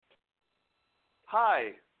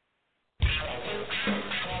Hi.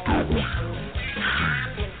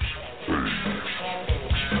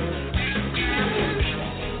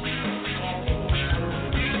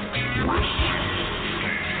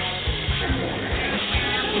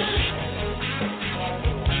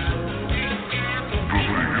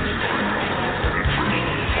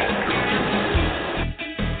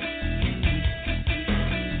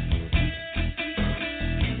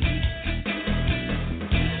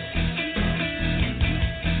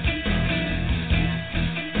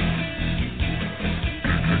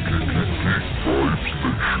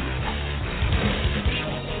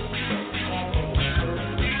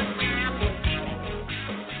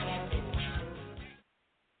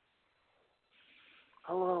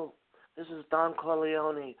 Hello, this is Don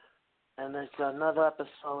Corleone, and it's another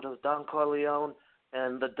episode of Don Corleone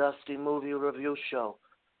and the Dusty Movie Review Show.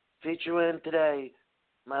 Featuring today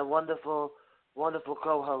my wonderful, wonderful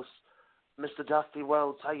co-host, Mr. Dusty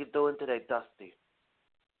Rhodes. How you doing today, Dusty?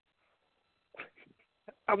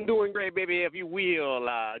 I'm doing great, baby, if you will.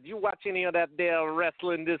 Did you watch any of that there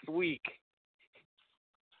wrestling this week?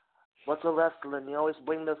 What's a wrestling? You always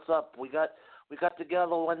bring this up. We got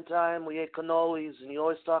together one time, we ate cannolis, and you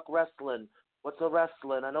always talk wrestling. What's a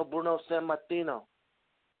wrestling? I know Bruno Sammartino.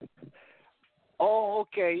 Oh,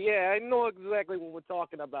 okay, yeah, I know exactly what we're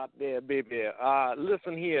talking about there, baby.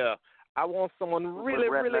 Listen here, I want someone really,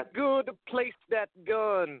 really good to place that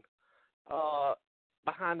gun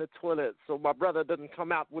behind the toilet so my brother doesn't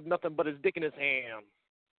come out with nothing but his dick in his hand.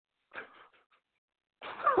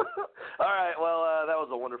 All right, well, that was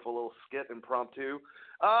a wonderful little skit, impromptu.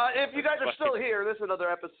 If you guys are still here, this is another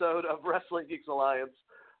episode of Wrestling Geeks Alliance.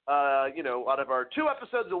 Out of our 2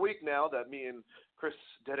 episodes a week now that me and Chris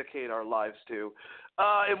dedicate our lives to,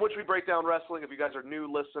 in which we break down wrestling. If you guys are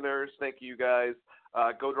new listeners, thank you guys.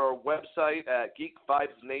 Go to our website at Geek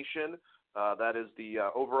Vibes Nation. That is the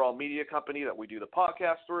overall media company that we do the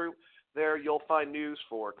podcast through. There you'll find news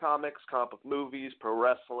for comics, comic book movies, pro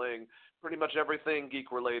wrestling, pretty much everything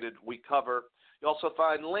geek-related we cover. You'll also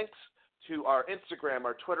find links to our Instagram,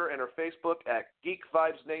 our Twitter, and our Facebook at Geek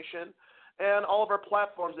Vibes Nation, and all of our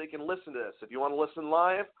platforms that you can listen to this. If you want to listen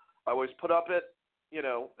live, I always put up it,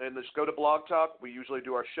 and just go to Blog Talk. We usually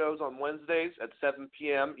do our shows on Wednesdays at 7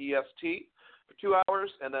 p.m. EST for 2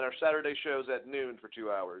 hours, and then our Saturday shows at noon for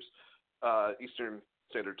 2 hours Eastern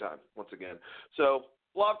Standard Time, once again. So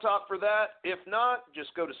Blog Talk for that. If not,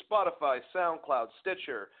 just go to Spotify, SoundCloud,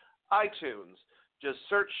 Stitcher, iTunes. Just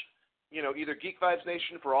search either Geek Vibes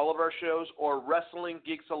Nation for all of our shows or Wrestling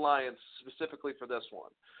Geeks Alliance specifically for this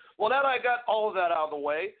one. Well, now that I got all of that out of the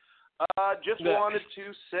way, wanted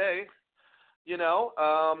to say,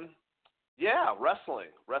 wrestling.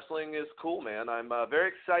 Wrestling is cool, man. I'm very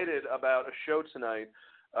excited about a show tonight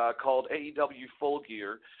called AEW Full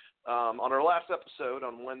Gear. On our last episode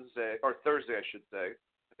on Wednesday, or Thursday, I should say.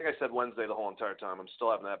 I think I said Wednesday the whole entire time. I'm still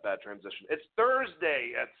having that bad transition. It's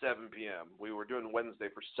Thursday at 7 p.m. We were doing Wednesday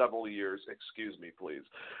for several years. Excuse me, please.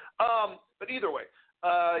 But either way,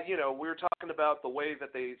 we were talking about the way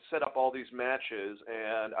that they set up all these matches,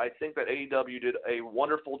 and I think that AEW did a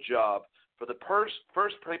wonderful job for the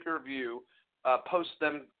first pay-per-view post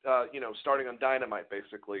them, starting on Dynamite,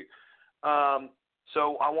 basically.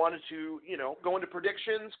 So I wanted to, go into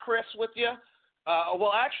predictions, Chris, with you.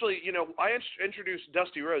 Well, actually, I introduced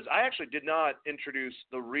Dusty Rhodes. I actually did not introduce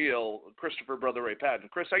the real Christopher Brother Ray Patton.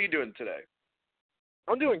 Chris, how you doing today?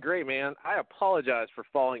 I'm doing great, man. I apologize for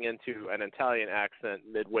falling into an Italian accent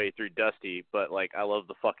midway through Dusty, but, I love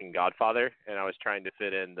the fucking Godfather, and I was trying to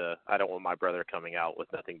fit in I don't want my brother coming out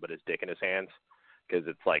with nothing but his dick in his hands, because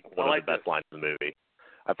it's, one of the best lines in the movie.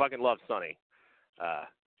 I fucking love Sonny.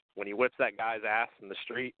 When he whips that guy's ass in the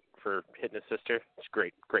street for hitting his sister, it's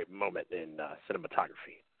a great moment in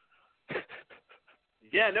cinematography.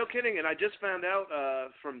 Yeah, no kidding. And I just found out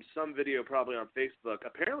from some video probably on Facebook,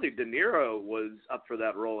 apparently De Niro was up for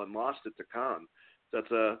that role and lost it to Khan.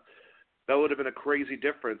 That would have been a crazy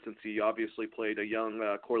difference since he obviously played a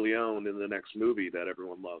young Corleone in the next movie that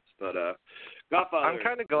everyone loves. But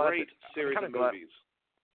Godfather, great series of movies.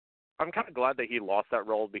 I'm kind of glad that he lost that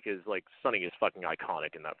role because, Sonny is fucking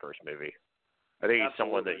iconic in that first movie. I think he's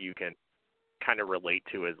someone that you can kind of relate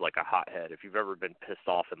to as, a hothead. If you've ever been pissed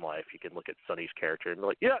off in life, you can look at Sonny's character and be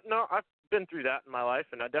like, yeah, no, I've been through that in my life,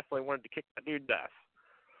 and I definitely wanted to kick that dude's ass.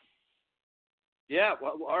 Yeah,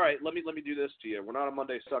 well, all right, let me do this to you. We're not a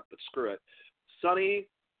Monday Suck, but screw it. Sonny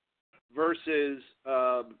versus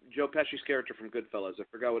Joe Pesci's character from Goodfellas. I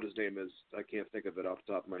forgot what his name is. I can't think of it off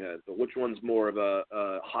the top of my head. But which one's more of a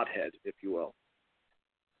hothead, if you will?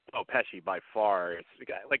 Oh, Pesci by far. It's the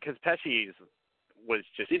guy, because Pesci was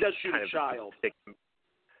just. He does shoot a child.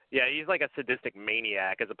 Yeah, he's like a sadistic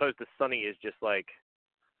maniac, as opposed to Sonny is just like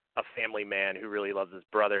a family man who really loves his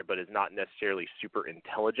brother, but is not necessarily super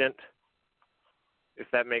intelligent. If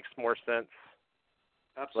that makes more sense.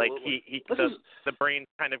 Absolutely. Like the brain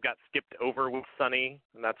kind of got skipped over with Sonny,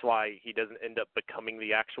 and that's why he doesn't end up becoming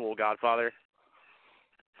the actual Godfather.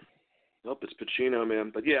 Nope, it's Pacino,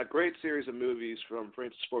 man. But yeah, great series of movies from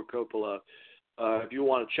Francis Ford Coppola. If you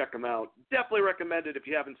want to check them out, definitely recommend it. If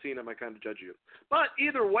you haven't seen them, I kind of judge you. But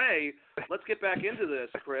either way, let's get back into this,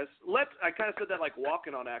 Chris. I kind of said that like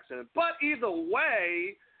walking on accident. But either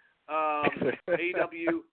way,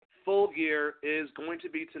 AEW Full Gear is going to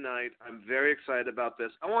be tonight. I'm very excited about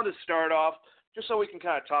this. I want to start off just so we can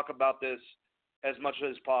kind of talk about this as much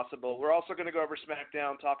as possible. We're also going to go over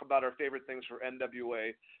SmackDown, talk about our favorite things for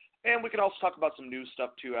NWA, and we can also talk about some new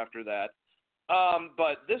stuff too after that.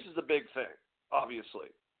 But this is a big thing,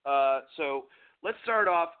 obviously. So let's start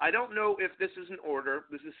off. I don't know if this is in order.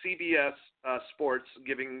 This is CBS Sports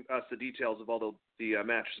giving us the details of all the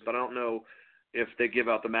matches, but I don't know if they give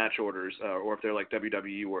out the match orders or if they're like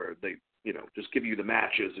WWE where they, just give you the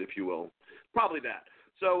matches, if you will. Probably that.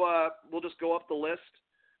 So we'll just go up the list.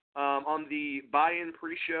 On the buy-in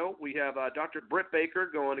pre-show, we have Dr. Britt Baker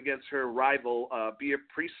going against her rival, Bea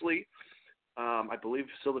Priestley. I believe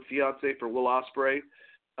still the fiance for Will Ospreay.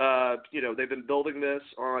 They've been building this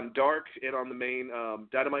on Dark and on the main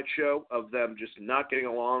Dynamite show of them just not getting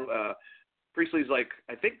along. Priestley's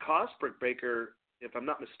I think cost Britt Baker, if I'm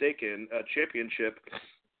not mistaken, a championship,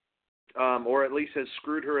 or at least has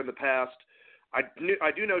screwed her in the past. I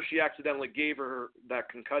do know she accidentally gave her that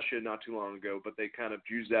concussion not too long ago, but they kind of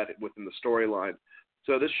used that within the storyline.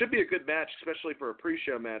 So this should be a good match, especially for a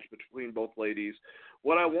pre-show match between both ladies.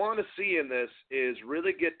 What I want to see in this is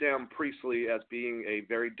really get down Priestley as being a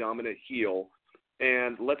very dominant heel,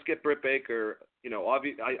 and let's get Britt Baker.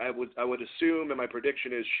 I would assume, and my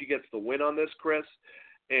prediction is she gets the win on this, Chris.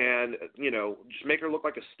 And, just make her look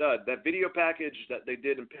like a stud. That video package that they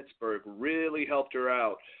did in Pittsburgh really helped her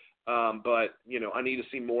out. But, I need to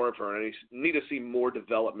see more of her. And I need to see more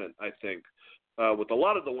development, I think, with a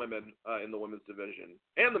lot of the women in the women's division.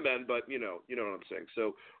 And the men, but, you know what I'm saying.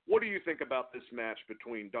 So what do you think about this match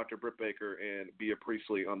between Dr. Britt Baker and Bea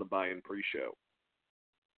Priestley on the buy-in pre-show?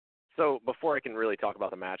 So before I can really talk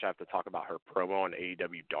about the match, I have to talk about her promo on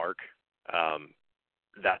AEW Dark.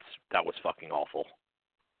 That was fucking awful.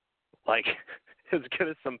 Like, as good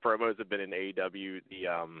as some promos have been in AEW,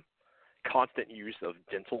 the constant use of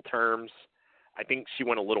dental terms, I think she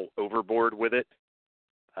went a little overboard with it.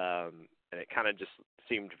 And it kind of just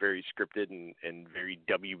seemed very scripted and very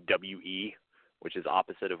WWE, which is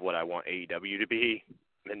opposite of what I want AEW to be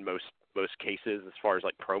in most cases as far as,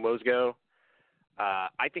 like, promos go.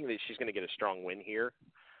 I think that she's going to get a strong win here.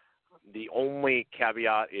 The only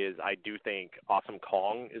caveat is I do think Awesome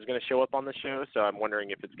Kong is going to show up on the show, so I'm wondering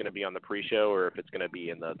if it's going to be on the pre-show or if it's going to be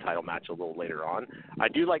in the title match a little later on. I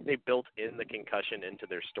do like they built in the concussion into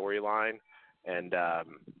their storyline, and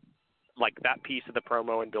like that piece of the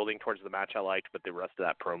promo and building towards the match I liked, but the rest of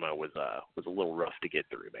that promo was a little rough to get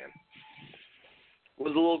through, man.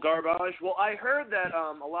 Was a little garbage. Well, I heard that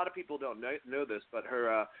a lot of people don't know this, but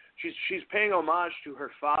her she's paying homage to her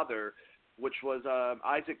father, which was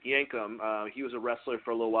Isaac Yankem. He was a wrestler for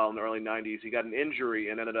a little while in the early 90s. He got an injury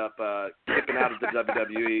and ended up kicking out of the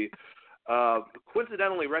WWE.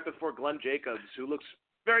 Coincidentally, right before Glenn Jacobs, who looks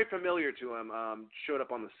very familiar to him, showed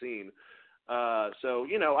up on the scene. So,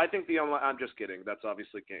 I think I'm just kidding. That's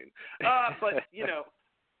obviously Kane. But,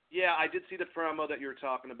 yeah, I did see the promo that you were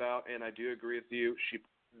talking about, and I do agree with you. She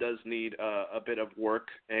does need a bit of work,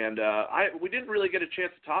 and we didn't really get a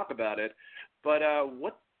chance to talk about it. But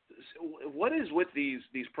what is with these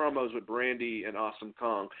promos with Brandi and Awesome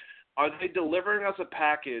Kong? Are they delivering us a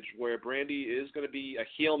package where Brandi is going to be a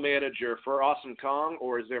heel manager for Awesome Kong,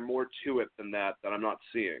 or is there more to it than that I'm not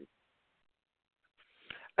seeing?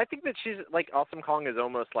 I think that she's like Awesome Kong is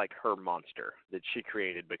almost like her monster that she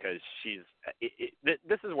created because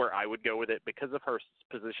this is where I would go with it because of her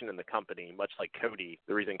position in the company, much like Cody.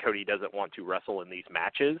 The reason Cody doesn't want to wrestle in these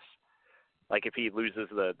matches, like if he loses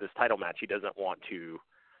this title match, he doesn't want to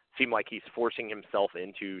seem like he's forcing himself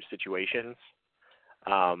into situations.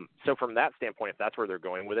 So from that standpoint, if that's where they're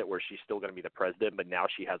going with it, where she's still going to be the president, but now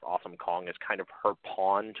she has Awesome Kong as kind of her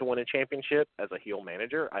pawn to win a championship as a heel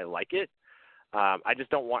manager, I like it. I just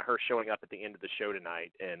don't want her showing up at the end of the show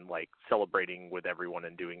tonight and like celebrating with everyone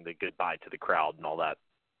and doing the goodbye to the crowd and all that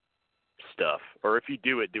stuff. Or if you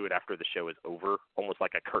do it after the show is over, almost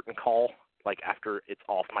like a curtain call, like after it's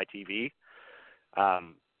off my TV.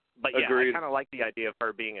 But yeah, Agreed. I kind of like the idea of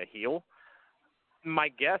her being a heel. My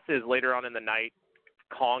guess is later on in the night,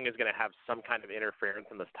 Kong is going to have some kind of interference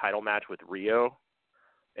in this title match with Rio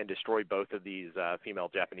and destroy both of these female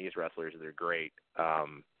Japanese wrestlers. They're great.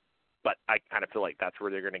 But I kind of feel like that's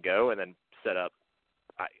where they're going to go and then set up.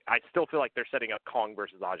 I still feel like they're setting up Kong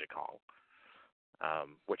versus Aja Kong,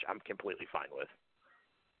 which I'm completely fine with.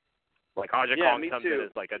 Like Aja Kong comes in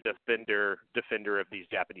as like a defender of these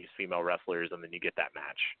Japanese female wrestlers, and then you get that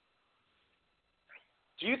match.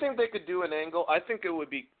 Do you think they could do an angle? I think it would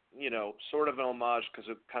be, sort of an homage because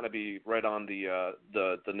it would kind of be right on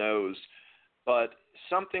the nose, but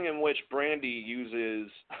something in which Brandy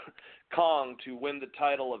uses Kong to win the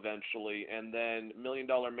title eventually, and then $1 Million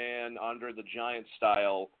Man, Andre the Giant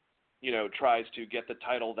style, tries to get the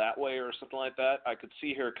title that way or something like that. I could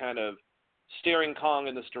see her kind of steering Kong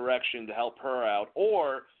in this direction to help her out,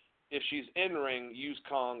 or if she's in ring, use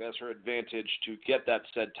Kong as her advantage to get that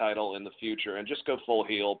said title in the future and just go full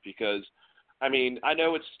heel because, I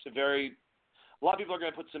know it's a lot of people are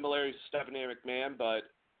going to put similarities to Stephanie McMahon, but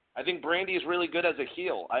I think Brandy is really good as a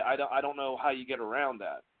heel. I don't know how you get around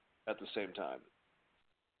that at the same time.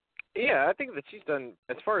 Yeah, I think that she's done,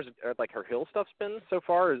 as far as like her heel stuff's been so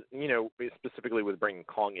far, specifically with bringing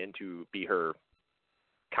Kong in to be her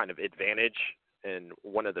kind of advantage in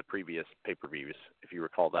one of the previous pay-per-views, if you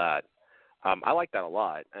recall that. I like that a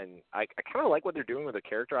lot, and I kind of like what they're doing with the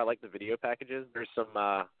character. I like the video packages. There's some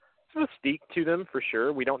mystique to them for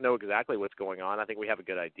sure. We don't know exactly what's going on. I think we have a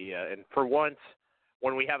good idea, and for once,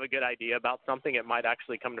 when we have a good idea about something, it might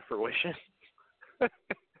actually come to fruition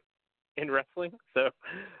in wrestling. So,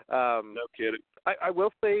 no kidding. I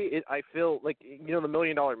will say I feel like the $1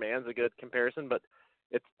 Million Man's a good comparison, but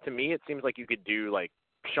to me it seems like you could do like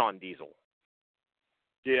Shawn Diesel.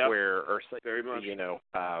 Yeah. Very much.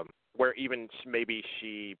 Where even maybe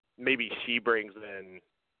she brings in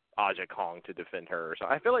Aja Kong to defend her. So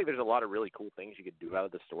I feel like there's a lot of really cool things you could do out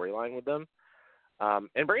of the storyline with them.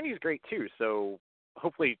 And Brandy's great too. So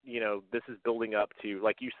hopefully, this is building up to,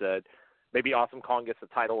 like you said, maybe Awesome Kong gets the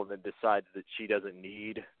title and then decides that she doesn't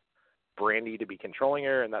need Brandy to be controlling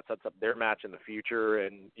her, and that sets up their match in the future.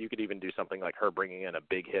 And you could even do something like her bringing in a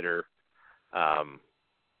big hitter.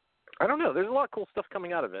 I don't know. There's a lot of cool stuff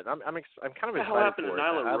coming out of it. I'm kind of excited for it. What the hell happened to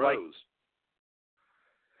Nyla Rose?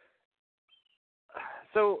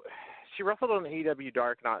 So she wrestled on AEW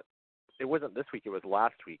Dark. It wasn't this week. It was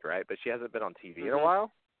last week, right? But she hasn't been on TV in a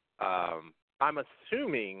while. I'm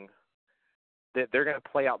assuming that they're going to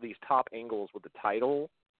play out these top angles with the title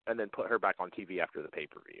and then put her back on TV after the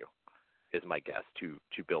pay-per-view, is my guess, to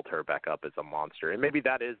build her back up as a monster. And maybe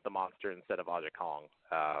that is the monster instead of Aja Kong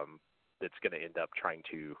that's going to end up trying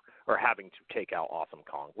to or having to take out Awesome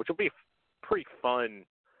Kong, which will be a pretty fun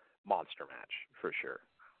monster match for sure.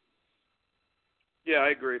 Yeah, I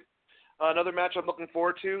agree. Another match I'm looking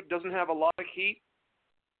forward to doesn't have a lot of heat.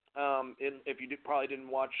 If you probably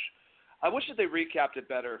didn't watch, I wish that they recapped it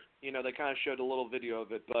better. They kind of showed a little video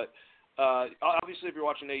of it, but obviously if you're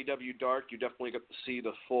watching AEW Dark, you definitely get to see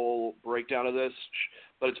the full breakdown of this.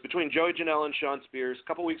 But it's between Joey Janela and Shawn Spears. A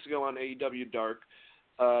couple weeks ago on AEW Dark,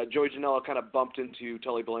 Joey Janela kind of bumped into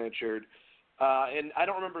Tully Blanchard. And I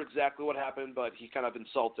don't remember exactly what happened, but he kind of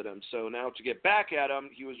insulted him. So now to get back at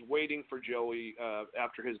him, he was waiting for Joey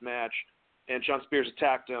after his match, and Shawn Spears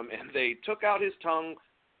attacked him, and they took out his tongue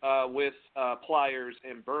with pliers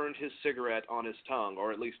and burned his cigarette on his tongue,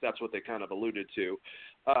 or at least that's what they kind of alluded to.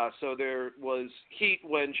 So there was heat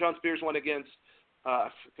when Shawn Spears went against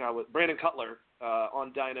Brandon Cutler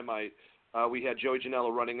on Dynamite. We had Joey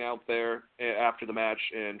Janela running out there after the match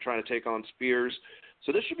and trying to take on Spears.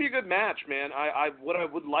 So this should be a good match, man. What I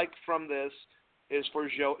would like from this is for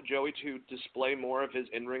Joey to display more of his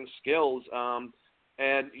in-ring skills.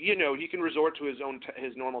 And, he can resort to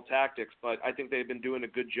his normal tactics, but I think they've been doing a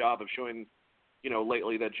good job of showing,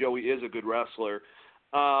 lately that Joey is a good wrestler.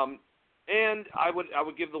 And I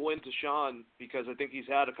would give the win to Shawn because I think he's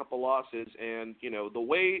had a couple losses, and, the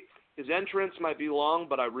way his entrance might be long,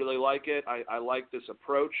 but I really like it. I like this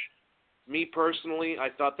approach. Me personally, I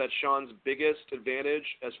thought that Shawn's biggest advantage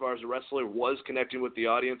as far as a wrestler was connecting with the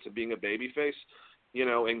audience and being a babyface,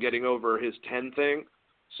 and getting over his 10 thing.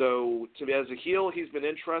 So to me, as a heel, he's been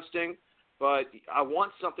interesting, but I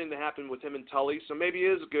want something to happen with him and Tully. So maybe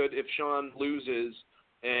it is good if Shawn loses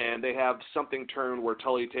and they have something turn where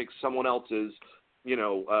Tully takes someone else's,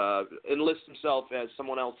 enlists himself as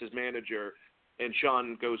someone else's manager, and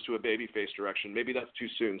Shawn goes to a babyface direction. Maybe that's too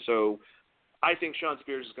soon. So I think Shawn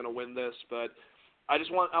Spears is going to win this, but I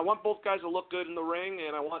want both guys to look good in the ring,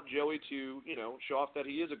 and I want Joey to, show off that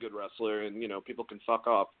he is a good wrestler, and people can fuck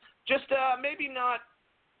off. Just maybe not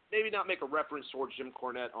make a reference towards Jim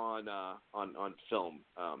Cornette on film.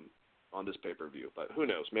 on this pay-per-view, but who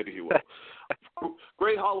knows? Maybe he will.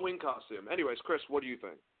 Great Halloween costume. Anyways, Chris, what do you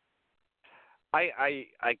think? I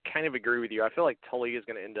kind of agree with you. I feel like Tully is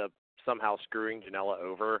going to end up somehow screwing Janela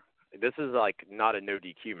over. This is like not a no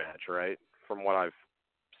DQ match, right? From what I've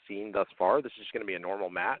seen thus far, this is just going to be a normal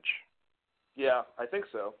match. Yeah, I think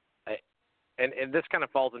so. And this kind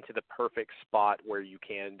of falls into the perfect spot where you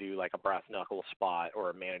can do like a brass knuckle spot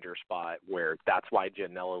or a manager spot where that's why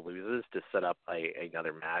Janela loses to set up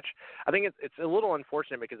another match. I think it's a little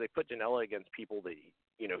unfortunate because they put Janela against people that,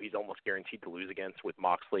 you know, he's almost guaranteed to lose against with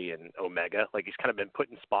Moxley and Omega. Like he's kind of been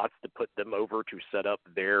put in spots to put them over to set up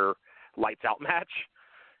their lights out match.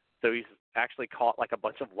 So he's actually caught like a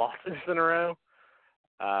bunch of losses in a row.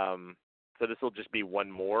 So this will just be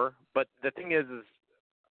one more. But the thing is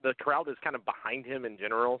the crowd is kind of behind him in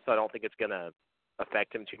general, so I don't think it's going to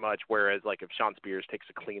affect him too much. Whereas, like, if Shawn Spears takes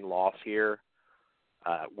a clean loss here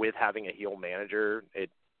with having a heel manager,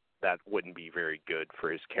 that wouldn't be very good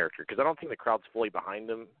for his character because I don't think the crowd's fully behind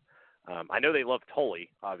him. I know they love Tully,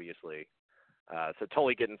 obviously. So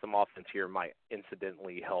Tully getting some offense here might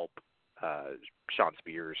incidentally help Shawn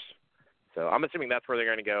Spears. So I'm assuming that's where they're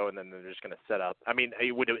going to go, and then they're just going to set up. I mean,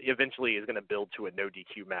 it would eventually is going to build to a no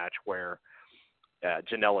DQ match where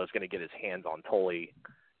Janela is going to get his hands on Tully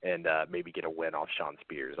and maybe get a win off Shawn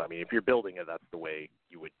Spears. I mean, if you're building it, that's the way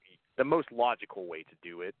you would – the most logical way to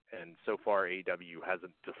do it. And so far, AEW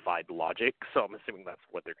hasn't defied logic, so I'm assuming that's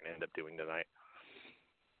what they're going to end up doing tonight.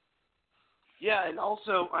 Yeah, and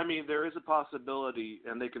also, I mean, there is a possibility,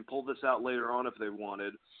 and they can pull this out later on if they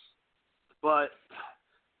wanted, but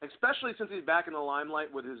especially since he's back in the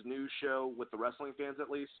limelight with his new show, with the wrestling fans at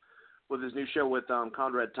least, with his new show with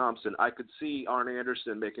Conrad Thompson, I could see Arn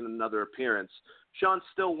Anderson making another appearance. Shawn's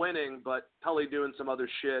still winning, but Tully doing some other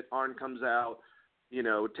shit. Arn comes out, you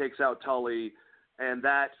know, takes out Tully, and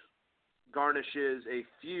that garnishes a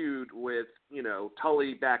feud with, you know,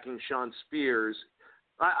 Tully backing Shawn Spears.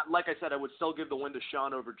 Like I said, I would still give the win to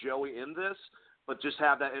Shawn over Joey in this, but just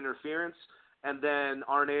have that interference. And then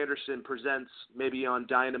Arn Anderson presents maybe on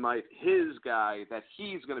Dynamite his guy that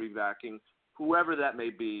he's going to be backing, whoever that may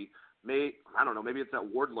be. I don't know, maybe it's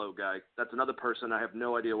that Wardlow guy. That's another person I have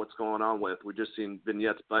no idea what's going on with. We've just seen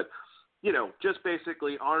vignettes. But, you know, just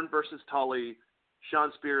basically Arn versus Tully,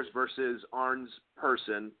 Shawn Spears versus Arn's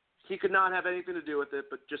person. He could not have anything to do with it,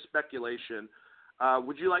 but just speculation.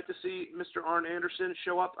 Would you like to see Mr. Arn Anderson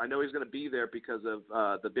show up? I know he's going to be there because of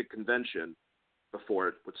the big convention before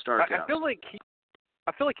it would start. I feel like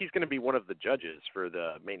he's going to be one of the judges for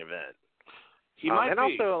the main event. He might and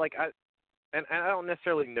be. Also, like, I don't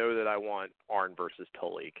necessarily know that I want Arn versus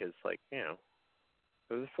Tully because, like, you know,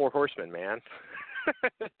 it was 4 Horsemen, man.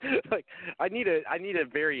 Like, I need a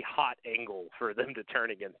very hot angle for them to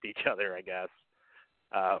turn against each other, I guess.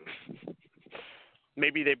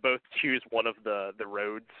 Maybe they both choose one of the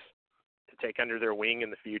roads to take under their wing in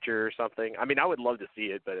the future or something. I mean, I would love to see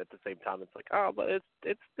it, but at the same time, it's like, oh, but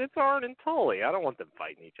it's Arn and Tully. I don't want them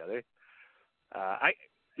fighting each other. I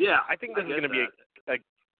think this is going to be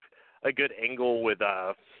a good angle with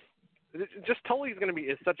just Tully's going to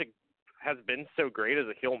be has been so great as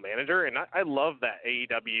a heel manager, and I love that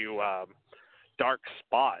AEW dark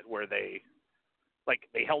spot where they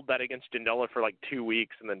held that against Janela for like 2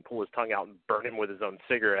 weeks and then pull his tongue out and burn him with his own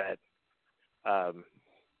cigarette.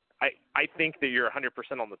 I think that you're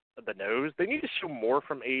 100% on the nose. They need to show more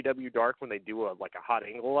from AEW Dark when they do a hot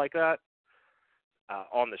angle like that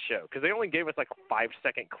on the show, because they only gave us like a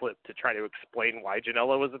 5-second clip to try to explain why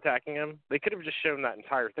Janela was attacking him. They could have just shown that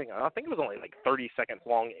entire thing. I think it was only like 30 seconds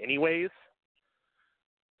long anyways.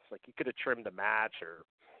 It's like you could have trimmed the match or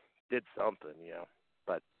did something, you know.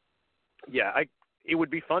 But yeah, it would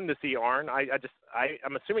be fun to see Arn.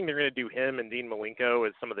 I'm assuming they're going to do him and Dean Malenko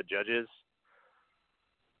as some of the judges,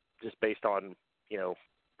 just based on, you know,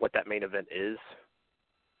 what that main event is.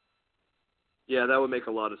 Yeah, that would make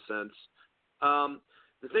a lot of sense.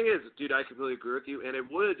 The thing is, dude, I completely agree with you, and it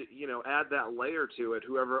would, you know, add that layer to it.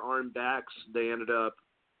 Whoever Arn backs, they ended up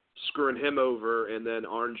screwing him over, and then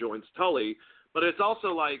Arn joins Tully. But it's also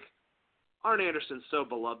like Arn Anderson's so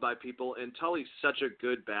beloved by people, and Tully's such a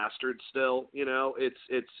good bastard still. You know,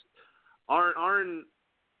 it's Arn.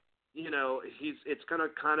 You know, it's gonna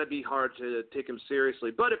kind of be hard to take him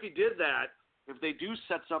seriously. But if he did that, if they do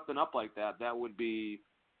set something up like that, that would be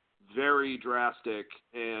very drastic,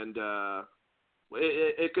 and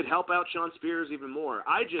it could help out Shawn Spears even more.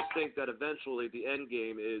 I just think that eventually the end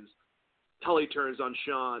game is Tully turns on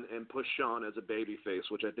Shawn and push Shawn as a babyface,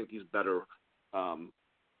 which I think he's better,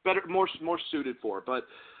 more suited for. But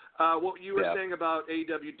what you were saying about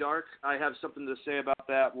AEW Dark, I have something to say about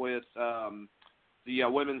that with the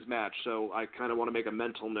women's match. So I kind of want to make a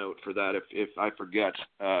mental note for that if I forget,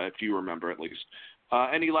 if you remember at least.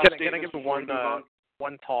 Any last statements? Can I give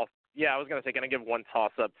one toss? Yeah, I was going to say, can I give one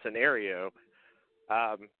toss-up scenario?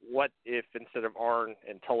 What if instead of Arn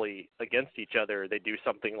and Tully against each other, they do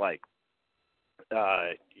something like,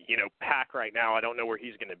 Pac right now, I don't know where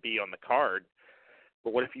he's going to be on the card,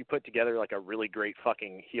 but what if you put together like a really great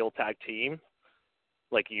fucking heel tag team?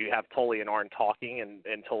 Like you have Tully and Arn talking,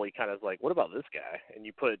 and Tully kind of like, what about this guy? And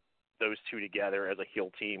you put those two together as a heel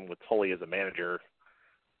team with Tully as a manager,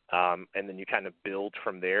 and then you kind of build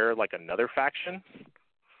from there like another faction.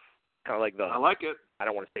 Kind of like I like it. I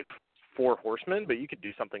don't want to say Four Horsemen, but you could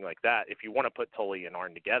do something like that. If you want to put Tully and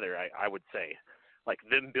Arn together, I would say like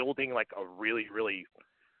them building like a really, really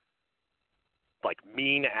like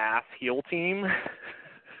mean-ass heel team,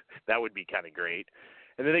 that would be kind of great.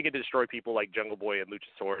 And then they could destroy people like Jungle Boy and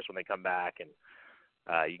Luchasaurus when they come back, and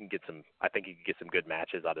I think you can get some good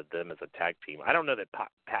matches out of them as a tag team. I don't know that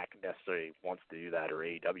Pac necessarily wants to do that or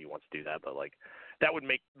AEW wants to do that, but like that would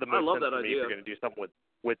make the most sense to me if you're going to do something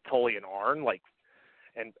with Tully and Arn, like,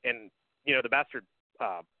 and the bastard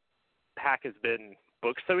Pac has been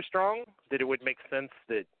booked so strong that it would make sense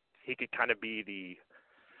that he could kind of be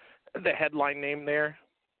the headline name there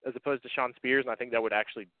as opposed to Shawn Spears, and I think that would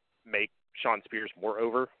actually make Shawn Spears more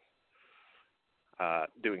over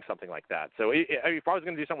doing something like that. So if I was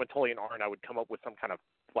going to do something with Tully and Arn, I would come up with some kind of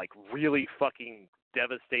like really fucking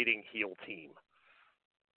devastating heel team.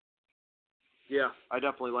 Yeah, I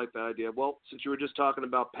definitely like that idea. Well, since you were just talking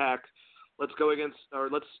about Pac, let's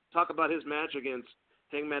talk about his match against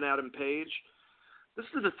Hangman Adam Page. This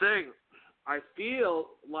is the thing. I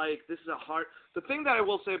feel like this is the thing that I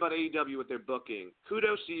will say about AEW with their booking,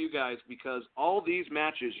 kudos to you guys, because all these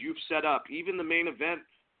matches you've set up, even the main event,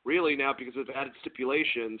 really now because of added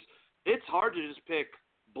stipulations, it's hard to just pick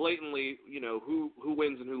blatantly, who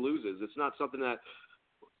wins and who loses. It's not something that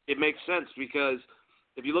it makes sense, because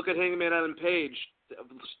if you look at Hangman Adam Page,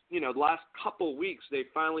 the last couple weeks they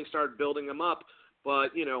finally started building him up, but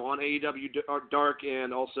on AEW Dark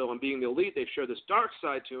and also on Being the Elite, they've showed this dark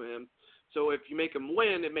side to him. So if you make him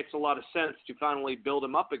win, it makes a lot of sense to finally build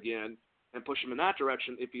him up again and push him in that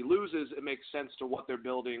direction. If he loses, it makes sense to what they're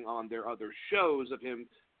building on their other shows of him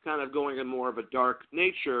kind of going in more of a dark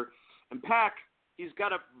nature. And Pac, he's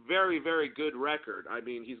got a very, very good record. I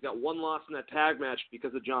mean, he's got one loss in that tag match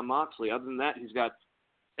because of Jon Moxley. Other than that, he's got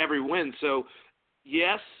every win. So,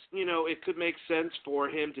 yes, it could make sense for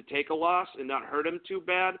him to take a loss and not hurt him too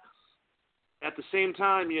bad. At the same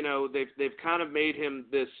time, they've kind of made him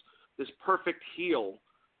this perfect heel.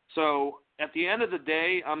 So at the end of the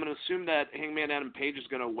day, I'm going to assume that Hangman Adam Page is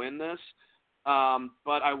going to win this.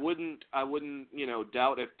 But I wouldn't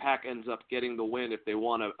doubt if Pac ends up getting the win if they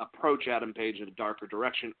want to approach Adam Page in a darker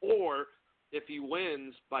direction, or if he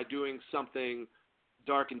wins by doing something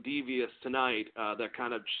dark and devious tonight that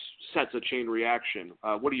kind of sets a chain reaction.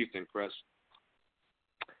 What do you think, Chris?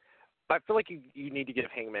 I feel like you need to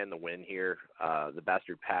give Hangman the win here. The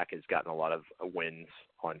bastard Pac has gotten a lot of wins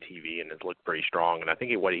on TV and has looked pretty strong. And I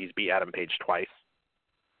think he's beat Adam Page twice.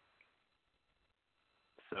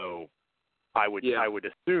 So I would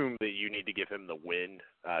assume that you need to give him the win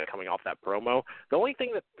coming off that promo. The only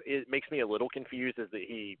thing that makes me a little confused is that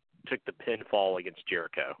he took the pinfall against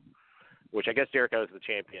Jericho, which I guess Jericho is the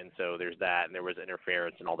champion, so there's that, and there was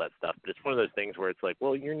interference and all that stuff. But it's one of those things where it's like,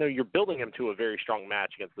 well, you're building him to a very strong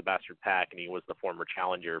match against the bastard Pac, and he was the former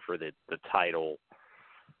challenger for the title.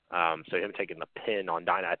 So him taking the pin on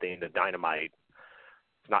Dynamite, I think the Dynamite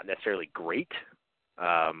is not necessarily great.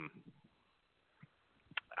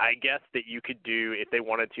 I guess that you could do, if they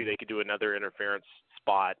wanted to, they could do another interference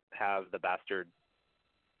spot, have the bastard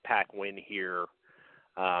Pac win here,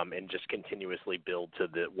 and just continuously build to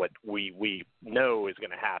what we know is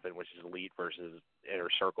going to happen, which is Elite versus Inner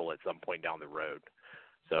Circle at some point down the road.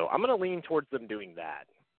 So I'm going to lean towards them doing that,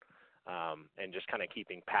 and just kind of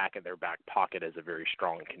keeping Pac in their back pocket as a very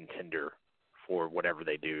strong contender for whatever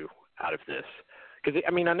they do out of this. Because,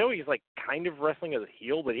 I mean, I know he's like kind of wrestling as a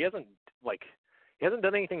heel, but he hasn't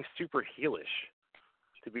done anything super heelish,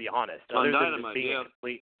 to be honest. On Dynamite,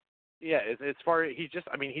 as far as he's just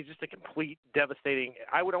a complete devastating.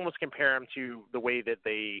 I would almost compare him to the way that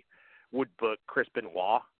they would book Chris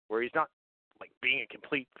Benoit, where he's not like being a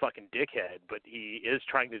complete fucking dickhead, but he is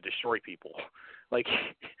trying to destroy people. Like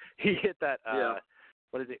he hit that.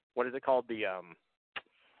 What is it called? The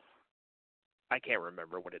I can't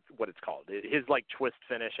remember what it's called. His like twist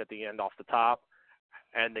finish at the end off the top.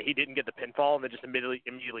 And he didn't get the pinfall, and then just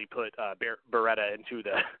immediately put Beretta into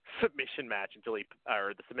the submission match until he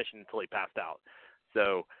passed out.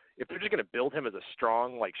 So if they're just going to build him as a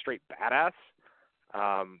strong, like straight badass,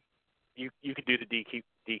 You could do the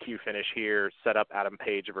DQ finish here, set up Adam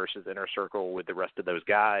Page versus Inner Circle with the rest of those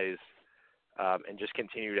guys, and just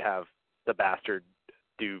continue to have the Bastard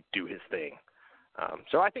do his thing.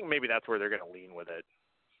 So I think maybe that's where they're going to lean with it.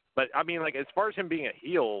 But I mean, like as far as him being a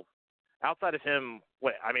heel, outside of him,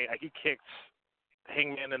 he kicked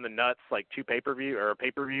Hangman in the nuts like a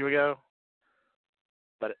pay-per-view ago.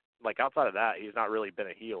 But like outside of that, he's not really been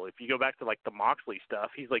a heel. If you go back to like the Moxley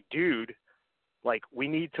stuff, he's like, dude, like we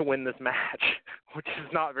need to win this match, which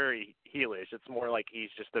is not very heelish. It's more like he's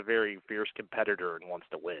just a very fierce competitor and wants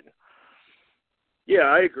to win. Yeah,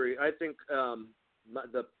 I agree. I think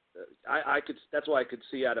that's why I could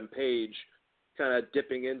see Adam Page kind of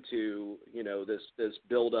dipping into this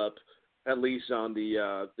build up, at least on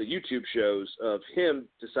the YouTube shows, of him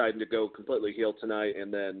deciding to go completely heel tonight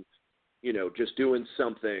and then just doing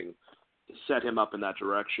something to set him up in that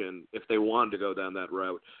direction if they wanted to go down that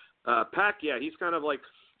route. Pac, yeah, he's kind of like,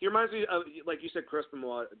 he reminds me of, like you said, Chris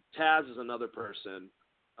Benoit. Taz is another person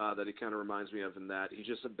that he kind of reminds me of in that he's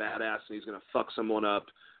just a badass and he's going to fuck someone up,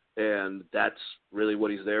 and that's really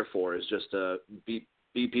what he's there for, is just to beat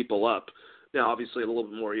people up. Now, obviously, a little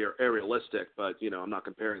bit more aerialistic, but, I'm not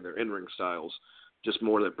comparing their in-ring styles, just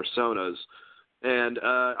more their personas. And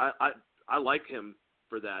I like him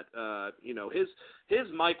for that. His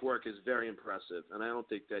mic work is very impressive, and I don't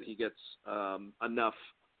think that he gets enough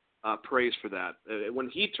praise for that. When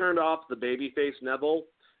he turned off the babyface Neville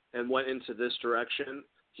and went into this direction,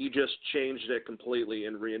 he just changed it completely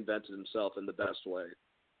and reinvented himself in the best way.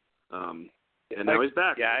 And now he's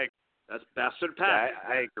back. Yeah, that's Bastard Pac.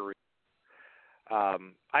 Yeah, I agree.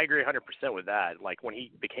 I agree 100% with that. Like when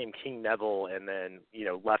he became King Neville and then,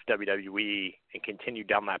 left WWE and continued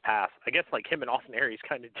down that path, I guess like him and Austin Aries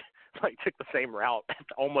kind of like took the same route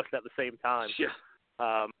almost at the same time.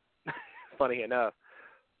 Yeah. Funny enough.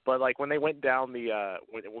 But like when they went down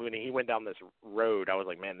when he went down this road, I was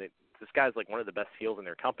like, man, this guy's like one of the best heels in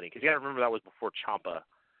their company. Because you got to remember that was before Ciampa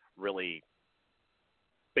really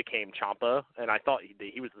became Ciampa, and I thought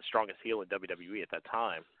he was the strongest heel in WWE at that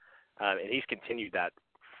time. And he's continued that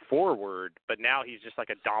forward, but now he's just like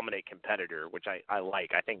a dominant competitor, which I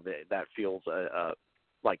like. I think that feels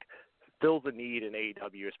fills a need in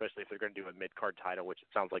AEW, especially if they're going to do a mid-card title, which it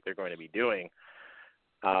sounds like they're going to be doing.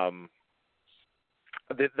 The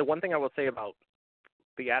one thing I will say about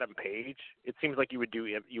the Adam Page, it seems like you would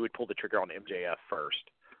pull the trigger on MJF first,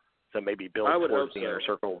 so maybe build towards the Inner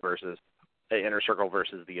Circle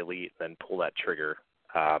versus the Elite, then pull that trigger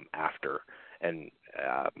after. And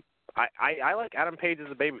I like Adam Page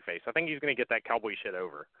as a babyface. I think he's going to get that cowboy shit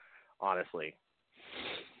over, honestly.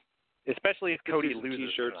 Especially if Cody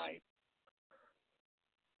loses tonight.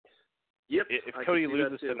 Yep. If Cody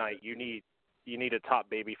loses tonight, you need a top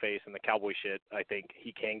babyface, and the cowboy shit, I think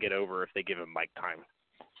he can get over if they give him mic time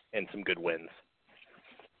and some good wins.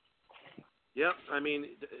 Yep. I mean,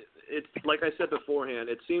 it's like I said beforehand.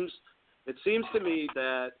 It seems to me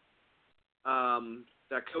that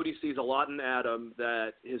that Cody sees a lot in Adam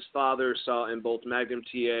that his father saw in both Magnum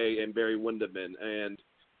TA and Barry Windham, and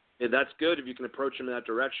that's good if you can approach him in that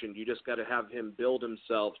direction. You just got to have him build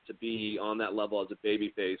himself to be on that level as a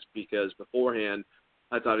babyface, because beforehand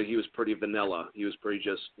I thought he was pretty vanilla. He was pretty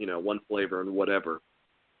just, one flavor and whatever.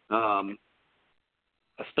 I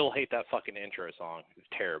still hate that fucking intro song. It's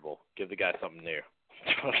terrible. Give the guy something new.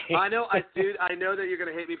 I know that you're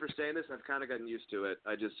gonna hate me for saying this. I've kind of gotten used to it.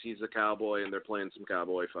 He's a cowboy, and they're playing some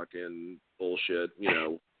cowboy fucking bullshit,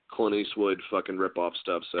 Clint Eastwood fucking rip-off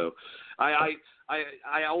stuff. So, I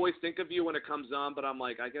always think of you when it comes on, but I'm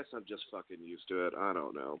like, I guess I'm just fucking used to it. I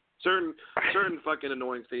don't know. Certain fucking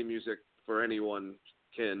annoying theme music for anyone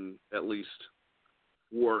can at least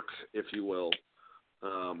work, if you will.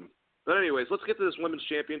 But anyways, let's get to this women's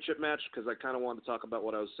championship match, because I kind of wanted to talk about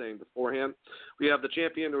what I was saying beforehand. We have the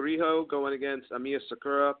champion Riho going against Amiya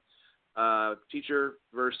Sakura, teacher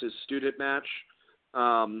versus student match.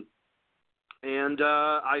 And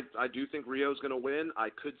I do think Rio's going to win. I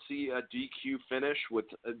could see a DQ finish with,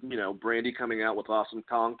 Brandy coming out with Awesome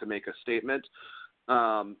Kong to make a statement.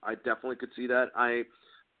 I definitely could see that. I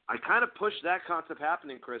kind of pushed that concept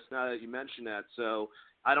happening, Chris, now that you mention that. So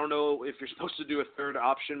I don't know if you're supposed to do a third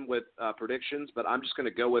option with predictions, but I'm just going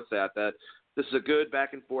to go with that this is a good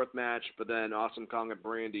back-and-forth match, but then Awesome Kong and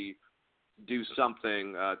Brandy do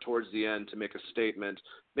something towards the end to make a statement.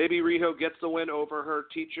 Maybe Riho gets the win over her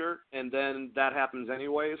teacher, and then that happens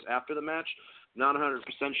anyways after the match. Not 100%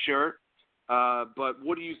 sure. But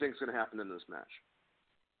what do you think is going to happen in this match?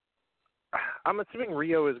 I'm assuming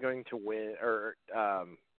Riho is going to win, or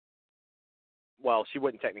well, she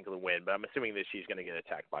wouldn't technically win, but I'm assuming that she's going to get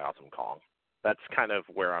attacked by Awesome Kong. That's kind of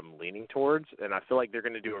where I'm leaning towards, and I feel like they're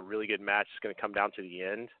going to do a really good match. It's going to come down to the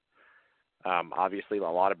end. Obviously, a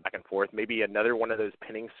lot of back and forth. Maybe another one of those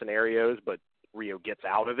pinning scenarios, but Rio gets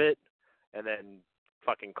out of it, and then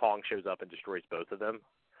fucking Kong shows up and destroys both of them.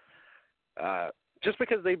 Just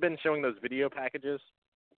because they've been showing those video packages,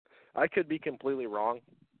 I could be completely wrong.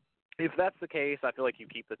 If that's the case, I feel like you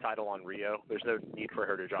keep the title on Rio. There's no need for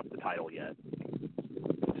her to drop the title yet.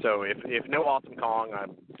 So if no Awesome Kong,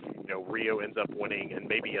 Rio ends up winning, and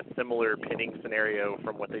maybe a similar pinning scenario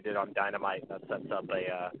from what they did on Dynamite that sets up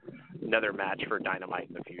another match for Dynamite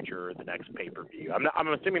in the future or the next pay-per-view. I'm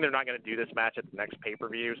assuming they're not going to do this match at the next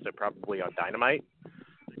pay-per-view, so probably on Dynamite.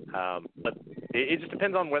 But it just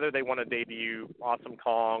depends on whether they want to debut Awesome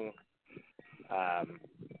Kong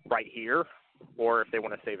right here, or if they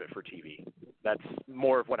want to save it for TV. That's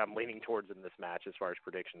more of what I'm leaning towards in this match as far as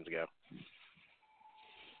predictions go.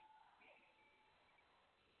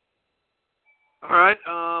 All right.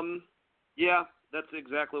 Yeah, that's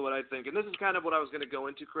exactly what I think. And this is kind of what I was going to go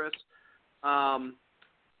into, Chris.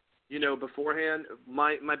 Beforehand,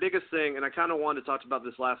 my biggest thing, and I kind of wanted to talk about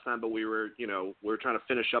this last time, but we were trying to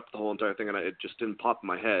finish up the whole entire thing, and it just didn't pop in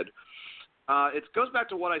my head. It goes back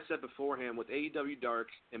to what I said beforehand with AEW Dark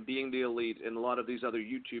and Being the Elite and a lot of these other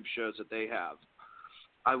YouTube shows that they have.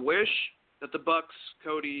 I wish that the Bucks,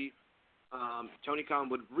 Cody, Tony Khan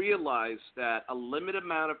would realize that a limited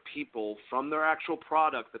amount of people from their actual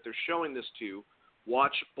product that they're showing this to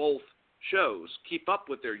watch both shows, keep up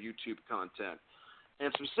with their YouTube content.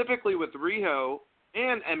 And specifically with Riho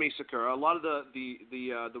and Emi Sakura, a lot of the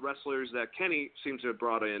wrestlers that Kenny seems to have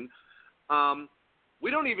brought in, we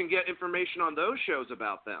don't even get information on those shows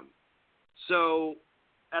about them. So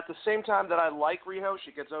at the same time that I like Riho,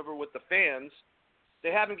 she gets over with the fans,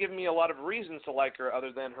 they haven't given me a lot of reasons to like her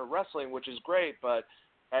other than her wrestling, which is great, but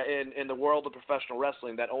in the world of professional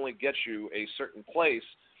wrestling, that only gets you a certain place.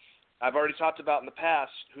 I've already talked about in the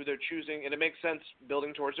past who they're choosing, and it makes sense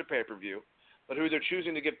building towards their pay-per-view, but who they're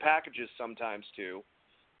choosing to give packages sometimes to,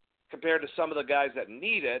 compared to some of the guys that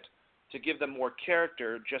need it to give them more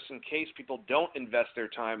character, just in case people don't invest their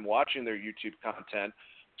time watching their YouTube content,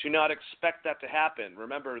 to not expect that to happen.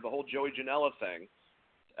 Remember the whole Joey Janela thing.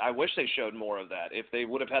 I wish they showed more of that. If they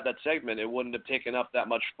would have had that segment, it wouldn't have taken up that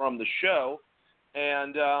much from the show.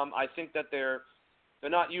 And I think that they're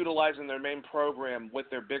not utilizing their main program with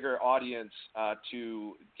their bigger audience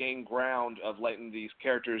to gain ground of letting these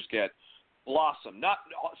characters get blossom. Not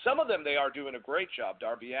some of them, they are doing a great job.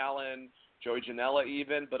 Darby Allin, Joey Janela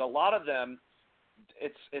even, but a lot of them,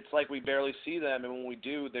 it's like we barely see them, and when we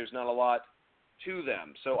do, there's not a lot to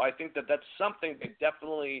them. So I think that that's something they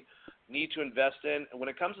definitely need to invest in. And when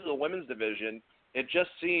it comes to the women's division, it just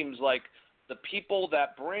seems like the people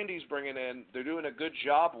that Brandy's bringing in, they're doing a good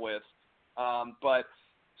job with, but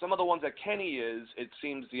some of the ones that Kenny is, it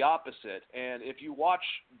seems the opposite. And if you watch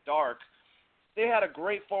Dark, they had a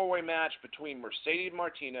great four-way match between Mercedes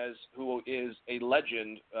Martinez, who is a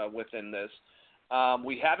legend within this.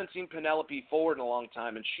 We haven't seen Penelope Ford in a long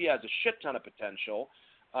time, and she has a shit ton of potential.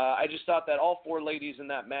 I just thought that all four ladies in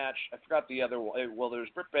that match, I forgot the other one. Well, there was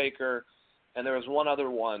Britt Baker, and there was one other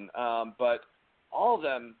one. But all of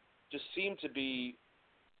them just seem to be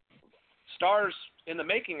stars in the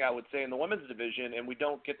making, I would say, in the women's division, and we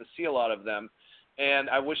don't get to see a lot of them. And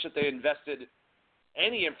I wish that they invested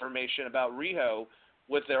any information about Riho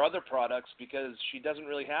with their other products, because she doesn't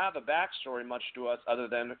really have a backstory much to us other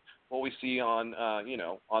than what we see on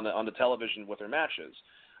the television with her matches.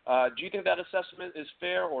 Do you think that assessment is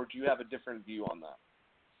fair, or do you have a different view on that?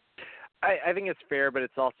 I think it's fair, but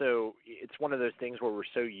it's one of those things where we're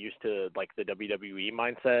so used to like the WWE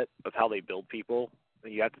mindset of how they build people.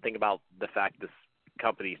 You have to think about the fact this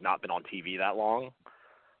company's not been on TV that long.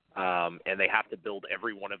 And they have to build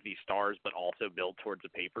every one of these stars, but also build towards a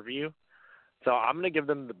pay-per-view. So I'm going to give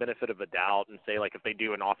them the benefit of a doubt and say, like, if they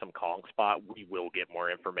do an Awesome Kong spot, we will get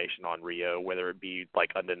more information on Rio, whether it be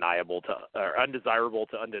like undesirable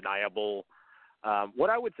to undeniable.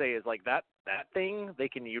 What I would say is like that thing they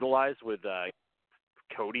can utilize with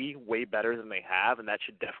Cody way better than they have, and that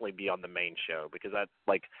should definitely be on the main show, because that's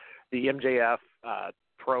like the MJF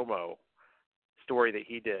promo story that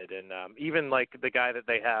he did, and even like the guy that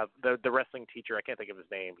they have, the wrestling teacher, I can't think of his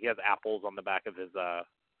name, he has apples on the back of his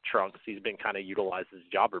trunks. He's been kind of utilized as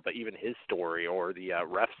a jobber, but even his story, or the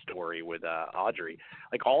ref story with Audrey,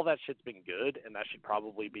 like all that shit's been good, and that should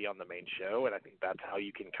probably be on the main show, and I think that's how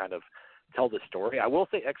you can kind of tell the story. I will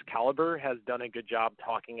say Excalibur has done a good job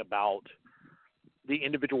talking about the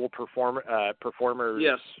individual performers,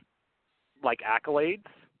 yes, like accolades,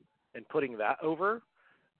 and putting that over.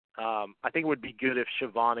 I think it would be good if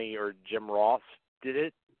Shivani or Jim Ross did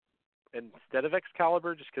it instead of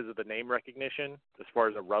Excalibur just because of the name recognition as far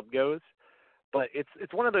as a rub goes. But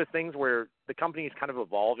it's one of those things where the company is kind of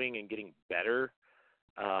evolving and getting better.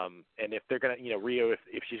 And if they're going to, Rio,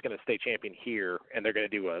 if she's going to stay champion here and they're going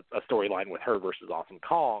to do a storyline with her versus Awesome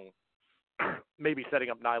Kong, maybe setting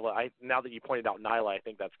up Nyla. Now that you pointed out Nyla, I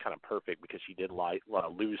think that's kind of perfect because she did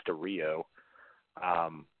lose to Rio.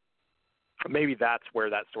 Maybe that's where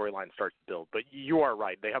that storyline starts to build. But you are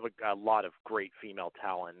right. They have a lot of great female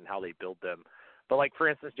talent and how they build them. But, like, for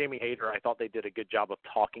instance, Jamie Hayter, I thought they did a good job of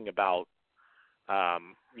talking about,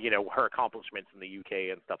 her accomplishments in the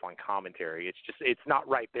UK and stuff on commentary. It's not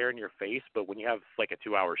right there in your face, but when you have, like, a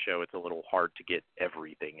 2-hour show, it's a little hard to get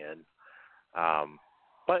everything in.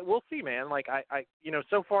 But we'll see, man. Like, I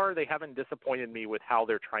so far they haven't disappointed me with how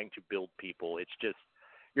they're trying to build people. It's just,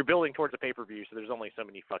 you're building towards a pay-per-view, so there's only so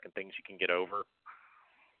many fucking things you can get over.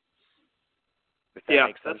 Yeah,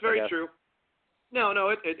 that's very true. No,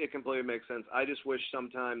 it completely makes sense. I just wish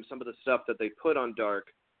sometimes some of the stuff that they put on Dark,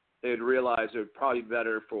 they'd realize it would probably be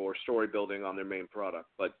better for story building on their main product.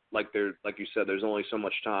 But like you said, there's only so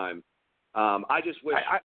much time. I just wish,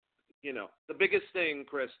 the biggest thing,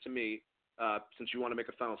 Chris, to me, since you want to make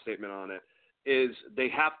a final statement on it, is they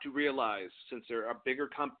have to realize, since they're a bigger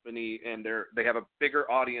company and they have a bigger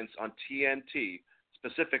audience on TNT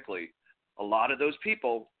specifically, a lot of those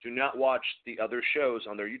people do not watch the other shows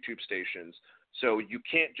on their YouTube stations. So you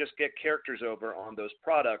can't just get characters over on those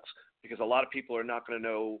products because a lot of people are not going to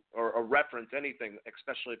know or reference anything,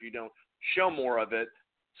 especially if you don't show more of it,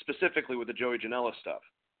 specifically with the Joey Janela stuff.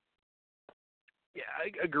 Yeah,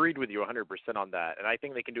 I agreed with you 100% on that, and I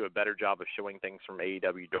think they can do a better job of showing things from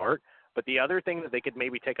AEW Dark. But the other thing that they could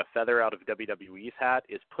maybe take a feather out of WWE's hat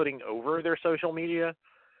is putting over their social media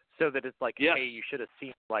so that it's like, yes, hey, you should have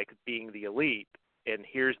seen, like, being the Elite, and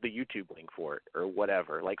here's the YouTube link for it or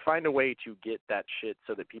whatever. Like, find a way to get that shit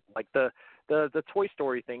so that people, like the Toy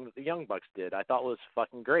Story thing that the Young Bucks did, I thought was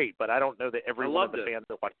fucking great, but I don't know that every one of the fans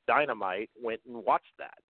that watched Dynamite went and watched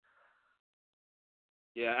that.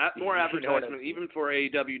 Yeah, more advertisement, even for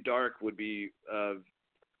AEW Dark, would be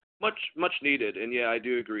much needed. And yeah, I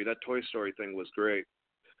do agree. That Toy Story thing was great.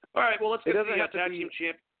 All right, well, let's get to the tag team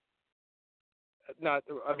champ. No,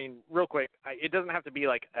 I mean, real quick, it doesn't have to be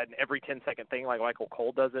like an every 10-second thing like Michael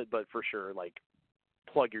Cole does it, but for sure, like,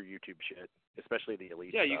 plug your YouTube shit, especially the Elite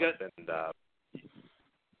stuff.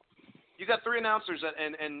 You got 3 announcers,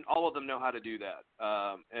 and all of them know how to do that.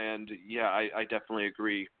 And yeah, I definitely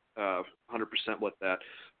agree 100% with that.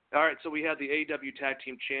 All right, so we had the AEW Tag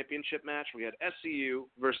Team Championship match. We had SCU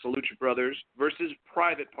versus the Lucha Brothers versus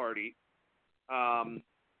Private Party.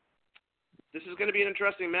 This is going to be an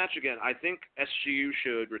interesting match again. I think SCU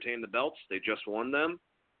should retain the belts. They just won them.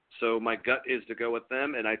 So my gut is to go with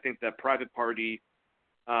them, and I think that Private Party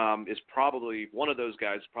is probably one of those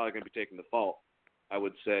guys probably going to be taking the fall, I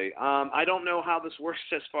would say. I don't know how this works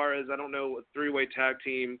as far as, I don't know, a 3-way tag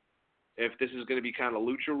team, if this is going to be kind of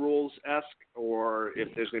Lucha Rules-esque or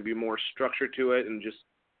if there's going to be more structure to it, and just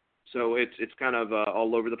so it's kind of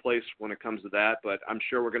all over the place when it comes to that, but I'm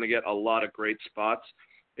sure we're going to get a lot of great spots.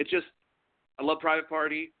 It's just, I love Private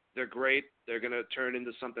Party. They're great. They're going to turn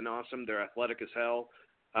into something awesome. They're athletic as hell,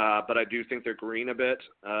 but I do think they're green a bit.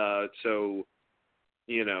 So,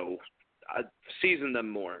 I'd season them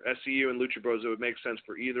more. SCU and Lucha Bros, it would make sense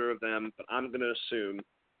for either of them, but I'm going to assume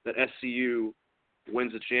that SCU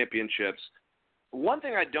wins the championships. One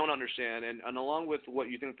thing I don't understand, and along with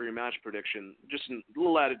what you think for your match prediction, just a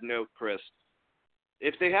little added note, Chris,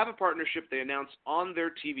 if they have a partnership they announce on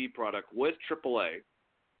their TV product with AAA,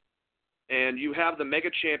 and you have the Mega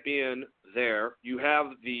Champion there, you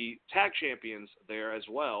have the Tag Champions there as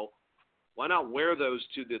well, why not wear those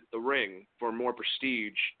to the ring for more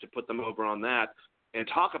prestige to put them over on that and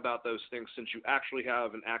talk about those things since you actually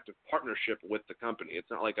have an active partnership with the company. It's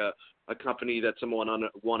not like a company that someone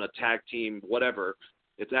won a tag team, whatever.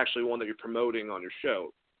 It's actually one that you're promoting on your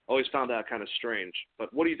show. Always found that kind of strange.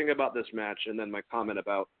 But what do you think about this match? And then my comment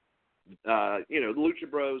about, the Lucha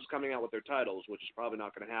Bros coming out with their titles, which is probably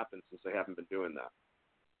not going to happen since they haven't been doing that.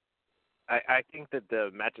 I think that the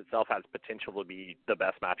match itself has potential to be the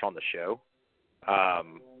best match on the show.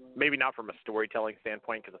 Maybe not from a storytelling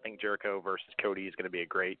standpoint, because I think Jericho versus Cody is going to be a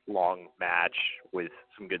great long match with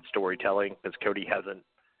some good storytelling, because Cody hasn't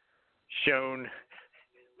shown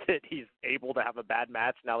that he's able to have a bad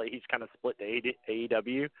match now that he's kind of split to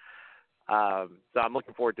AEW. So I'm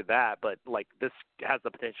looking forward to that, but like this has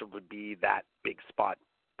the potential to be that big spot,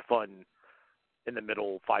 fun in the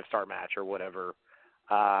middle 5-star match or whatever.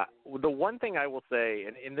 The one thing I will say,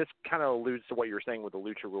 and this kind of alludes to what you were saying with the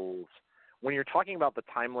Lucha Rules, when you're talking about the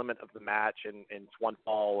time limit of the match and it's one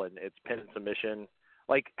fall and it's pin and submission,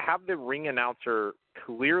 like, have the ring announcer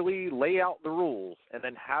clearly lay out the rules, and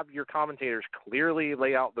then have your commentators clearly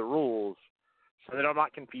lay out the rules, so that I'm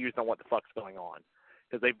not confused on what the fuck's going on.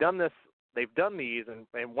 Because they've done these,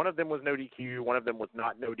 and one of them was no DQ, one of them was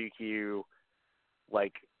not no DQ.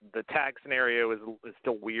 Like, the tag scenario is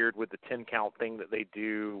still weird with the 10 count thing that they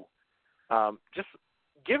do. Just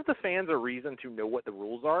give the fans a reason to know what the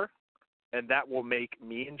rules are, and that will make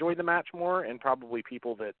me enjoy the match more, and probably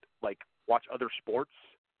people that, like, watch other sports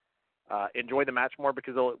enjoy the match more,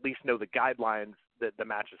 because they'll at least know the guidelines that the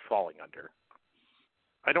match is falling under.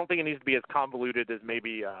 I don't think it needs to be as convoluted as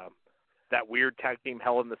maybe that weird tag team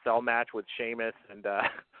Hell in the Cell match with Sheamus and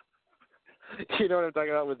you know what I'm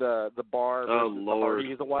talking about, with the Bar versus the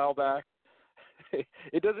Hardys a while back.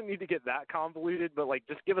 It doesn't need to get that convoluted, but, like,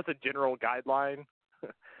 just give us a general guideline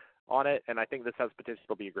on it, and I think this has potential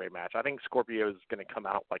to be a great match. I think Scorpio is going to come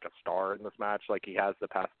out like a star in this match, like he has the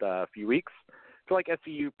past few weeks. I feel like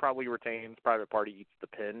SCU probably retains, Private Party eats the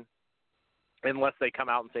pin, unless they come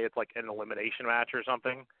out and say it's like an elimination match or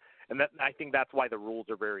something. And I think that's why the rules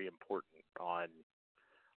are very important on,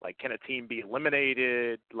 like, can a team be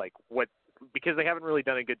eliminated, like, what, because they haven't really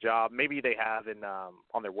done a good job. Maybe they have in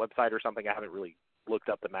on their website or something. I haven't really looked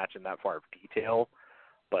up the match in that far of detail,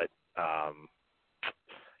 but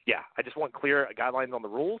yeah, I just want clear guidelines on the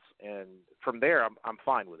rules, and from there, I'm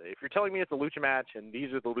fine with it. If you're telling me it's a lucha match and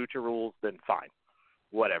these are the lucha rules, then fine,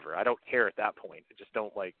 whatever. I don't care at that point. Just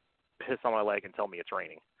don't, like, piss on my leg and tell me it's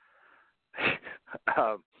raining.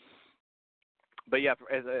 But yeah,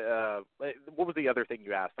 what was the other thing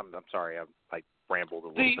you asked? I'm sorry, I rambled a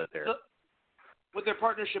little bit there. With their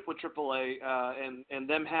partnership with AAA and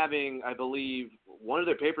them having, I believe, one of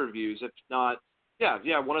their pay-per-views, if not,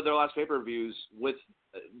 one of their last pay-per-views with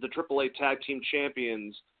the AAA Tag Team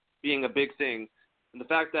Champions being a big thing, and the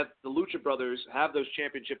fact that the Lucha Brothers have those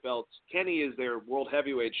championship belts. Kenny is their World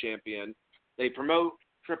Heavyweight Champion. They promote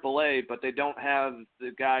AAA, but they don't have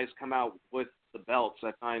the guys come out with the belts.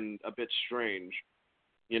 I find a bit strange,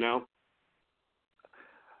 you know?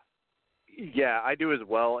 Yeah, I do as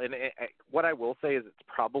well. And what I will say is it's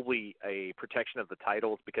probably a protection of the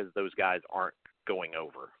titles because those guys aren't going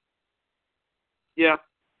over. Yeah,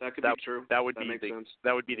 that could be true. That would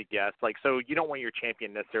be the guess. Like, so you don't want your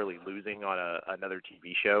champion necessarily losing on another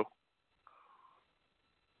TV show.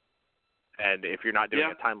 And if you're not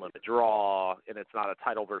doing a time limit draw and it's not a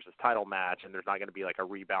title versus title match and there's not going to be like a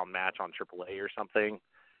rebound match on AAA or something,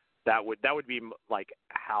 that would be like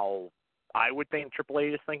how I would think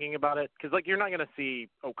AAA is thinking about it. Because, like, you're not going to see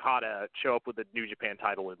Okada show up with the New Japan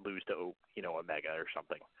title and lose to, Omega or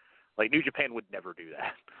something. Like, New Japan would never do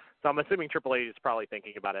that. So I'm assuming AAA is probably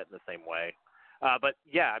thinking about it in the same way. But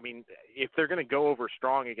yeah, I mean, if they're going to go over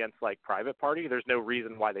strong against, like, Private Party, there's no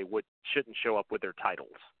reason why they shouldn't show up with their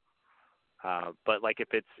titles. But, like, if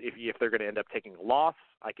they're going to end up taking a loss,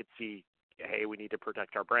 I could see, hey, we need to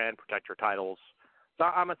protect our brand, protect our titles. So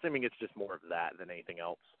I'm assuming it's just more of that than anything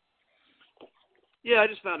else. Yeah, I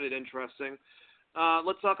just found it interesting.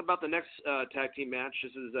 Let's talk about the next tag team match.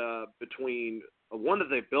 This is between one that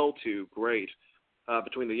they built to great,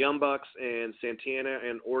 between the Young Bucks and Santana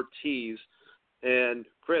and Ortiz. And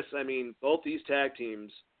Chris, I mean, both these tag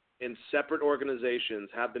teams in separate organizations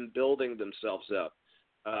have been building themselves up.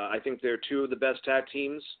 I think they're two of the best tag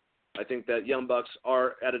teams. I think that Young Bucks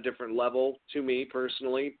are at a different level to me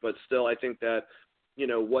personally, but still I think that,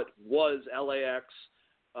 what was LAX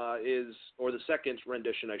or the second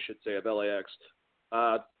rendition, I should say, of LAX,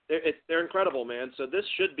 they're incredible, man. So this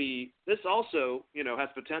also, has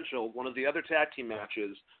potential, one of the other tag team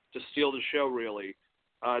matches to steal the show, really.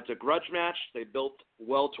 It's a grudge match. They built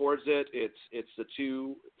well towards it. It's the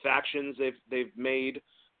two factions they've made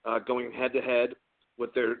going head to head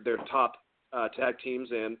with their top tag teams,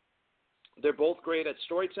 and they're both great at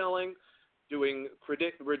storytelling, doing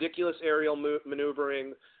ridiculous aerial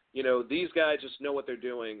maneuvering. These guys just know what they're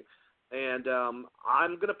doing, and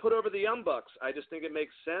I'm going to put over the Young Bucks. I just think it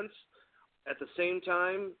makes sense. At the same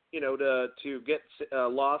time, to get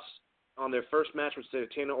lost on their first match with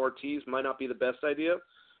Santana Ortiz might not be the best idea,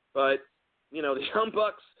 but, the Young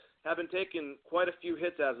Bucks have been taking quite a few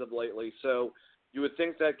hits as of lately, so you would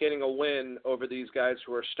think that getting a win over these guys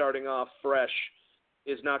who are starting off fresh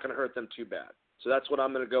is not going to hurt them too bad. So that's what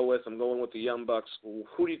I'm going to go with. I'm going with the Young Bucks.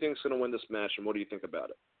 Who do you think is going to win this match, and what do you think about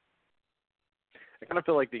it? I kind of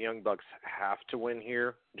feel like the Young Bucks have to win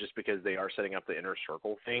here just because they are setting up the Inner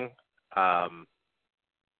Circle thing. And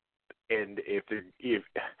if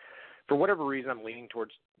for whatever reason I'm leaning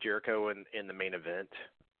towards Jericho in the main event,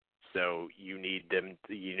 so you need them,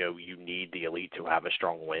 you need the Elite to have a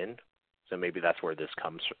strong win. So maybe that's where this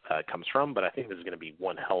comes from. But I think this is going to be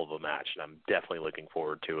one hell of a match, and I'm definitely looking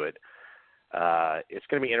forward to it. It's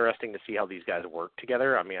going to be interesting to see how these guys work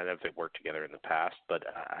together. I mean, I know they've worked together in the past, but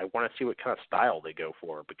I want to see what kind of style they go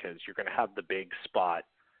for, because you're going to have the big spot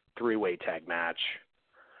 3-way tag match.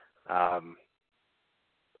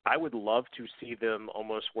 I would love to see them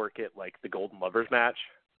almost work it like the Golden Lovers match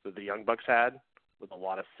that the Young Bucks had, with a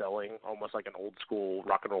lot of selling, almost like an old school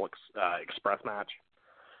Rock and Roll Express match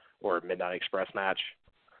or Midnight Express match.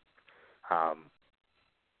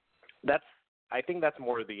 I think that's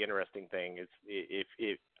more of the interesting thing. Is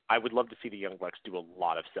if I would love to see the Young Bucks do a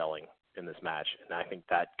lot of selling in this match, and I think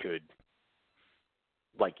that could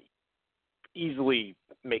easily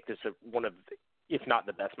make this one of, if not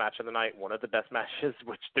the best match of the night, one of the best matches.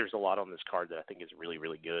 Which there's a lot on this card that I think is really,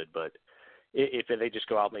 really good. But if they just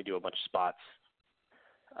go out and they do a bunch of spots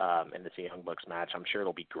in this Young Bucks match, I'm sure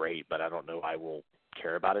it'll be great. But I don't know I will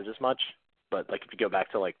care about it as much. But if you go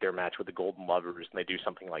back to their match with the Golden Lovers and they do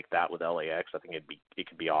something like that with LAX, I think it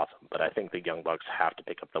could be awesome. But I think the Young Bucks have to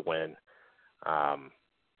pick up the win,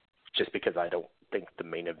 just because I don't think the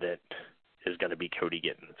main event is going to be Cody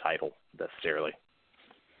getting the title necessarily.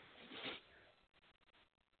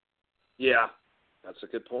 Yeah, that's a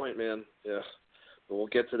good point, man. Yeah, but we'll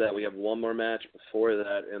get to that. We have one more match before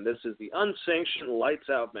that, and this is the unsanctioned Lights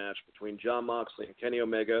Out match between Jon Moxley and Kenny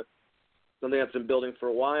Omega. Something that's been building for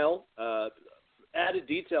a while. Added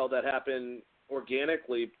detail that happened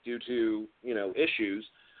organically due to issues.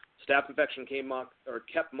 Staph infection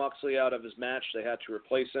kept Moxley out of his match. They had to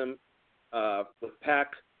replace him with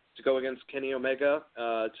Pac to go against Kenny Omega.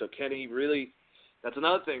 So Kenny really, that's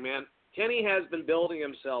another thing, man. Kenny has been building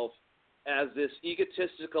himself as this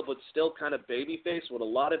egotistical but still kind of babyface with a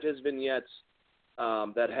lot of his vignettes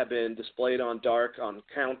that have been displayed on Dark, on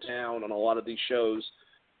Countdown, on a lot of these shows.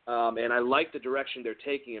 And I like the direction they're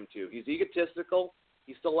taking him to. He's egotistical.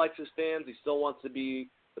 He still likes his fans. He still wants to be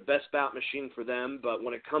the best bout machine for them. But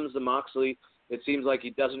when it comes to Moxley, it seems like he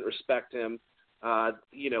doesn't respect him.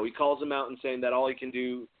 He calls him out and saying that all he can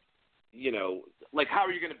do, how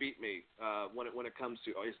are you going to beat me when it comes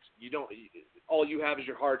to all you have is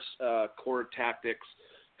your heart's core tactics,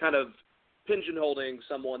 kind of pigeonholing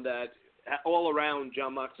someone that all around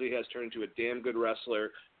Jon Moxley has turned into a damn good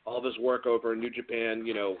wrestler. All of his work over in New Japan,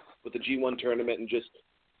 with the G1 tournament, and just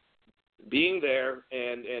being there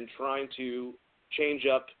and trying to change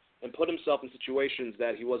up and put himself in situations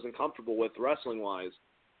that he wasn't comfortable with wrestling-wise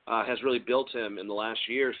has really built him in the last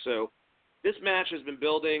year. So this match has been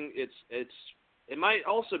building. It might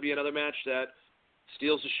also be another match that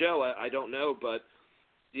steals the show. I don't know, but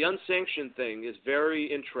the unsanctioned thing is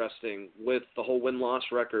very interesting with the whole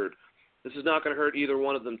win-loss record. This is not going to hurt either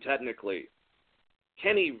one of them technically.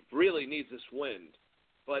 Kenny really needs this win,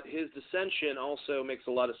 but his dissension also makes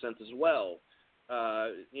a lot of sense as well.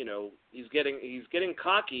 He's getting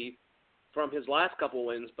cocky from his last couple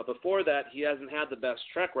wins, but before that, he hasn't had the best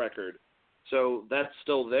track record, so that's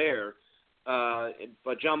still there.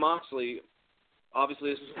 But Jon Moxley,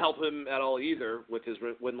 obviously, this doesn't help him at all either with his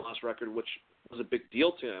win-loss record, which was a big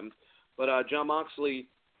deal to him. But Jon Moxley,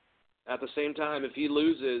 at the same time, if he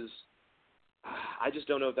loses, I just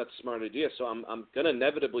don't know if that's a smart idea. So I'm going to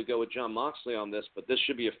inevitably go with Jon Moxley on this, but this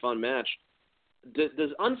should be a fun match.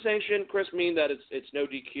 Does unsanctioned, Chris, mean that it's no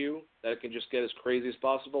DQ, that it can just get as crazy as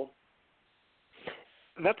possible?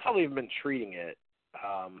 That's how they've been treating it.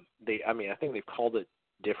 I think they've called it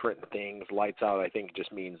different things. Lights Out, I think,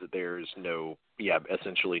 just means that there's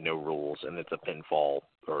essentially no rules, and it's a pinfall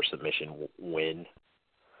or submission win.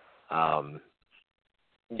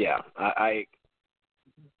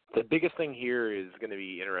 The biggest thing here is going to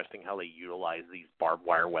be interesting how they utilize these barbed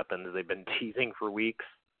wire weapons they've been teasing for weeks,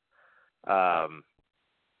 and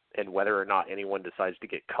whether or not anyone decides to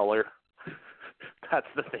get color. That's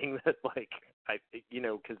the thing that,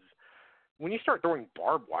 because when you start throwing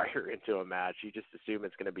barbed wire into a match, you just assume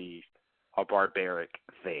it's going to be a barbaric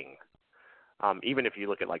thing. Even if you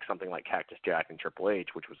look at something like Cactus Jack and Triple H,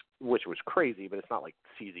 which was crazy, but it's not like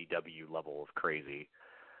CZW level of crazy.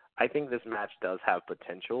 I think this match does have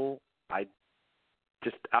potential. I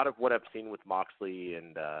just, out of what I've seen with Moxley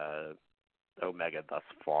and Omega thus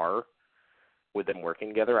far, with them working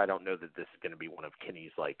together, I don't know that this is going to be one of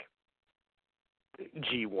Kenny's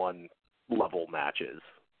G1 level matches,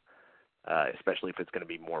 especially if it's going to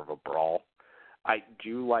be more of a brawl. I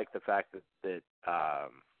do like the fact that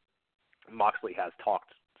Moxley has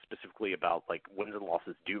talked specifically about wins and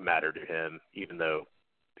losses do matter to him, even though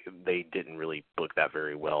they didn't really book that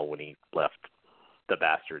very well when he left the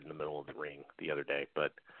Bastard in the middle of the ring the other day.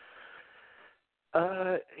 But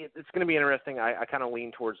it's going to be interesting. I kind of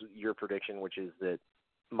lean towards your prediction, which is that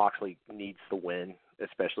Moxley needs the win,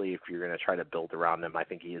 especially if you're going to try to build around him. I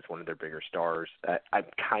think he is one of their bigger stars. I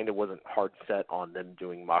kind of wasn't hard set on them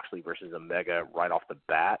doing Moxley versus Omega right off the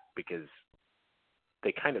bat because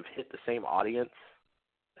they kind of hit the same audience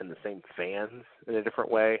and the same fans in a different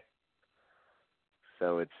way.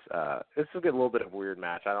 So it's a little bit of a weird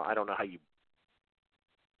match. I don't know how you.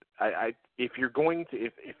 If you're going to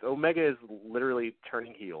if Omega is literally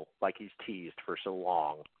turning heel like he's teased for so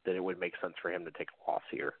long, then it would make sense for him to take a loss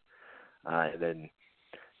here, and then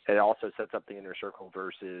it also sets up the Inner Circle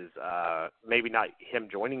versus maybe not him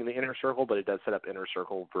joining the Inner Circle, but it does set up Inner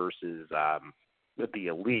Circle versus the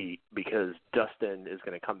Elite because Dustin is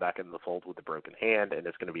going to come back into the fold with a broken hand, and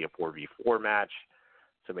it's going to be a 4v4 match.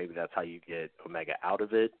 So maybe that's how you get Omega out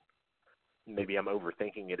of it. Maybe I'm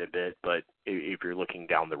overthinking it a bit, but if you're looking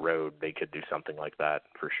down the road, they could do something like that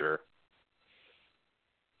for sure.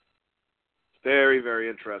 Very, very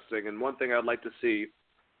interesting. And one thing I'd like to see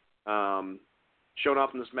shown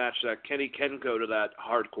off in this match that Kenny can go to that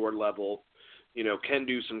hardcore level, can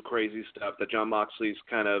do some crazy stuff that Jon Moxley's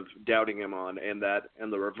kind of doubting him on, and that in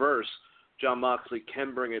the reverse, Jon Moxley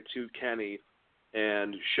can bring it to Kenny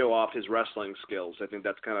and show off his wrestling skills. I think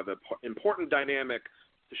that's kind of an important dynamic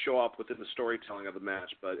to show off within the storytelling of the match.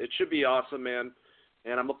 But it should be awesome, man,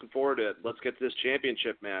 and I'm looking forward to it. Let's get to this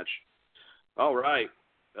championship match. All right.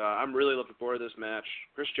 I'm really looking forward to this match.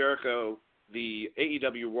 Chris Jericho, the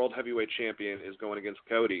AEW World Heavyweight Champion, is going against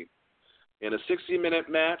Cody. In a 60-minute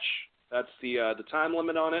match, that's the time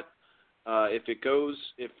limit on it.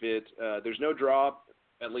 There's no draw,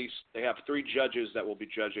 at least they have 3 judges that will be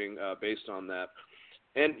judging based on that.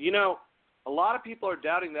 And, a lot of people are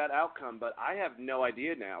doubting that outcome, but I have no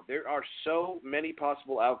idea now. There are so many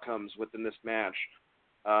possible outcomes within this match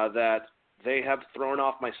that they have thrown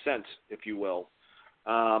off my scent, if you will.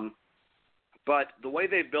 But the way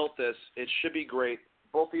they built this, it should be great.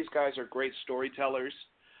 Both these guys are great storytellers.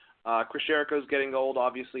 Chris Jericho's getting old.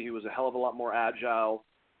 Obviously, he was a hell of a lot more agile,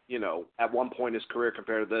 at one point in his career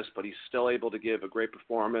compared to this, but he's still able to give a great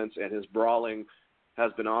performance, and his brawling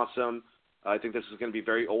has been awesome. I think this is going to be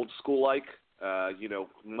very old school-like,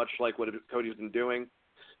 much like what Cody's been doing.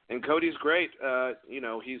 And Cody's great.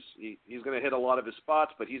 He's going to hit a lot of his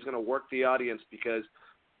spots, but he's going to work the audience because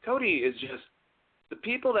Cody is just the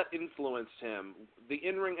people that influenced him, the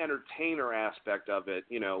in-ring entertainer aspect of it,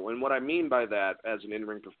 and what I mean by that as an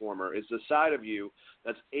in-ring performer is the side of you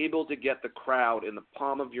that's able to get the crowd in the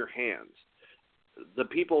palm of your hands. The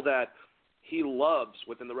people that he loves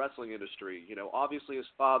within the wrestling industry, obviously his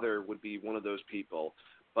father would be one of those people,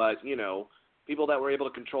 but, people that were able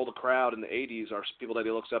to control the crowd in the 80s are people that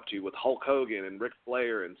he looks up to with Hulk Hogan and Ric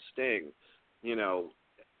Flair and Sting.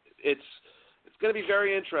 It's going to be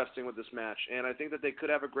very interesting with this match, and I think that they could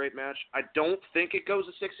have a great match. I don't think it goes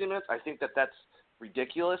to 60 minutes. I think that that's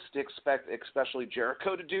ridiculous to expect, especially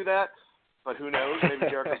Jericho, to do that, but who knows? Maybe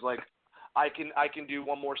Jericho's like, I can do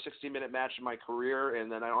one more 60-minute match in my career, and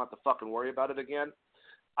then I don't have to fucking worry about it again.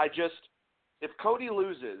 If Cody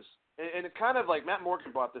loses, and it kind of like Matt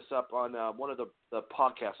Morgan brought this up on one of the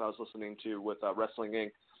podcasts I was listening to with Wrestling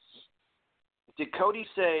Inc. Did Cody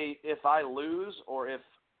say if I lose or if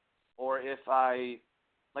I,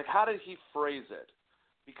 like, how did he phrase it?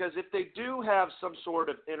 Because if they do have some sort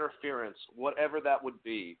of interference, whatever that would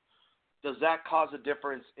be, does that cause a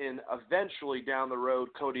difference in eventually down the road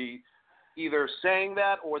Cody either saying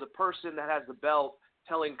that or the person that has the belt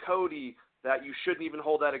telling Cody that you shouldn't even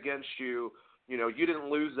hold that against you, you didn't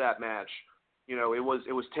lose that match, it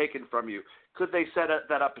was taken from you. Could they set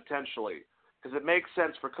that up potentially? Because it makes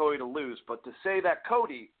sense for Cody to lose, but to say that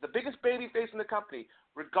Cody, the biggest babyface in the company,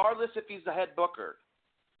 regardless if he's the head booker,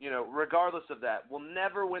 regardless of that, will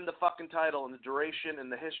never win the fucking title in the duration and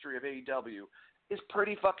the history of AEW is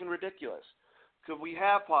pretty fucking ridiculous. Could we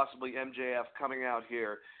have possibly MJF coming out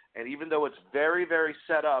here, and even though it's very, very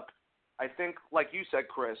set up, I think, like you said,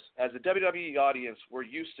 Chris, as a WWE audience, we're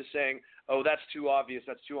used to saying, oh, that's too obvious,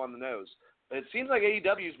 that's too on the nose. But it seems like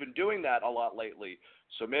AEW's been doing that a lot lately.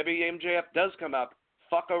 So maybe MJF does come up,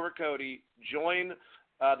 fuck over Cody, join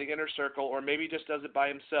the Inner Circle, or maybe just does it by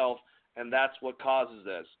himself, and that's what causes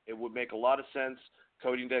this. It would make a lot of sense.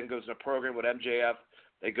 Cody then goes in a program with MJF.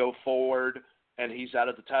 They go forward, and he's out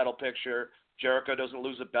of the title picture. Jericho doesn't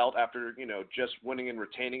lose a belt after, just winning and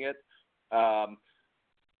retaining it. I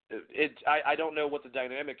don't know what the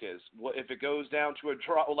dynamic is. If it goes down to a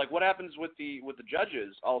draw, like what happens with the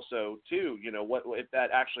judges also too? What if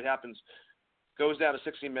that actually happens? Goes down to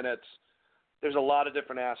 60 minutes. There's a lot of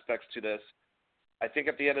different aspects to this. I think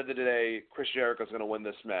at the end of the day, Chris Jericho is going to win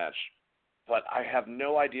this match, but I have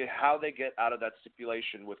no idea how they get out of that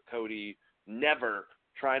stipulation with Cody never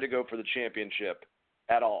trying to go for the championship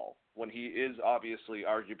at all when he is obviously,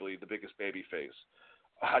 arguably, the biggest babyface.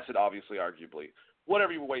 I said obviously, arguably.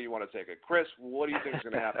 Whatever way you want to take it. Chris, what do you think is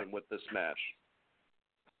going to happen with this match?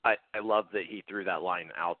 I love that he threw that line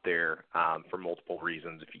out there for multiple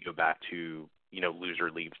reasons. If you go back to,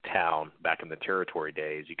 loser leaves town back in the territory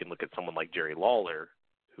days, you can look at someone like Jerry Lawler,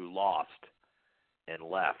 who lost and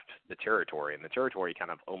left the territory, and the territory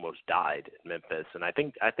kind of almost died in Memphis. And I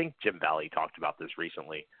think Jim Valley talked about this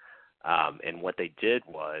recently. And what they did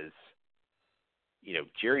was,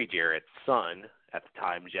 Jerry Jarrett's son at the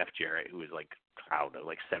time, Jeff Jarrett, who was like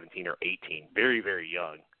 17 or 18, very, very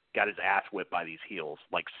young, got his ass whipped by these heels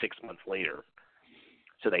like 6 months later.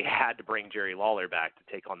 So they had to bring Jerry Lawler back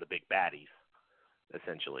to take on the big baddies,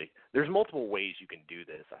 essentially. There's multiple ways you can do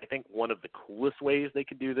this. I think one of the coolest ways they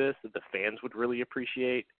could do this that the fans would really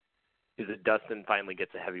appreciate is that Dustin finally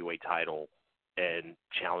gets a heavyweight title and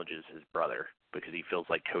challenges his brother because he feels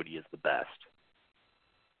like Cody is the best,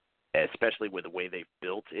 especially with the way they've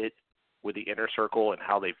built it with the Inner Circle and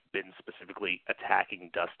how they've been specifically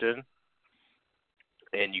attacking Dustin.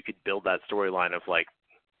 And you could build that storyline of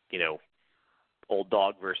old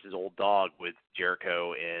dog versus old dog with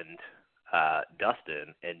Jericho and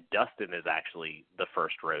Dustin, and Dustin is actually the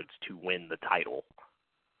first Rhodes to win the title,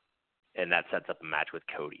 and that sets up a match with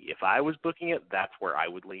Cody. If I was booking it, that's where I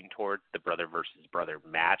would lean toward the brother versus brother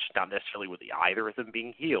match, not necessarily with either of them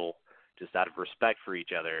being heel, just out of respect for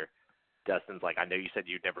each other. Dustin's like, I know you said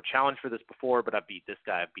you'd never challenged for this before, but I beat this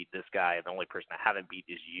guy, and the only person I haven't beat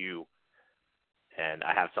is you, and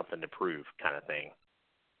I have something to prove, kind of thing.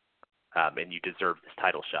 And you deserve this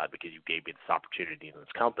title shot because you gave me this opportunity in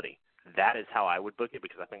this company. That is how I would book it,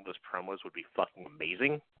 because I think those promos would be fucking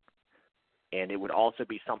amazing. And it would also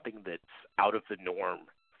be something that's out of the norm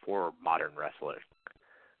for modern wrestling.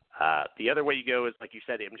 The other way you go is, like you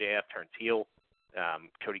said, MJF turns heel.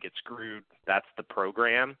 Cody gets screwed. That's the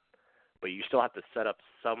program. But you still have to set up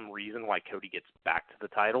some reason why Cody gets back to the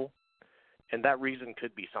title. And that reason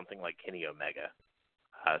could be something like Kenny Omega.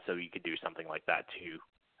 So you could do something like that too.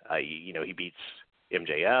 He beats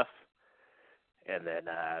MJF, and then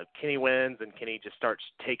Kenny wins, and Kenny just starts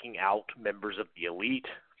taking out members of the Elite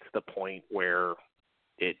to the point where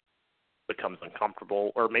it becomes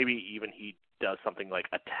uncomfortable, or maybe even he does something like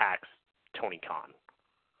attacks Tony Khan,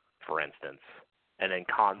 for instance, and then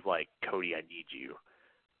Khan's like, Cody, I need you,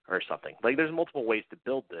 or something. Like, there's multiple ways to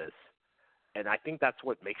build this, and I think that's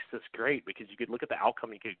what makes this great, because you could look at the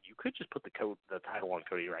outcome. You could just put the title on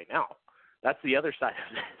Cody right now. That's the other side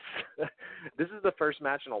of this. This is the first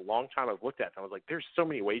match in a long time I've looked at, and I was like, there's so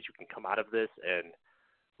many ways you can come out of this and,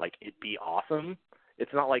 like, it be awesome.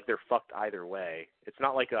 It's not like they're fucked either way. It's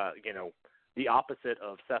not like the opposite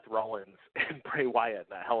of Seth Rollins and Bray Wyatt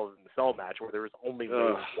in that Hell in the Cell match where there was only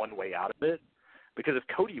one way out of it. Because if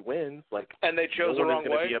Cody wins, and they chose the wrong way,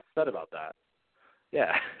 going to be upset about that.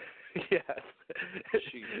 Yeah. Yes.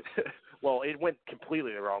 Well, it went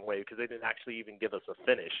completely the wrong way because they didn't actually even give us a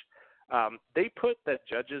finish. They put the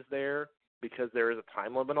judges there because there is a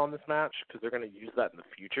time limit on this match because they're going to use that in the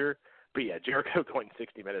future. But yeah, Jericho going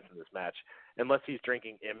 60 minutes in this match, unless he's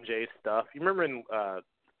drinking MJ stuff. You remember in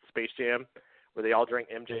Space Jam where they all drink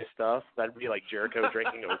MJ stuff? That'd be like Jericho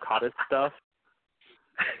drinking Okada's stuff.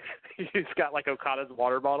 He's got like Okada's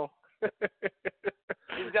water bottle.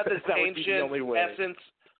 He's got this ancient essence.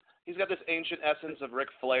 He's got this ancient essence of Ric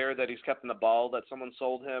Flair that he's kept in the bottle that someone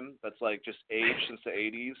sold him. That's like just aged since the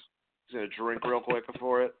 80s. He's gonna drink real quick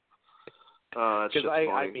before it. Because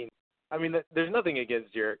I mean, there's nothing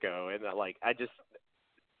against Jericho, and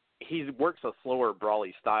he works a slower,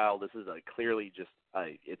 brawly style. This is clearly just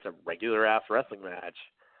it's a regular ass wrestling match.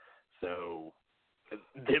 So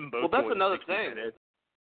them both. Well, that's another thing. Minutes,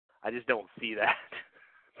 I just don't see that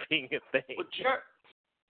being a thing.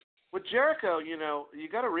 With Jericho, you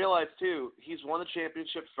got to realize too, he's won the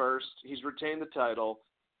championship first. He's retained the title.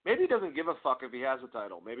 Maybe he doesn't give a fuck if he has a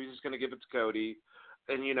title. Maybe he's just going to give it to Cody.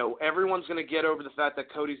 And, everyone's going to get over the fact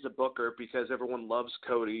that Cody's the booker because everyone loves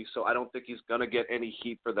Cody. So I don't think he's going to get any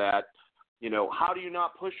heat for that. How do you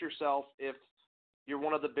not push yourself if you're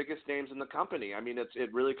one of the biggest names in the company? I mean,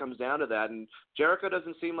 it really comes down to that. And Jericho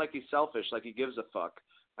doesn't seem like he's selfish, like he gives a fuck.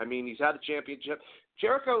 I mean, he's had a championship.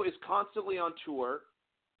 Jericho is constantly on tour.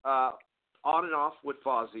 On and off with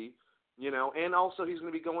Fozzy, and also he's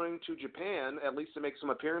going to be going to Japan at least to make some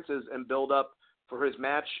appearances and build up for his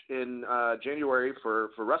match in January for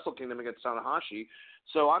Wrestle Kingdom against Tanahashi.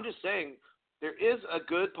 So I'm just saying there is a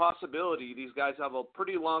good possibility these guys have a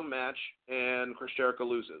pretty long match and Chris Jericho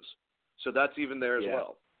loses. So that's even there as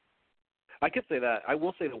well. I could say that. I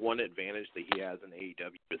will say the one advantage that he has in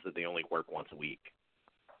AEW is that they only work once a week.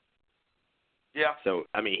 Yeah. So,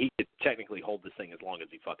 I mean, he could technically hold this thing as long as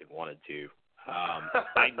he fucking wanted to.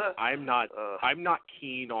 I'm not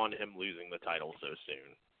keen on him losing the title so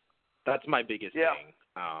soon. That's my biggest thing.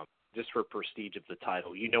 Just for prestige of the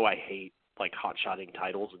title. You know I hate, like, hot-shotting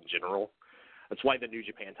titles in general. That's why the New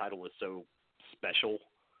Japan title is so special,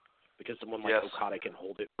 because someone like Okada can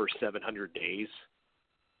hold it for 700 days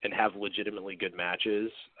and have legitimately good matches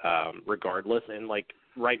regardless. And, like,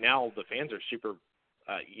 right now the fans are super,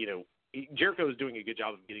 Jericho is doing a good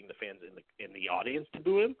job of getting the fans in the audience to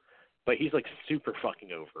boo him, but he's, like, super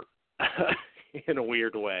fucking over in a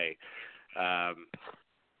weird way.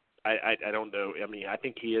 I don't know. I mean, I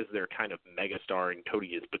think he is their kind of megastar, and Cody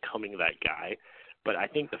is becoming that guy. But I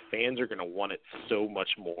think the fans are going to want it so much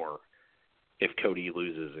more if Cody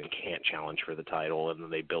loses and can't challenge for the title, and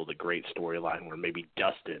then they build a great storyline where maybe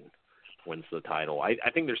Dustin wins the title. I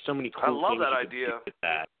think there's so many cool things that you can do with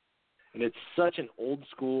that. And it's such an old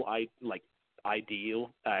school idea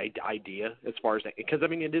as far as that, because I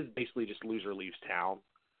mean it is basically just loser leaves town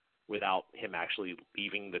without him actually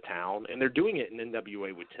leaving the town, and they're doing it in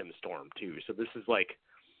NWA with Tim Storm too. So this is like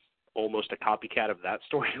almost a copycat of that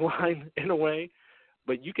storyline in a way,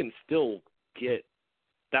 but you can still get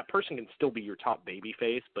that person can still be your top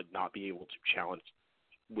babyface, but not be able to challenge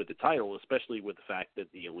with the title, especially with the fact that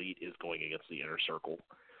the Elite is going against the Inner Circle.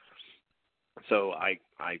 So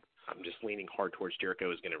I'm just leaning hard towards Jericho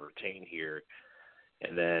is going to retain here,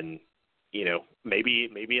 and then maybe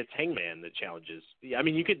it's Hangman that challenges. I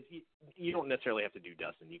mean, you don't necessarily have to do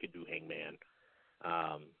Dustin. You could do Hangman.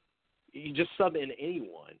 You just sub in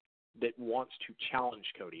anyone that wants to challenge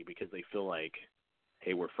Cody because they feel like,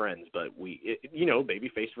 hey, we're friends, but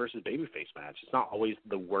babyface versus babyface match. It's not always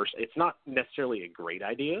the worst. It's not necessarily a great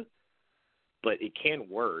idea, but it can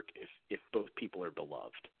work if both people are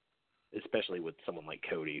beloved, especially with someone like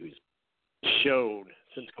Cody, who's shown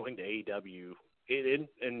since going to AEW,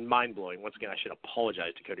 and mind-blowing. Once again, I should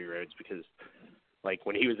apologize to Cody Rhodes because, like,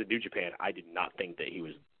 when he was in New Japan, I did not think that he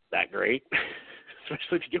was that great,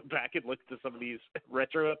 especially if you go back and look to some of these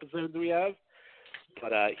retro episodes we have.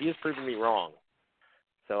 But he has proven me wrong.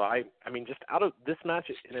 So, I mean, just out of this match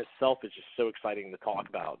in itself is just so exciting to talk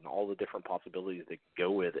about and all the different possibilities they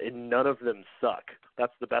go with, and none of them suck.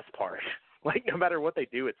 That's the best part. Like, no matter what they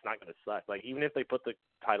do, it's not going to suck. Like, even if they put the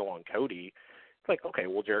title on Cody, it's like, okay,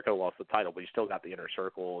 well, Jericho lost the title, but he still got the Inner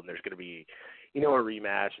Circle, and there's going to be, a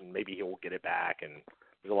rematch, and maybe he'll get it back, and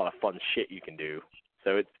there's a lot of fun shit you can do.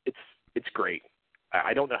 So it's great.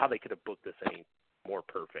 I don't know how they could have booked this any more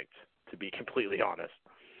perfect, to be completely honest.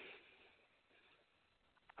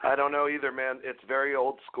 I don't know either, man. It's very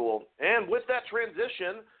old school. And with that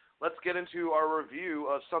transition, let's get into our review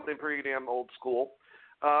of something pretty damn old school.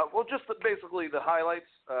 Just basically the highlights.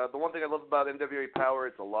 The one thing I love about NWA Power,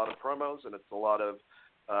 it's a lot of promos, and it's a lot of,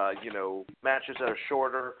 matches that are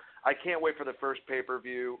shorter. I can't wait for the first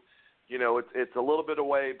pay-per-view. It's a little bit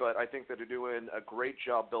away, but I think that they're doing a great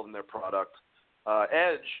job building their product.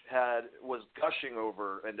 Edge was gushing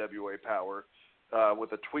over NWA Power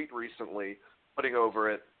with a tweet recently, putting over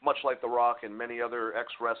it, much like The Rock and many other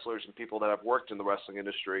ex-wrestlers and people that have worked in the wrestling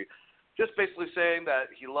industry. Just basically saying that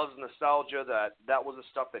he loves nostalgia, that was the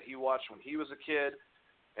stuff that he watched when he was a kid,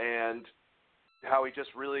 and how he just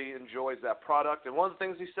really enjoys that product. And one of the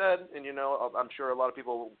things he said, and I'm sure a lot of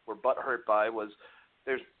people were butthurt by, was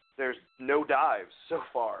there's no dives so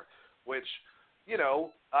far, which,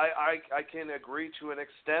 I can agree to an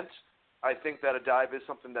extent. I think that a dive is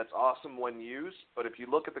something that's awesome when used, but if you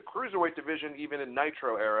look at the Cruiserweight division, even in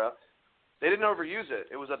Nitro era, they didn't overuse it.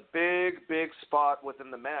 It was a big, big spot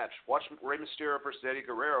within the match. Watch Rey Mysterio versus Eddie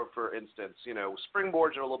Guerrero, for instance.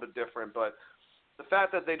 Springboards are a little bit different, but the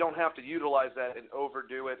fact that they don't have to utilize that and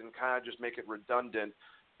overdo it and kind of just make it redundant,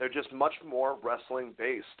 they're just much more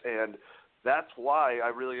wrestling-based, and that's why I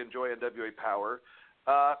really enjoy NWA Power.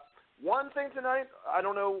 One thing tonight, I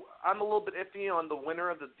don't know, I'm a little bit iffy on the winner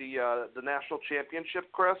of the national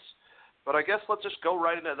championship, Chris, but I guess let's just go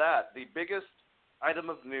right into that. The biggest item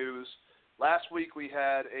of news. Last week we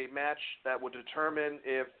had a match that would determine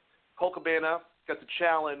if Colt Cabana got to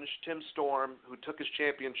challenge Tim Storm, who took his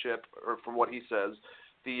championship, or from what he says,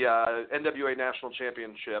 the NWA National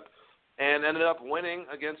Championship, and ended up winning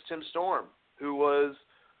against Tim Storm, who was,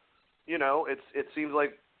 it seems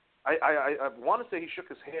like, I want to say he shook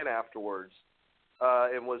his hand afterwards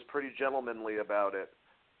and was pretty gentlemanly about it.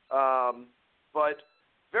 But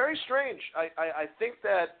very strange. I think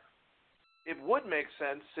that it would make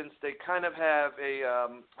sense since they kind of have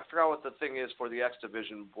I forgot what the thing is for the X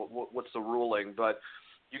Division, what's the ruling, but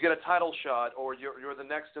you get a title shot or you're the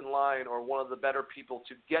next in line or one of the better people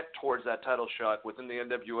to get towards that title shot within the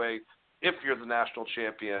NWA if you're the national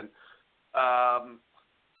champion.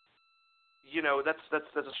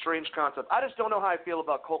 That's a strange concept. I just don't know how I feel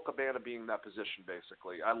about Colt Cabana being in that position,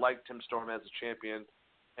 basically. I like Tim Storm as a champion,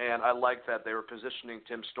 and I like that they were positioning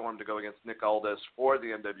Tim Storm to go against Nick Aldis for the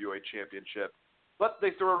NWA Championship. But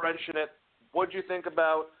they threw a wrench in it. What do you think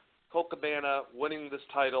about Colt Cabana winning this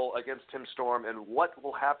title against Tim Storm, and what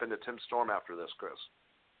will happen to Tim Storm after this, Chris?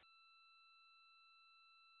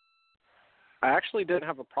 I actually didn't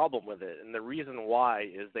have a problem with it, and the reason why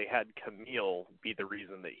is they had Camille be the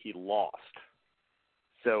reason that he lost.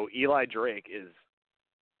 So Eli Drake is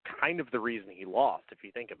kind of the reason he lost, if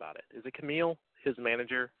you think about it. Is it Camille, his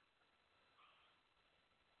manager?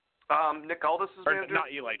 Nick Aldis' manager?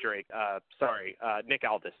 Not Eli Drake. Nick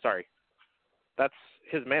Aldis. Sorry. That's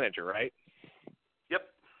his manager, right? Yep.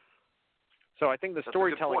 So I think the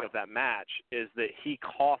storytelling of that match is that he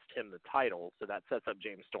cost him the title, so that sets up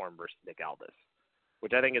James Storm versus Nick Aldis,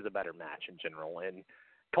 which I think is a better match in general. And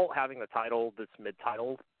Colt having the title, this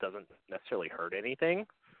mid-title, doesn't necessarily hurt anything.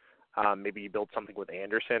 Maybe you build something with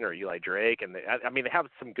Anderson or Eli Drake, and they have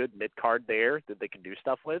some good mid-card there that they can do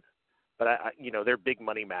stuff with. But their big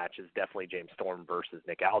money match is definitely James Storm versus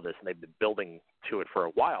Nick Aldis, and they've been building to it for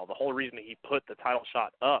a while. The whole reason he put the title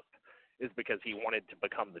shot up is because he wanted to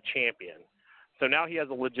become the champion. So now he has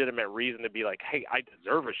a legitimate reason to be like, hey, I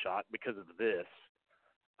deserve a shot because of this.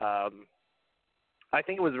 I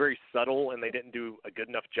think it was very subtle, and they didn't do a good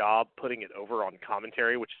enough job putting it over on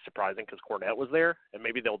commentary, which is surprising because Cornette was there, and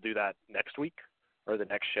maybe they'll do that next week or the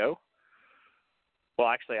next show. Well,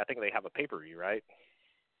 actually, I think they have a pay-per-view, right?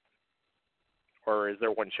 Or is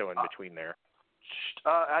there one show in between there?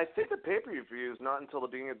 I think the pay-per-view is not until the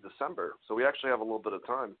beginning of December, so we actually have a little bit of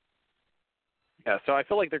time. Yeah, so I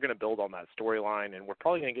feel like they're going to build on that storyline, and we're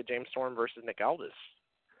probably going to get James Storm versus Nick Aldis,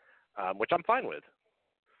 which I'm fine with.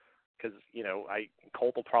 Because,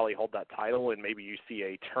 Colt will probably hold that title, and maybe you see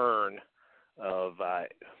a turn of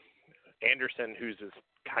Anderson, who's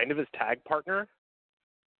kind of his tag partner.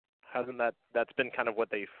 That's been kind of what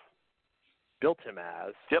they've built him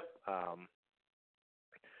as. Yep.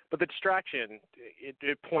 But the distraction,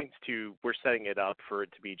 it points to we're setting it up for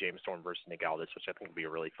it to be James Storm versus Nick Aldis, which I think would be a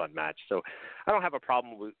really fun match. So I don't have a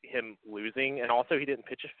problem with him losing. And also he didn't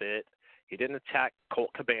pitch a fit. He didn't attack Colt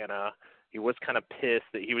Cabana. He was kind of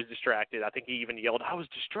pissed that he was distracted. I think he even yelled, "I was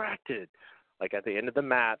distracted," like at the end of the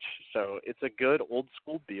match. So it's a good old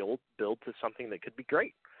school build to something that could be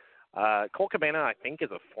great. Colt Cabana, I think,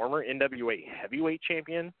 is a former NWA heavyweight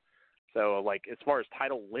champion. So, as far as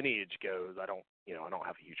title lineage goes, I don't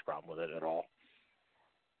have a huge problem with it at all.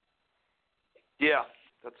 Yeah,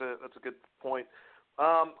 that's a good point.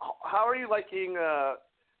 How are you liking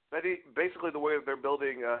basically the way they're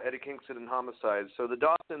building Eddie Kingston and Homicide? So the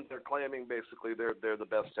Dawsons are claiming basically they're the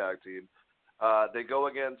best tag team. They go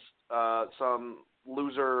against some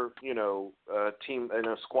loser, team in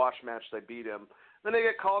a squash match. They beat him. Then they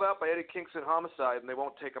get called out by Eddie Kingston Homicide, and they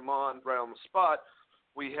won't take him on right on the spot.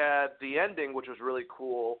 We had the ending, which was really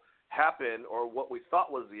cool, happen, or what we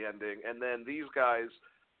thought was the ending, and then these guys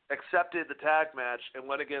accepted the tag match and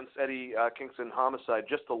went against Eddie Kingston Homicide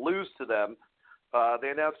just to lose to them. They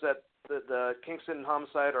announced that the Kingston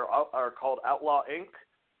Homicide are called Outlaw Inc.,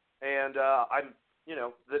 and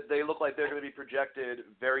they look like they're going to be projected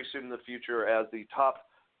very soon in the future as the top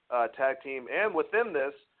tag team. And within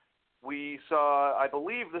this, we saw, I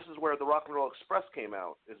believe this is where the Rock and Roll Express came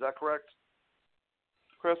out. Is that correct,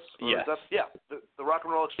 Chris? Yes. The Rock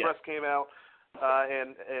and Roll Express came out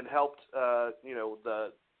and helped,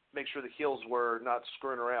 make sure the heels were not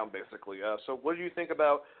screwing around, basically. So what do you think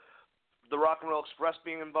about the Rock and Roll Express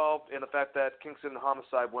being involved and the fact that Kingston and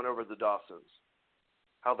Homicide went over the Dawsons?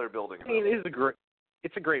 How they're building it? I mean,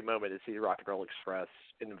 it's a great moment to see the Rock and Roll Express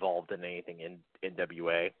involved in anything in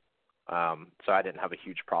NWA. So I didn't have a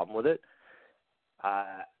huge problem with it.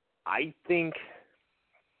 I think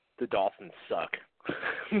the Dawsons suck.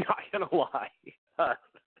 I'm not going to lie. I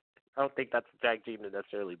don't think that's a tag team to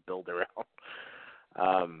necessarily build around.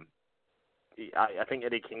 I think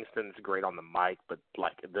Eddie Kingston's great on the mic, but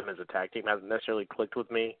them as a tag team hasn't necessarily clicked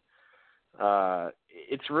with me.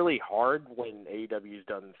 It's really hard when AEW's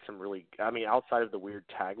done some really, outside of the weird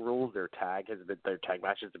tag rules, their tag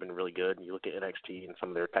matches have been really good. And you look at NXT and some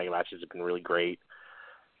of their tag matches have been really great.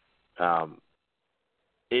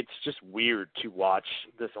 It's just weird to watch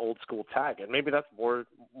this old school tag, and maybe that's more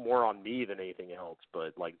on me than anything else.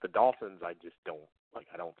 But the Dolphins, I just don't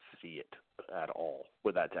I don't see it at all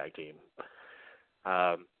with that tag team.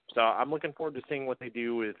 So I'm looking forward to seeing what they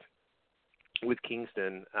do with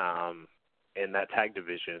Kingston in that tag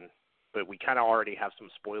division. But we kind of already have some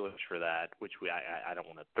spoilers for that, which I don't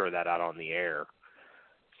want to throw that out on the air.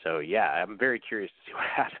 So yeah, I'm very curious to see what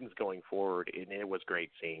happens going forward. And it was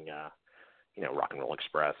great seeing, Rock and Roll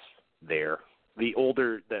Express there. The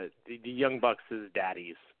Young Bucks'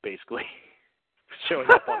 daddies, basically, showing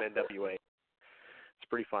up on NWA. It's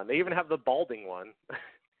pretty fun. They even have the balding one,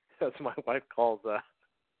 as my wife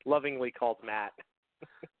lovingly calls Matt.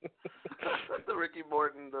 The Ricky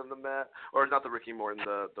Morton and the Matt, or not the Ricky Morton,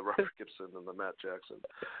 the Robert Gibson and the Matt Jackson.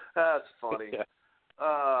 That's funny. Yeah.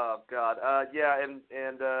 Oh God, I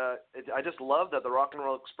just love that the Rock and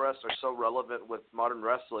Roll Express are so relevant with modern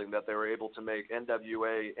wrestling that they were able to make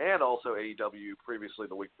NWA and also AEW previously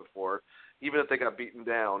the week before, even if they got beaten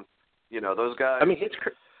down. Those guys. I mean,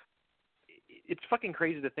 it's fucking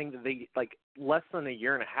crazy to think that they, like, less than a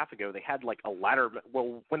year and a half ago, they had like a ladder.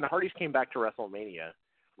 Well, when the Hardys came back to WrestleMania,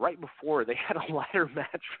 right before they had a ladder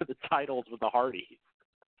match for the titles with the Hardys.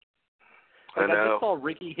 Like, I just saw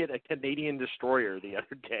Ricky hit a Canadian Destroyer the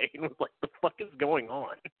other day and was like, the fuck is going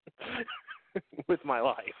on with my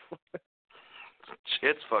life?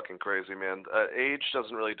 It's fucking crazy, man. Age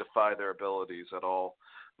doesn't really defy their abilities at all.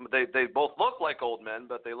 They both look like old men,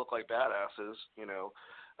 but they look like badasses,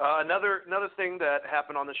 Another thing that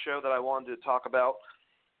happened on the show that I wanted to talk about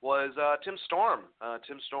was Tim Storm.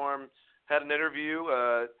 Tim Storm had an interview.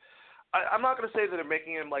 I'm not going to say that they're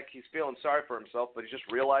making him like he's feeling sorry for himself, but he's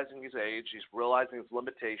just realizing his age. He's realizing his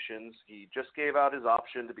limitations. He just gave out his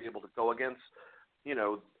option to be able to go against,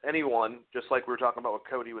 anyone, just like we were talking about with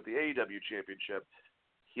Cody with the AEW championship.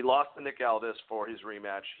 He lost to Nick Aldis for his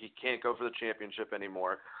rematch. He can't go for the championship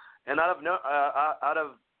anymore. And out of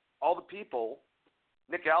all the people,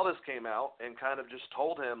 Nick Aldis came out and kind of just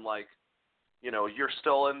told him, like, you're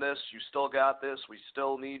still in this. You still got this. We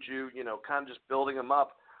still need you, kind of just building him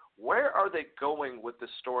up. Where are they going with this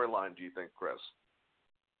storyline, do you think, Chris?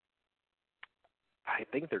 I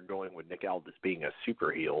think they're going with Nick Aldis being a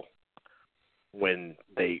super heel when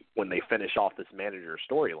they finish off this manager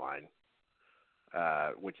storyline,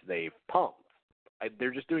 which they've pumped.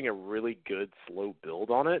 They're just doing a really good slow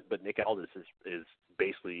build on it, but Nick Aldis is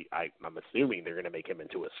basically, I'm assuming they're going to make him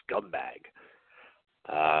into a scumbag.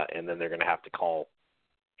 And then they're going to have to call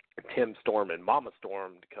Tim Storm and Mama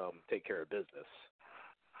Storm to come take care of business.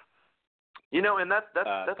 And that's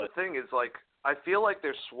the thing is, like, I feel like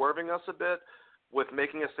they're swerving us a bit with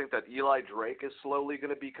making us think that Eli Drake is slowly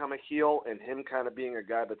going to become a heel and him kind of being a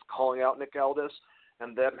guy that's calling out Nick Aldis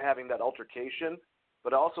and them having that altercation.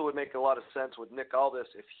 But it also would make a lot of sense with Nick Aldis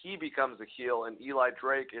if he becomes a heel and Eli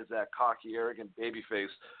Drake is that cocky, arrogant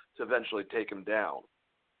babyface to eventually take him down.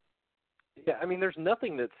 Yeah, I mean, there's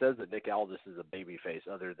nothing that says that Nick Aldis is a babyface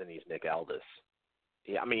other than he's Nick Aldis.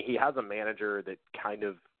 Yeah, I mean, he has a manager that kind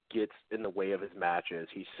of gets in the way of his matches.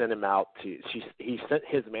 He sent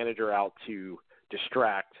his manager out to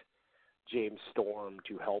distract James Storm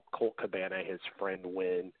to help Colt Cabana, his friend,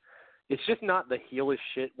 win. It's just not the heelish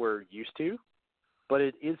shit we're used to, but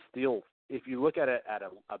it is still, if you look at it at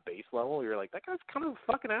a base level, you're like, that guy's kind of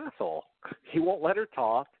a fucking asshole. He won't let her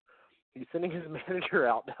talk. He's sending his manager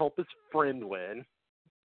out to help his friend win.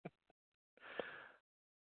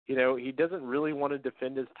 He doesn't really want to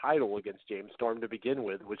defend his title against James Storm to begin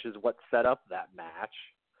with, which is what set up that match.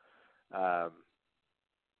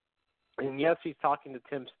 And yes, he's talking to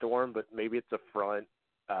Tim Storm, but maybe it's a front.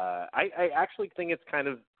 I actually think it's kind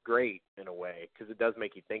of great in a way because it does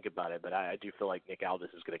make you think about it, but I do feel like Nick Aldis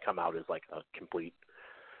is going to come out as like a complete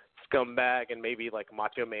scumbag and maybe like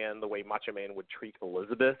Macho Man, the way Macho Man would treat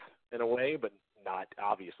Elizabeth in a way, but not,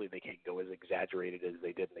 obviously they can't go as exaggerated as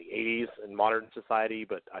they did in the 80s in modern society,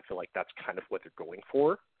 but I feel like that's kind of what they're going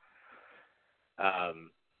for. And,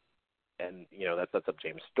 that sets up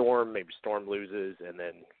James Storm. Maybe Storm loses, and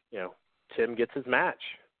then, Tim gets his match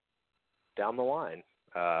down the line,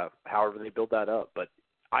 however they build that up. But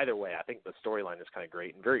either way, I think the storyline is kind of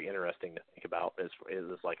great and very interesting to think about as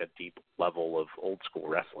like a deep level of old school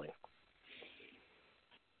wrestling.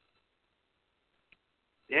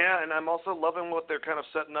 Yeah, and I'm also loving what they're kind of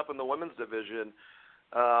setting up in the women's division.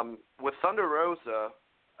 With Thunder Rosa,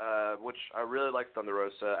 which I really like Thunder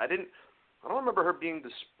Rosa. I don't remember her being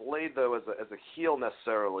displayed, though, as a heel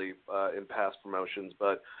necessarily in past promotions,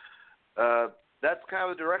 but that's kind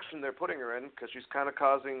of the direction they're putting her in because she's kind of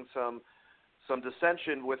causing some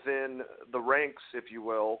dissension within the ranks, if you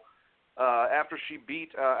will. After she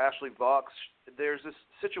beat Ashley Vox, there's this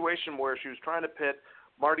situation where she was trying to pit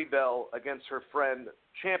Marty Bell against her friend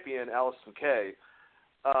champion Allison Kay,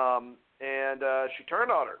 and she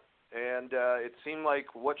turned on her. And it seemed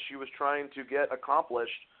like what she was trying to get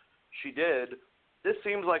accomplished, she did. This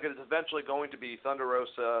seems like it's eventually going to be Thunder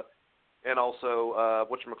Rosa and also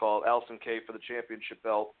Allison Kay for the championship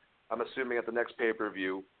belt. I'm assuming at the next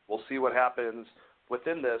pay-per-view. We'll see what happens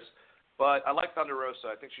within this. But I like Thunder Rosa.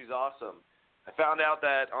 I think she's awesome. I found out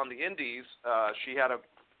that on the Indies, she had a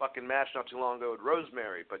fucking match not too long ago with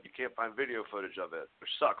Rosemary, but you can't find video footage of it, which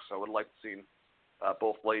sucks. I would like to see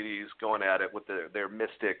both ladies going at it with their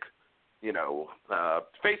mystic,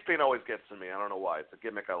 face paint always gets to me. I don't know why. It's a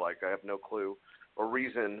gimmick I like. I have no clue or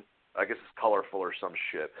reason. I guess it's colorful or some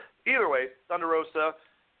shit. Either way, Thunder Rosa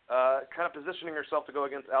kind of positioning herself to go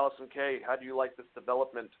against Allison Kay. How do you like this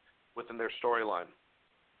development within their storyline?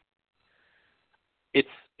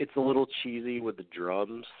 It's a little cheesy with the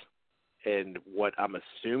drums, and what I'm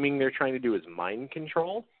assuming they're trying to do is mind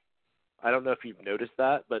control. I don't know if you've noticed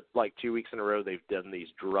that, but like 2 weeks in a row they've done these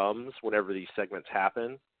drums whenever these segments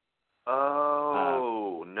happen.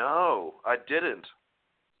 Oh, no, I didn't.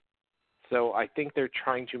 So I think they're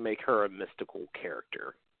trying to make her a mystical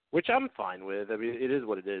character, which I'm fine with. I mean, it is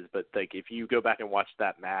what it is, but like if you go back and watch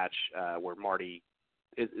that match where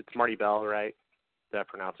it's Marty Bell, right? Did I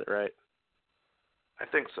pronounce it right? I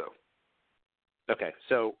think so. Okay,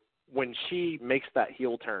 so when she makes that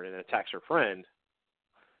heel turn and attacks her friend,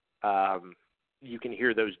 you can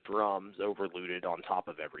hear those drums overloaded on top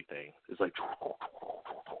of everything. It's like,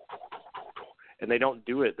 and they don't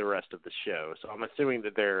do it the rest of the show. So I'm assuming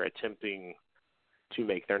that they're attempting to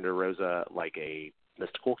make Thunder Rosa like a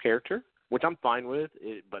mystical character, which I'm fine with.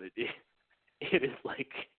 But it is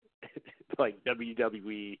like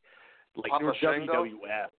WWE, like Papa Shango?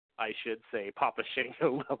 WWF. I should say Papa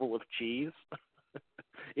Shango level of cheese.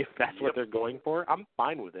 If that's what they're going for, I'm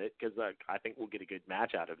fine with it because I think we'll get a good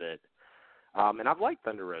match out of it. And I've liked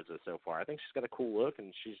Thunder Rosa so far. I think she's got a cool look,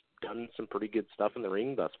 and she's done some pretty good stuff in the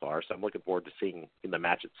ring thus far. So I'm looking forward to seeing in the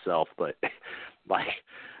match itself. But like,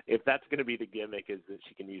 if that's going to be the gimmick, is that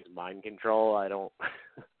she can use mind control, I don't.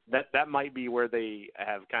 That might be where they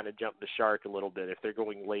have kind of jumped the shark a little bit if they're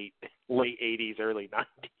going late 80s, early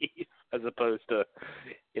 90s, as opposed to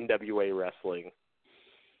NWA wrestling.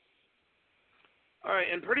 All right,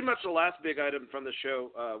 and pretty much the last big item from the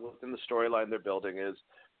show within the storyline they're building is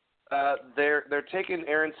they're taking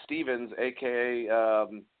Aaron Stevens, a.k.a.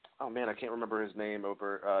 I can't remember his name,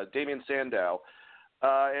 over Damien Sandow,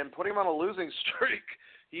 and putting him on a losing streak.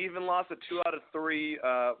 He even lost a 2 out of 3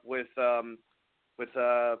 with I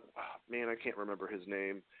can't remember his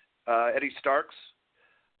name, Eddie Starks,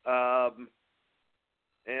 or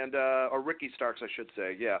Ricky Starks, I should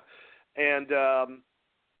say, yeah, and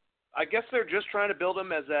I guess they're just trying to build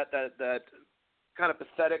him as that kind of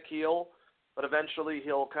pathetic heel, but eventually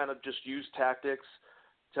he'll kind of just use tactics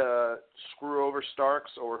to screw over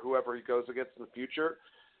Starks or whoever he goes against in the future.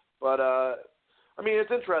 But,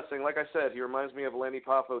 it's interesting. Like I said, he reminds me of Lanny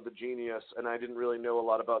Poffo, the Genius, and I didn't really know a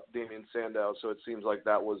lot about Damien Sandow, so it seems like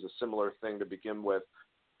that was a similar thing to begin with.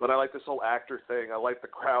 But I like this whole actor thing. I like the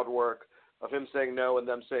crowd work of him saying no and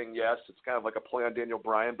them saying yes. It's kind of like a play on Daniel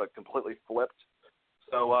Bryan, but completely flipped.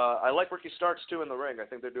 So I like Ricky Starks, too, in the ring. I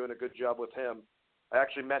think they're doing a good job with him. I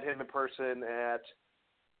actually met him in person at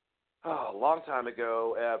a long time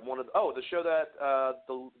ago at one of the show that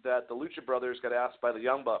the Lucha Brothers got asked by the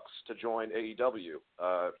Young Bucks to join AEW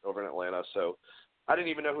over in Atlanta. So I didn't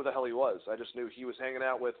even know who the hell he was. I just knew he was hanging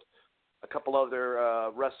out with a couple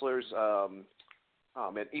other wrestlers.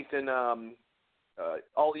 Ethan,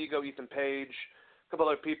 All Ego, Ethan Page, a couple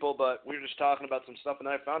other people. But we were just talking about some stuff, and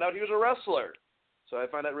I found out he was a wrestler. So I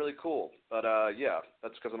find that really cool. But,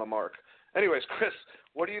 that's because I'm a mark. Anyways, Chris,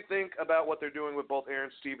 what do you think about what they're doing with both Aaron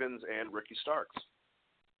Stevens and Ricky Starks?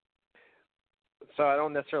 So I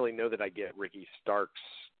don't necessarily know that I get Ricky Starks'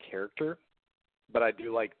 character, but I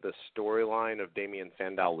do like the storyline of Damien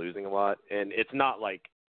Sandow losing a lot. And it's not like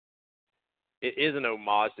 – it is an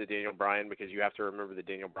homage to Daniel Bryan because you have to remember that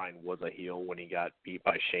Daniel Bryan was a heel when he got beat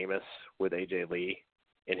by Sheamus with AJ Lee,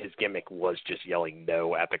 and his gimmick was just yelling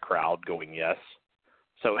no at the crowd going yes.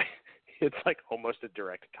 So it's like almost a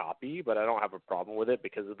direct copy, but I don't have a problem with it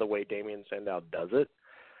because of the way Damien Sandow does it.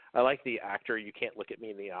 I like the actor, you can't look at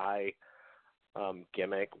me in the eye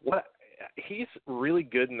gimmick. He's really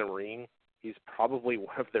good in the ring. He's probably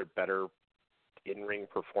one of their better in-ring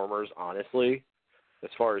performers, honestly,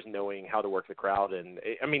 as far as knowing how to work the crowd. And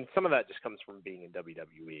some of that just comes from being in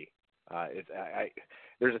WWE.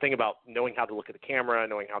 There's a thing about knowing how to look at the camera,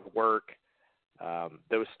 knowing how to work.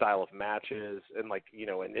 Those style of matches, and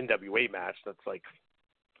an NWA match that's like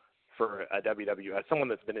for a WWE, someone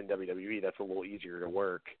that's been in WWE, that's a little easier to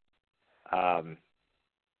work. I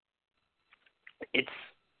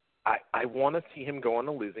want to see him go on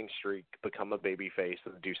a losing streak, become a babyface,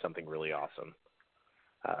 and do something really awesome.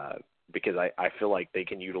 Because I feel like they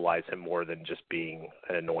can utilize him more than just being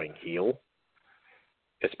an annoying heel,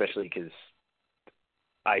 especially because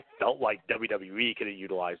I felt like WWE could have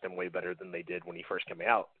utilized him way better than they did when he first came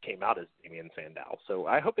out as Damien Sandow. So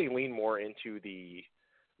I hope they lean more into the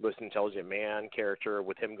most intelligent man character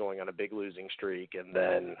with him going on a big losing streak, and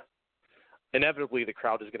then inevitably the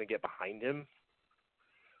crowd is going to get behind him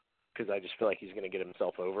because I just feel like he's going to get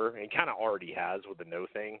himself over, and kind of already has with the no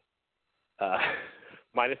thing.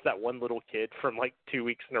 Minus that one little kid from like 2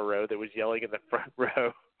 weeks in a row that was yelling in the front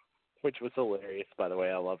row, which was hilarious, by the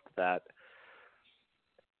way. I loved that.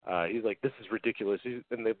 He's like, "This is ridiculous." You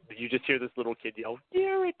just hear this little kid yell,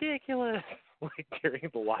 "You're ridiculous," like during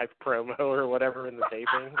the live promo or whatever in the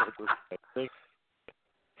taping.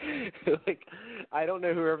 Like, I don't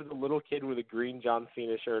know whoever the little kid with a green John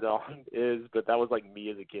Cena shirt on is, but that was like me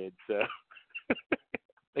as a kid. So,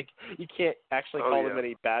 like, you can't actually call them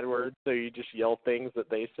any bad words, so you just yell things that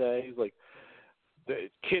they say. He's like,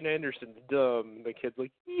 "Ken Anderson's dumb." The kid's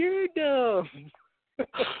like, "You're dumb."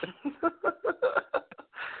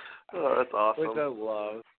 Oh, that's awesome. Which I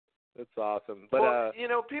love. That's awesome. But well,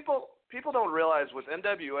 people don't realize with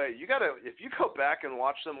NWA, if you go back and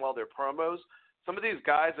watch them while they're promos, some of these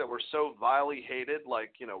guys that were so vilely hated,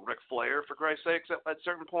 like, Ric Flair, for Christ's sakes, at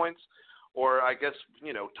certain points, or I guess,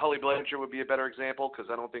 Tully Blanchard would be a better example because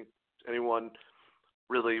I don't think anyone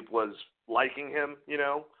really was liking him,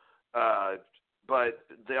 but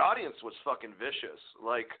the audience was fucking vicious.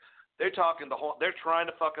 Like, they're trying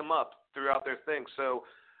to fuck him up throughout their thing. So,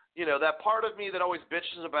 that part of me that always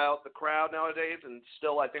bitches about the crowd nowadays, and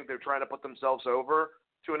still I think they're trying to put themselves over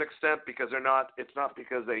to an extent because it's not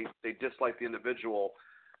because they dislike the individual.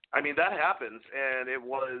 I mean, that happens, and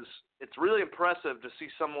it's really impressive to see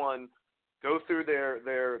someone go through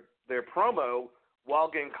their promo while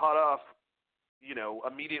getting caught off,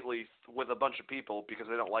 immediately with a bunch of people because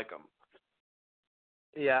they don't like them.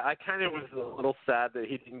 Yeah, I kind of was a little sad that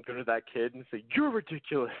he didn't go to that kid and say, "You're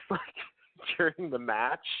ridiculous," like, during the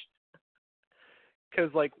match,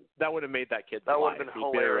 because like that would have made that kid. That would have been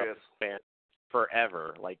hilarious. Fan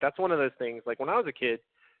forever. Like, that's one of those things. Like, when I was a kid,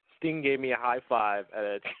 Sting gave me a high five at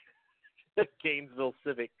a Gainesville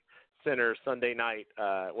Civic Center Sunday night.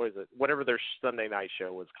 Whatever their Sunday night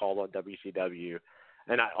show was called on WCW,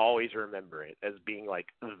 and I always remember it as being like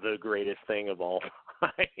the greatest thing of all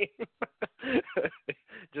time.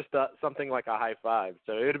 Just something like a high five.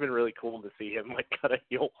 So it would have been really cool to see him like cut a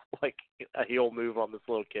heel move on this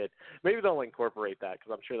little kid. Maybe they'll incorporate that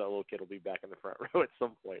because I'm sure that little kid will be back in the front row at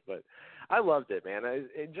some point. But I loved it, man.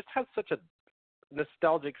 It just has such a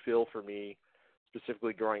nostalgic feel for me,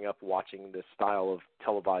 specifically growing up watching this style of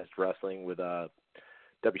televised wrestling with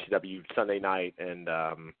WCW Sunday night and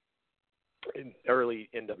early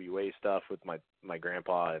NWA stuff with my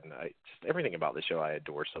grandpa, and just everything about the show I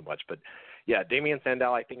adore so much. But yeah, Damien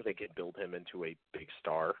Sandow, I think they could build him into a big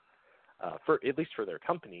star, for at least for their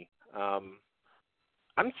company.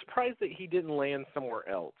 I'm surprised that he didn't land somewhere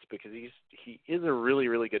else because he is a really,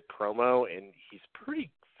 really good promo, and he's pretty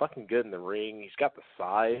fucking good in the ring. He's got the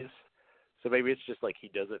size, so maybe it's just like he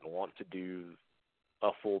doesn't want to do a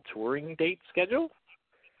full touring date schedule.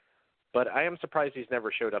 But I am surprised he's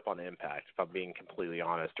never showed up on Impact, if I'm being completely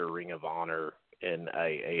honest, or Ring of Honor in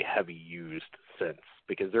a heavy used sense,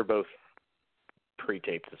 because they're both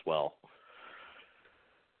pre-taped as well.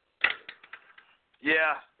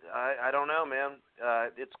 Yeah, I don't know, man.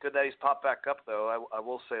 It's good that he's popped back up, though. I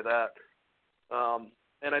will say that.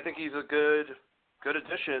 And I think he's a good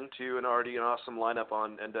addition to an already awesome lineup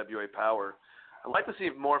on NWA Power. I'd like to see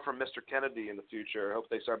more from Mr. Kennedy in the future. I hope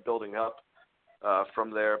they start building up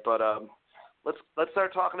from there. But let's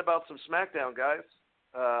start talking about some SmackDown, guys.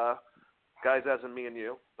 Guys as in me and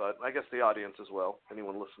you, but I guess the audience as well,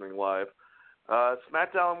 anyone listening live.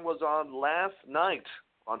 SmackDown was on last night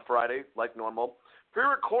on Friday, like normal.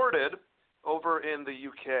 Pre-recorded over in the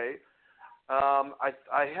UK.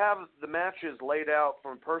 I have the matches laid out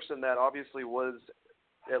from a person that obviously was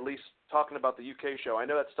at least talking about the UK show. I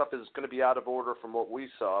know that stuff is going to be out of order from what we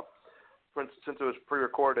saw since it was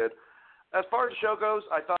pre-recorded. As far as the show goes,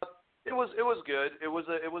 I thought it was good. It was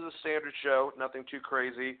a standard show, nothing too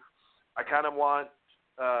crazy. I kind of want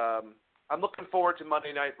I'm looking forward to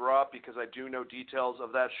Monday Night Raw because I do know details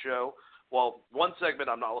of that show. Well, one segment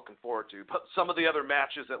I'm not looking forward to, but some of the other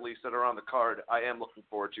matches at least that are on the card I am looking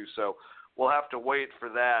forward to. So we'll have to wait for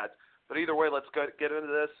that. But either way, let's get into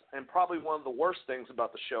this. And probably one of the worst things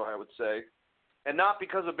about the show, I would say, and not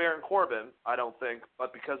because of Baron Corbin, I don't think,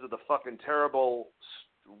 but because of the fucking terrible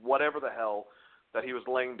whatever the hell that he was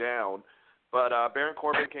laying down. But Baron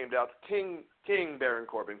Corbin came out, King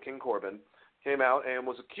Corbin came out and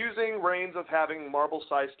was accusing Reigns of having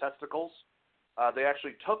marble-sized testicles. They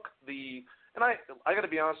actually took the And I got to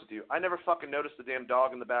be honest with you, I never fucking noticed the damn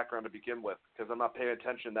dog in the background to begin with because I'm not paying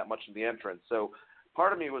attention that much in the entrance. So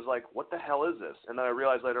part of me was like, what the hell is this? And then I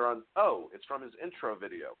realized later on, oh, it's from his intro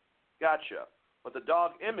video. Gotcha. But the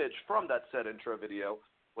dog image from that said intro video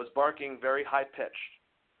was barking very high-pitched.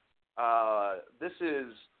 This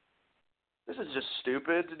is just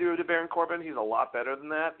stupid to do to Baron Corbin. He's a lot better than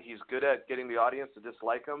that. He's good at getting the audience to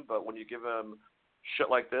dislike him, but when you give him shit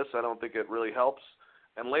like this, I don't think it really helps.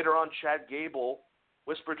 And later on, Chad Gable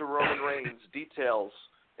whispered to Roman Reigns details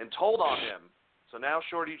and told on him. So now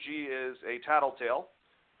Shorty G is a tattletale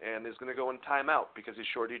and is going to go in timeout because he's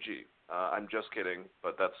Shorty G. I'm just kidding,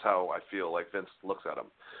 but that's how I feel like Vince looks at him,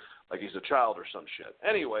 like he's a child or some shit.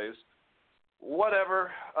 Anyways,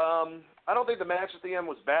 whatever. I don't think the match at the end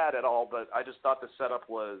was bad at all, but I just thought the setup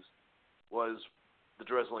was the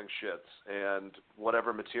drizzling shits, and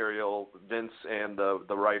whatever material Vince and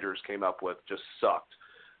the writers came up with just sucked.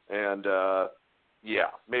 And,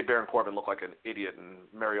 made Baron Corbin look like an idiot in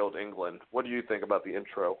merry old England. What do you think about the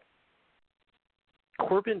intro?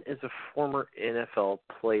 Corbin is a former NFL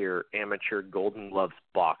player, amateur Golden Gloves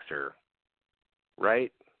boxer,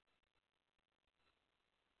 right?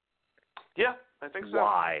 Yeah, I think so.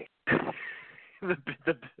 Why?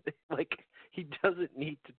 He doesn't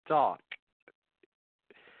need to talk.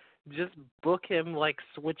 Just book him like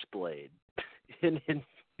Switchblade in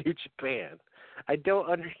New Japan. I don't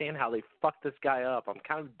understand how they fucked this guy up. I'm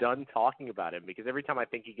kind of done talking about him because every time I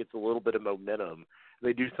think he gets a little bit of momentum,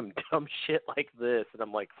 they do some dumb shit like this, and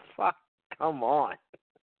I'm like, fuck, come on.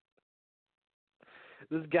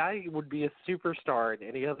 This guy would be a superstar in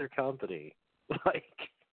any other company.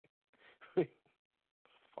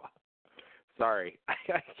 Sorry,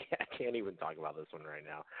 I can't even talk about this one right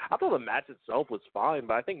now. I thought the match itself was fine,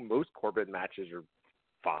 but I think most Corbin matches are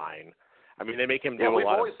fine. I mean, they make him do a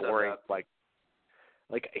lot of boring,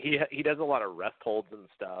 like he does a lot of rest holds and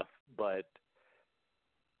stuff, but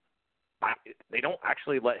they don't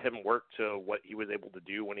actually let him work to what he was able to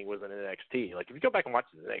do when he was in NXT. Like, if you go back and watch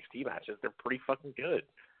his NXT matches, they're pretty fucking good.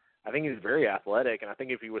 I think he's very athletic, and I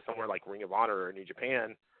think if he was somewhere like Ring of Honor or New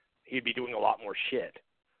Japan, he'd be doing a lot more shit.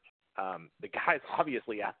 The guy's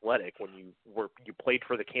obviously athletic. When you played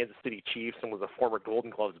for the Kansas City Chiefs and was a former Golden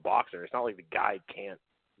Gloves boxer, it's not like the guy can't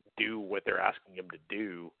do what they're asking him to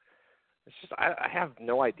do. It's just I have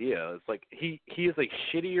no idea. It's like he is a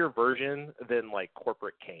shittier version than like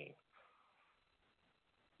Corporate Kane,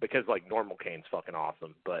 because like normal Kane's fucking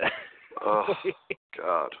awesome, but oh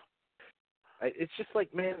God, it's just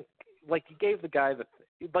like, man, like you gave the guy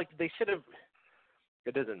they should have.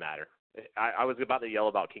 It doesn't matter. I was about to yell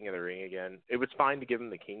about King of the Ring again. It was fine to give him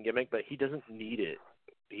the King gimmick, but he doesn't need it.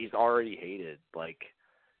 He's already hated. Like,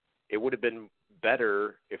 it would have been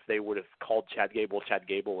better if they would have called Chad Gable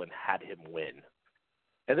and had him win.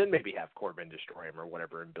 And then maybe have Corbin destroy him or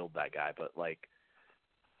whatever and build that guy. But, like,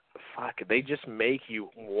 fuck, they just make you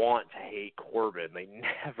want to hate Corbin. They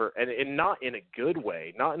never, and not in a good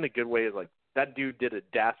way. Not in a good way as, like, that dude did a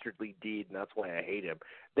dastardly deed and that's why I hate him.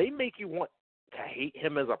 They make you want to hate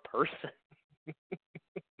him as a person.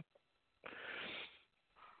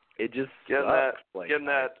 It just getting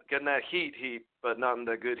that heat, but not in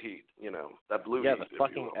the good heat. You know, that blue heat. Yeah, the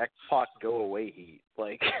fucking X-Pac go away heat.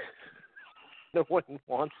 Like, no one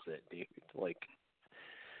wants it, dude. Like,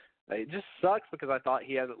 it just sucks because I thought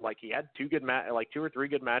he had two or three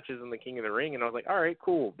good matches in the King of the Ring, and I was like, all right,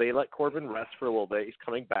 cool. They let Corbin rest for a little bit. He's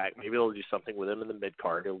coming back. Maybe they'll do something with him in the mid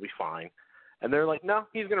card. It'll be fine. And they're like, no,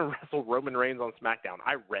 he's gonna wrestle Roman Reigns on SmackDown.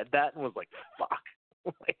 I read that and was like, fuck.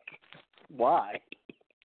 Like, why?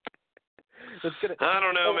 I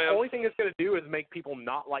don't know, man. The only thing it's gonna do is make people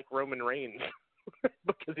not like Roman Reigns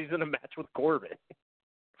because he's in a match with Corbin.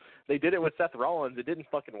 They did it with Seth Rollins. It didn't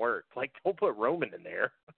fucking work. Like, don't put Roman in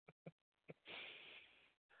there.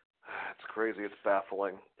 It's crazy. It's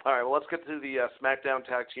baffling. All right, well, let's get to the SmackDown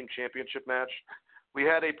Tag Team Championship match. We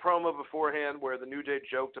had a promo beforehand where the New Day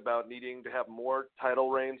joked about needing to have more title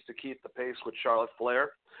reigns to keep the pace with Charlotte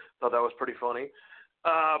Flair. Thought that was pretty funny.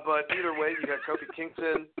 But either way, you got Kofi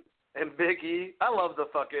Kingston and Big E. I love the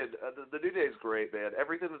fucking the New Day's great, man.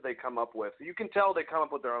 Everything that they come up with, you can tell they come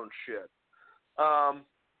up with their own shit.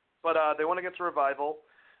 But they went against Revival,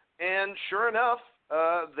 and sure enough,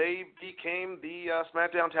 they became the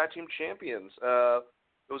SmackDown Tag Team Champions.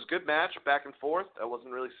 It was a good match, back and forth. I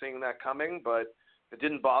wasn't really seeing that coming, but it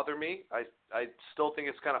didn't bother me. I still think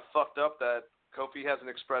it's kind of fucked up that Kofi hasn't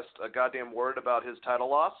expressed a goddamn word about his title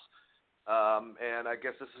loss. And I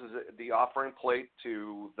guess this is the offering plate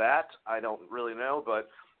to that. I don't really know. But,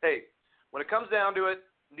 hey, when it comes down to it,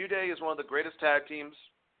 New Day is one of the greatest tag teams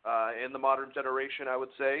in the modern generation, I would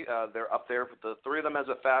say. They're up there with the three of them as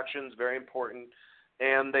a faction, is very important.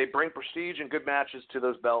 And they bring prestige and good matches to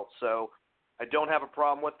those belts, so I don't have a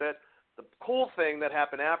problem with it. The cool thing that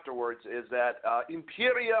happened afterwards is that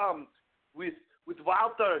Imperium with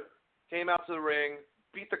Walter came out to the ring,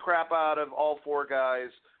 beat the crap out of all four guys,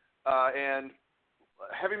 and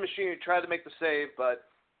Heavy Machinery tried to make the save, but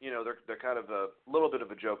they're kind of a little bit of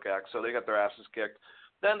a joke act, so they got their asses kicked.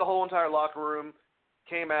 Then the whole entire locker room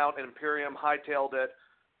came out, and Imperium hightailed it.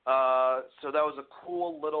 So that was a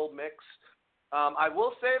cool little mix. I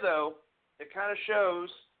will say, though, it kind of shows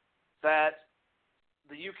that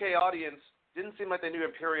the UK audience didn't seem like they knew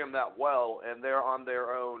Imperium that well, and they're on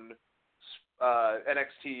their own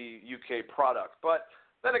NXT UK product. But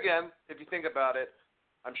then again, if you think about it,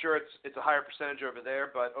 I'm sure it's a higher percentage over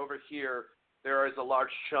there, but over here there is a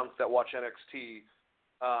large chunk that watch NXT,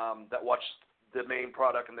 that watch the main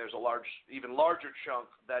product, and there's a even larger chunk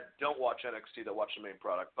that don't watch NXT that watch the main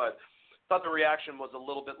product. But I thought the reaction was a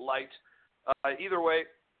little bit light. Either way,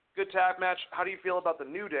 good tag match. How do you feel about the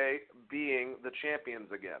New Day being the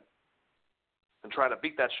champions again and trying to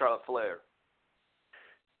beat that Charlotte Flair?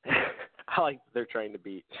 I like they're trying to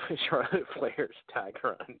beat Charlotte Flair's tag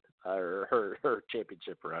run or her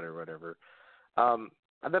championship run or whatever.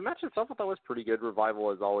 The match itself I thought was pretty good.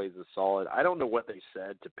 Revival, as always, is solid. I don't know what they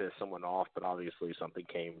said to piss someone off, but obviously something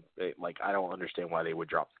came. I don't understand why they would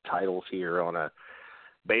drop the titles here on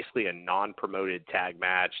basically a non-promoted tag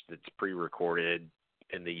match that's pre-recorded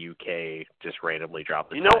in the UK. Just randomly drop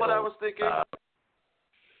the titles. You know what I was thinking?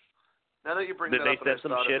 Now that you bring that up, they said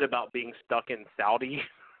some shit about being stuck in Saudi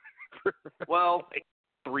for like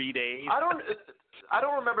 3 days. I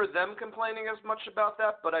don't remember them complaining as much about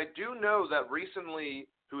that, but I do know that recently,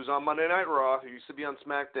 who's on Monday Night Raw, who used to be on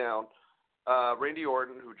SmackDown, Randy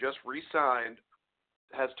Orton, who just re-signed,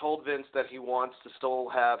 has told Vince that he wants to still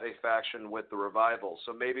have a faction with the Revival.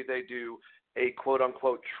 So maybe they do a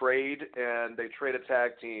quote-unquote trade, and they trade a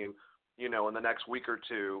tag team, in the next week or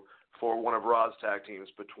two for one of Raw's tag teams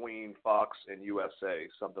between Fox and USA,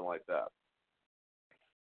 something like that.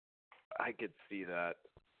 I could see that.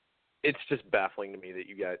 It's just baffling to me that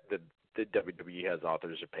you got the WWE has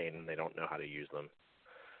authors of pain and they don't know how to use them.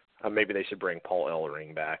 Maybe they should bring Paul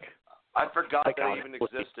Ellering back. I forgot that even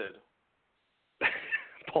existed.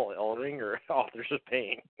 Paul Ellering or Authors of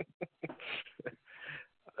Pain?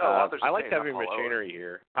 Authors of I like Pain, having machinery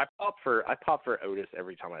here. I pop for Otis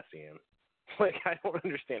every time I see him. I don't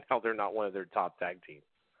understand how they're not one of their top tag teams.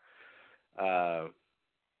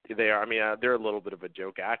 They are. I mean, they're a little bit of a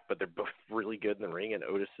joke act, but they're both really good in the ring. And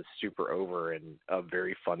Otis is super over and a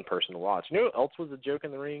very fun person to watch. You know who else was a joke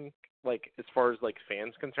in the ring? As far as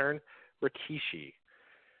fans concerned, Rikishi.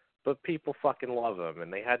 But people fucking love him,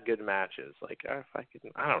 and they had good matches.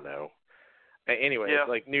 I don't know. Anyway,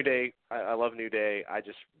 yeah. New Day. I love New Day. I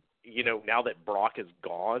just, now that Brock is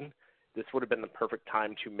gone, this would have been the perfect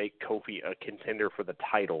time to make Kofi a contender for the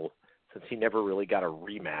title, since he never really got a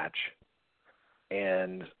rematch.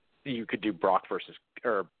 And you could do Bray versus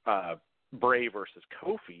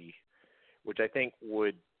Kofi, which I think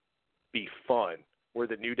would be fun, where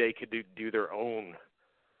the New Day could do their own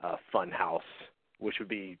fun house, which would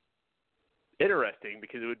be interesting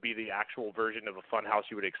because it would be the actual version of a fun house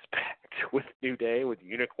you would expect with New Day, with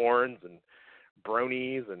unicorns and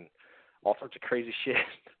bronies and all sorts of crazy shit.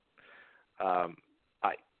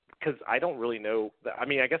 Because I don't really know. I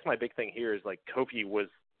mean, I guess my big thing here is Kofi was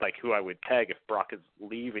who I would peg if Brock is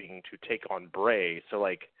leaving to take on Bray. So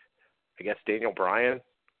I guess Daniel Bryan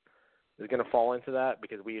is going to fall into that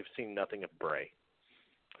because we have seen nothing of Bray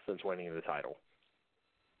since winning the title.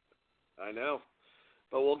 I know.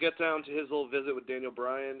 But we'll get down to his little visit with Daniel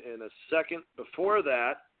Bryan in a second. Before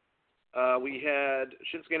that, we had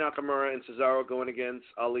Shinsuke Nakamura and Cesaro going against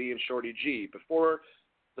Ali and Shorty G. Before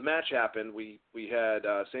the match happened, we had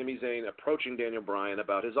Sami Zayn approaching Daniel Bryan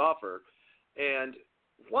about his offer. And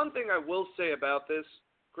one thing I will say about this,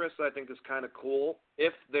 Chris, I think is kind of cool,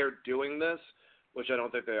 if they're doing this, which I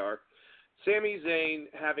don't think they are, Sami Zayn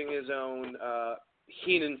having his own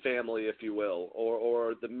Heenan family, if you will,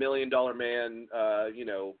 or the $1 Million Man,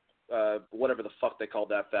 whatever the fuck they called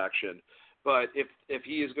that faction. But if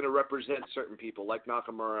he is going to represent certain people like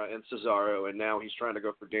Nakamura and Cesaro, and now he's trying to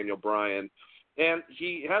go for Daniel Bryan, and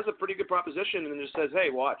he has a pretty good proposition and just says, hey,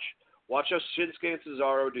 watch us Shinsuke and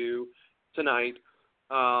Cesaro do tonight.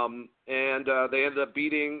 And they ended up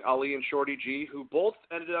beating Ali and Shorty G, who both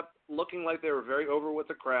ended up looking like they were very over with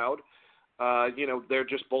the crowd. They're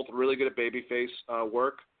just both really good at babyface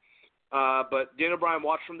work. But Daniel Bryan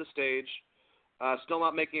watched from the stage, still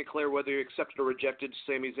not making it clear whether he accepted or rejected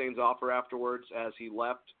Sami Zayn's offer afterwards as he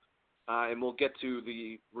left. and we'll get to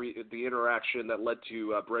the interaction that led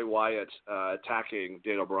to Bray Wyatt attacking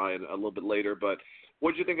Daniel Bryan a little bit later. But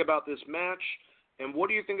what did you think about this match, and what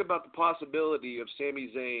do you think about the possibility of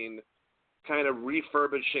Sami Zayn kind of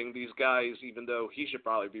refurbishing these guys, even though he should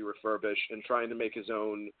probably be refurbished, and trying to make his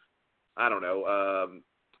own, I don't know,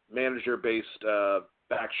 manager-based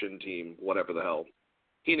faction team, whatever the hell.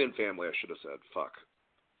 Heenan family, I should have said. Fuck.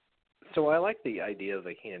 So I like the idea of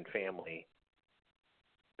the Heenan family.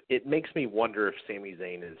 It makes me wonder if Sami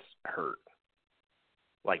Zayn is hurt,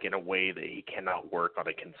 like in a way that he cannot work on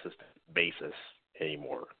a consistent basis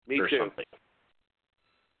anymore. Me or too. Something.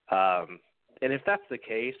 And if that's the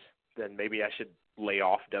case, then maybe I should lay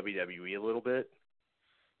off WWE a little bit.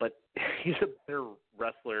 But he's a better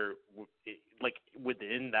wrestler, like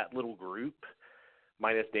within that little group,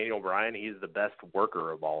 minus Daniel Bryan. He's the best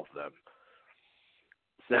worker of all of them.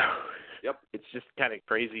 So yep. It's just kind of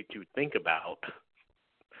crazy to think about.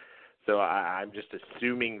 So I'm just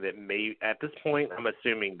assuming that at this point, I'm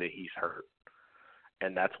assuming that he's hurt.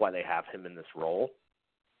 And that's why they have him in this role.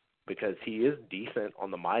 Because he is decent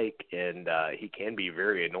on the mic, and he can be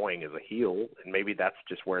very annoying as a heel. And maybe that's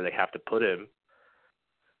just where they have to put him.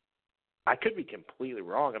 I could be completely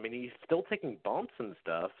wrong. I mean, he's still taking bumps and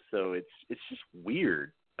stuff, so it's just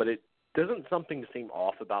weird. But doesn't something seem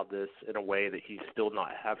off about this in a way that he's still not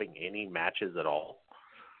having any matches at all?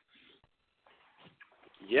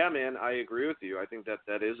 Yeah, man, I agree with you. I think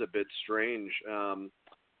that is a bit strange. I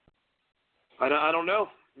don't know.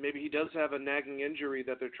 Maybe he does have a nagging injury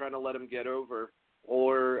that they're trying to let him get over.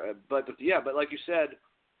 But like you said,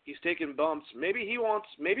 he's taking bumps. Maybe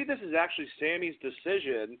this is actually Sammy's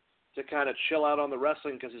decision to kind of chill out on the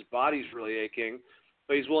wrestling because his body's really aching.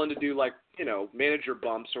 But he's willing to do, like, manager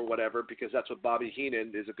bumps or whatever, because that's what Bobby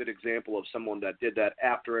Heenan is a good example of, someone that did that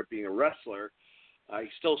after it being a wrestler. He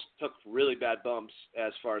still took really bad bumps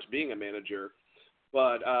as far as being a manager.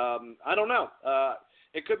 But I don't know.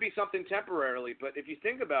 It could be something temporarily. But if you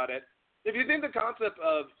think about it, if you think the concept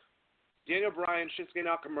of Daniel Bryan, Shinsuke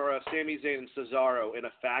Nakamura, Sami Zayn, and Cesaro in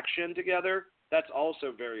a faction together, that's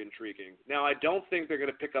also very intriguing. Now, I don't think they're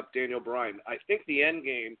going to pick up Daniel Bryan. I think the end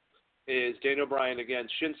game is Daniel Bryan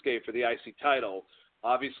against Shinsuke for the IC title.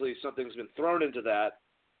 Obviously, something's been thrown into that,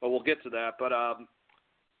 but we'll get to that. But,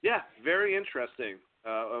 yeah, very interesting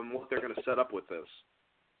on what they're going to set up with this.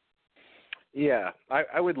 Yeah,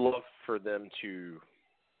 I would love for them to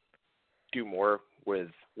do more with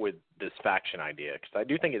this faction idea, because I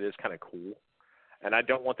do think it is kind of cool. And I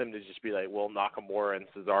don't want them to just be like, well, Nakamura and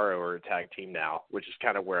Cesaro are a tag team now, which is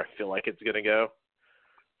kind of where I feel like it's going to go,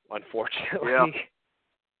 unfortunately. Yeah.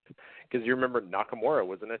 Because you remember Nakamura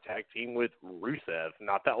was in a tag team with Rusev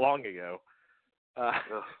not that long ago.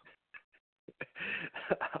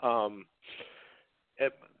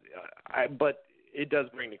 But it does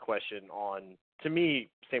bring the question on, to me,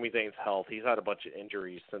 Sami Zayn's health. He's had a bunch of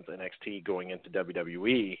injuries since NXT going into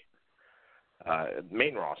WWE,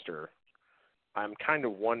 main roster. I'm kind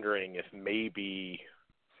of wondering if maybe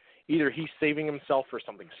either he's saving himself for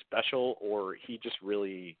something special, or he just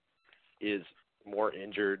really is more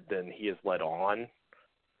injured than he has let on.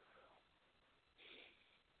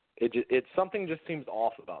 It's something just seems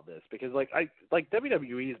off about this, because like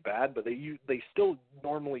WWE is bad, but they still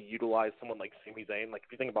normally utilize someone like Sami Zayn. Like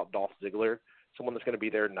if you think about Dolph Ziggler, someone that's going to be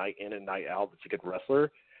there night in and night out, that's a good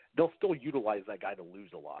wrestler, they'll still utilize that guy to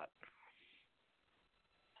lose a lot.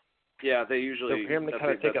 Yeah, they usually. So for him to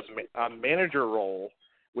kind of take a manager role,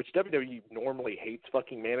 which WWE normally hates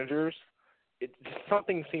fucking managers,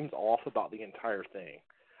 something seems off about the entire thing.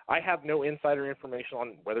 I have no insider information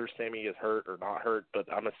on whether Sami is hurt or not hurt,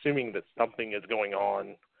 but I'm assuming that something is going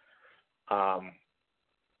on.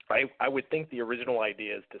 I would think the original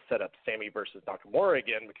idea is to set up Sami versus Nakamura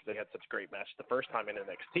again, because they had such a great match the first time in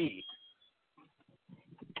NXT.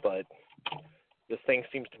 But this thing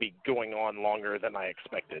seems to be going on longer than I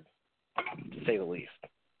expected, to say the least.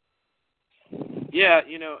 Yeah,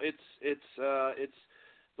 it's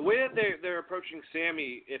the way that they're approaching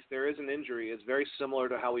Sami, if there is an injury, is very similar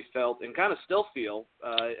to how we felt and kind of still feel.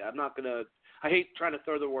 I hate trying to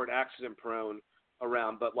throw the word accident prone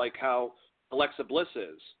around, but like how Alexa Bliss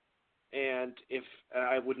is. And if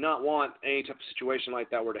I would not want any type of situation like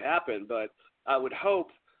that were to happen, but I would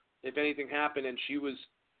hope if anything happened and she was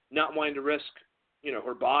not wanting to risk,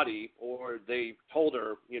 her body, or they told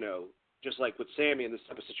her, just like with Sami in this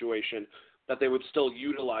type of situation, that they would still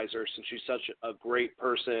utilize her, since she's such a great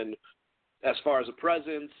person as far as a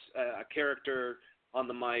presence, a character on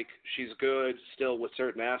the mic. She's good still with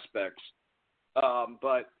certain aspects.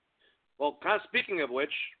 But kind of speaking of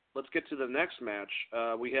which, let's get to the next match.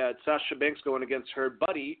 We had Sasha Banks going against her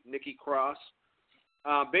buddy, Nikki Cross.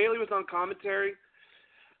 Bayley was on commentary.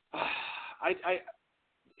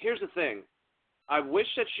 Here's the thing. I wish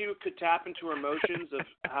that you could tap into her emotions of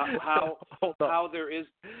how there is.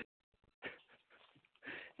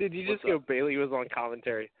 Did you just go? Bayley was on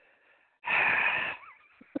commentary.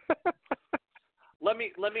 Let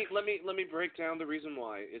me break down the reason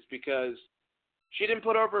why. It's because she didn't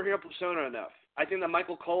put over her heel persona enough. I think that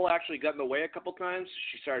Michael Cole actually got in the way a couple times.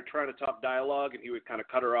 She started trying to talk dialogue, and he would kind of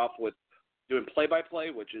cut her off with doing play-by-play,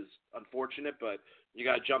 which is unfortunate, but you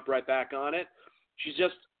got to jump right back on it. She's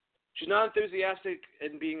not enthusiastic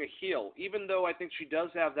in being a heel, even though I think she does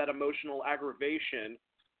have that emotional aggravation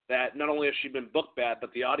that not only has she been booked bad,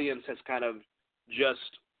 but the audience has kind of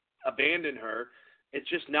just abandoned her. It's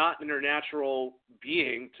just not in her natural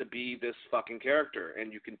being to be this fucking character,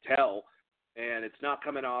 and you can tell, and it's not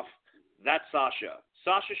coming off. That's Sasha.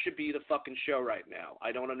 Sasha should be the fucking show right now.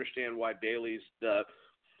 I don't understand why Bayley's the.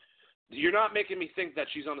 You're not making me think that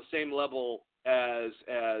she's on the same level as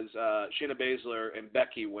Shayna Baszler and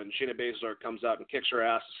Becky when Shayna Baszler comes out and kicks her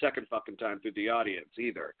ass the second fucking time through the audience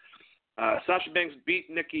either. Sasha Banks beat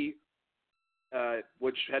Nikki,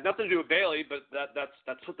 which had nothing to do with Bayley, but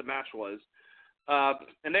that's what the match was.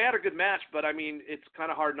 And they had a good match, but I mean, it's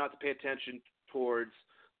kind of hard not to pay attention towards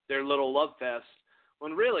their little love fest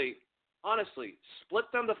when really, honestly,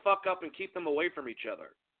 split them the fuck up and keep them away from each other.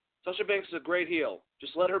 Sasha Banks is a great heel.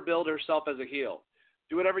 Just let her build herself as a heel.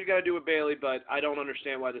 Do whatever you got to do with Bayley, but I don't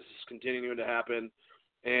understand why this is continuing to happen.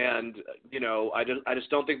 And, you know, I just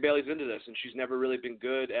don't think Bayley's into this, and she's never really been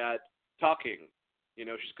good at talking. You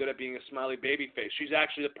know, she's good at being a smiley baby face. She's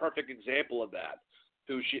actually the perfect example of that.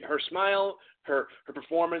 Her smile, her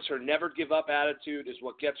performance, her never give up attitude is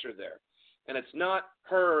what gets her there. And it's not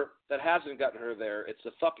her that hasn't gotten her there. It's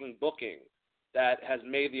the fucking booking that has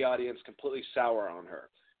made the audience completely sour on her.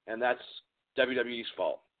 And that's WWE's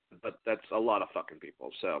fault. But that's a lot of fucking people.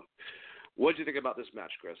 So what did you think about this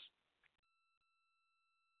match, Chris?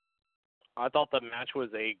 I thought the match was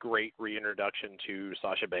a great reintroduction to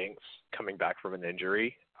Sasha Banks coming back from an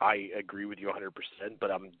injury. I agree with you 100%,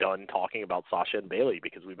 but I'm done talking about Sasha and Bayley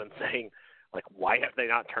because we've been saying, like, why have they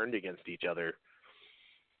not turned against each other?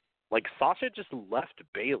 Like, Sasha just left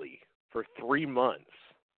Bayley for 3 months.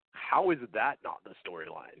 How is that not the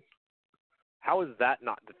storyline? How is that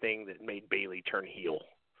not the thing that made Bayley turn heel?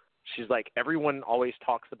 She's like, everyone always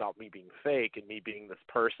talks about me being fake and me being this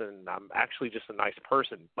person. I'm actually just a nice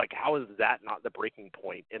person. Like, how is that not the breaking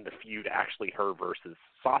point in the feud, actually her versus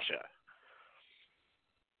Sasha?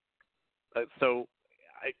 I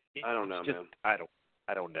don't know, man.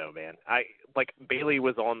 I don't know, man. Bayley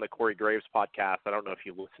was on the Corey Graves podcast. I don't know if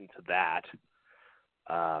you listened to that.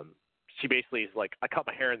 She basically is like, I cut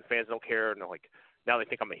my hair and the fans don't care, and they're like, now they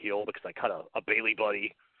think I'm a heel because I cut a Bayley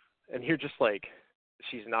buddy, and you're just like,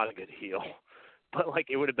 she's not a good heel. But like,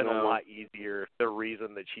 it would have been a lot easier if the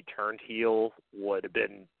reason that she turned heel would have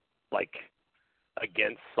been like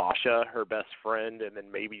against Sasha, her best friend, and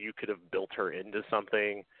then maybe you could have built her into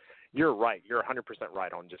something. You're right. You're 100%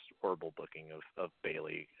 right on just horrible booking of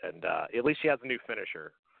Bayley. And at least she has a new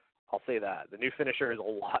finisher. I'll say that. The new finisher is a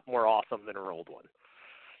lot more awesome than her old one.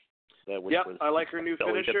 Yep, I like her new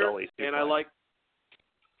finisher, and I like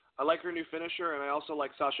her new finisher, and I also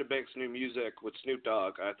like Sasha Banks' new music with Snoop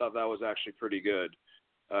Dogg. I thought that was actually pretty good.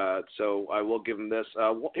 So I will give them this.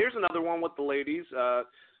 Here's another one with the ladies,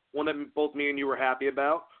 one that both me and you were happy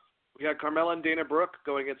about. We had Carmella and Dana Brooke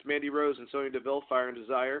going against Mandy Rose and Sonya Deville, Fire and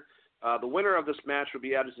Desire. The winner of this match would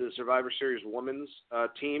be added to the Survivor Series women's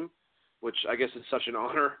team, which I guess is such an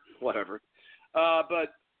honor. Whatever.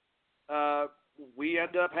 But we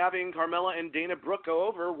end up having Carmella and Dana Brooke go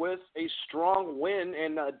over with a strong win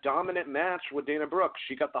and a dominant match with Dana Brooke.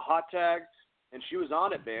 She got the hot tag, and she was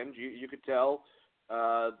on it, man. You could tell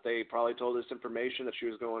they probably told this information that she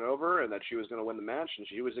was going over and that she was going to win the match, and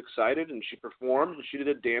she was excited, and she performed, and she did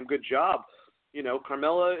a damn good job. You know,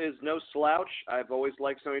 Carmella is no slouch. I've always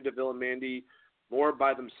liked Sonya Deville and Mandy more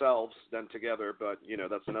by themselves than together, but, you know,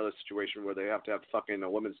 that's another situation where they have to have fucking a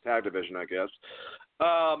women's tag division, I guess.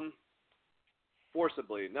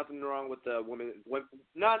 Forcibly. Nothing wrong with the women.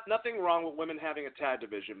 Nothing wrong with women having a tag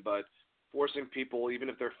division, but forcing people, even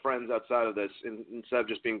if they're friends outside of this, instead of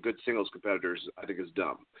just being good singles competitors, I think is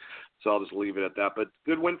dumb. So I'll just leave it at that. But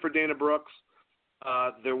good win for Dana Brooks.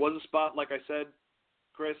 There was a spot, like I said,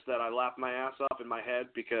 Chris, that I laughed my ass off in my head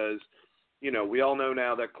because, you know, we all know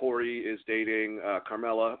now that Corey is dating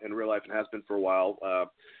Carmella in real life and has been for a while.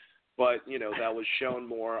 But, you know, that was shown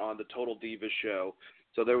more on the Total Divas show.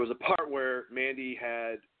 So there was a part where Mandy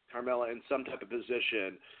had Carmella in some type of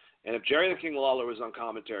position, and if Jerry the King Lawler was on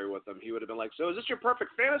commentary with them, he would have been like, so is this your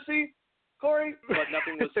perfect fantasy? Corey, but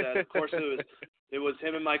nothing was said. Of course, it was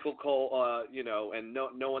him and Michael Cole, and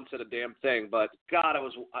no one said a damn thing. But God,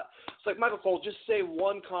 it's like, Michael Cole, just say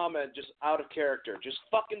one comment, just out of character, just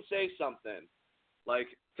fucking say something, like,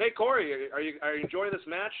 hey Corey, are you enjoying this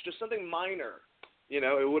match? Just something minor.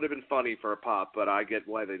 It would have been funny for a pop, but I get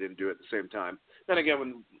why they didn't do it at the same time. Then again,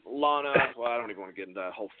 when Lana, well, I don't even want to get into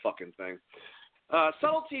that whole fucking thing.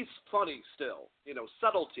 Subtlety's funny still,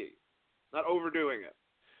 subtlety, not overdoing it.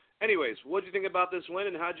 Anyways, what do you think about this win,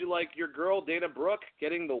 and how'd you like your girl Dana Brooke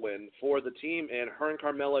getting the win for the team, and her and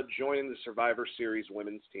Carmella joining the Survivor Series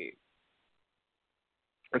women's team?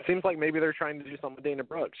 It seems like maybe they're trying to do something with Dana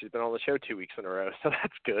Brooke. She's been on the show 2 weeks in a row, so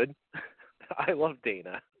that's good. I love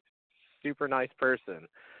Dana. Super nice person,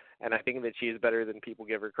 and I think that she's better than people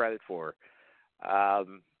give her credit for.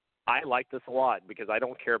 I like this a lot because I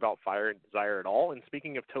don't care about Fire and Desire at all. And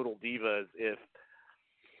speaking of Total Divas,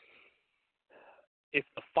 if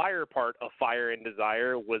the Fire part of Fire and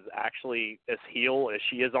Desire was actually as heel as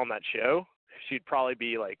she is on that show, she'd probably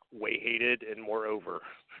be like way hated and more over.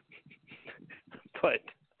 But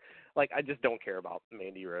like, I just don't care about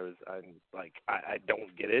Mandy Rose. I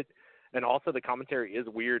don't get it. And also, the commentary is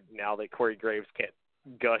weird now that Corey Graves can't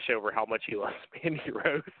gush over how much he loves Mandy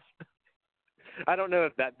Rose. I don't know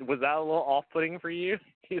if that was a little off-putting for you.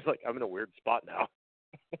 He's like, I'm in a weird spot now.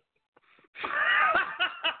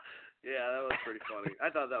 Yeah, that was pretty funny. I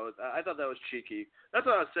thought that was cheeky. That's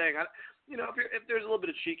what I was saying. If there's a little bit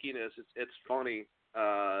of cheekiness, it's funny.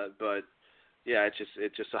 But yeah, it's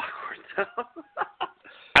just awkward now.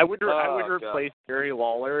 I would replace Jerry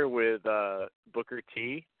Lawler with Booker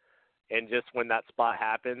T. And just when that spot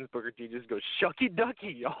happens, Booker T just goes, shucky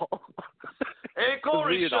ducky, y'all. Hey,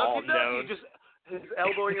 Corey, shucky ducky. Just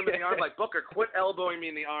elbowing him in the arm. Like, Booker, quit elbowing me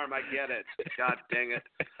in the arm. I get it. God dang it.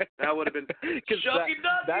 That would have been shucky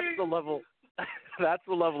ducky. That's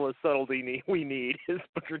the level of subtlety we need, is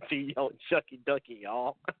Booker T yelling, shucky ducky,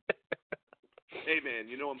 y'all. Hey, man,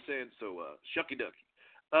 you know what I'm saying? So, shucky ducky.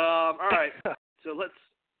 All right. So let's.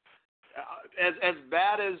 As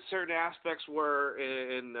bad as certain aspects were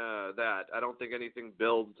in that, I don't think anything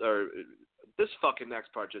builds, or this fucking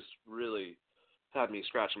next part just really had me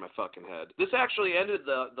scratching my fucking head. This actually ended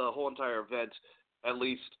the whole entire event, at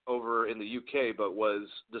least over in the UK, but was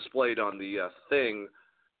displayed on the thing,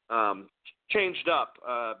 changed up,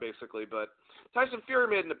 basically. But Tyson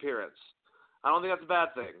Fury made an appearance. I don't think that's a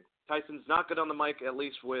bad thing. Tyson's not good on the mic, at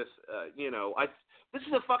least with, this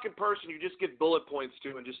is a fucking person you just give bullet points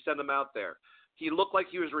to and just send them out there. He looked like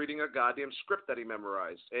he was reading a goddamn script that he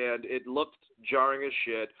memorized, and it looked jarring as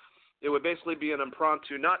shit. It would basically be an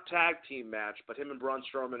impromptu, not tag team match, but him and Braun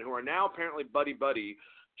Strowman, who are now apparently buddy-buddy,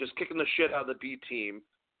 just kicking the shit out of the B team.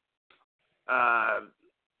 And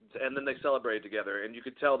then they celebrated together, and you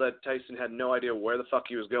could tell that Tyson had no idea where the fuck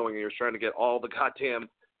he was going, and he was trying to get all the goddamn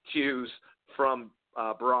cues from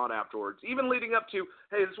Braun afterwards, even leading up to,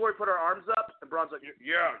 hey, this is where we put our arms up, and Braun's like,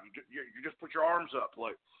 yeah, you just put your arms up.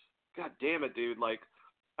 Like, God damn it, dude. Like,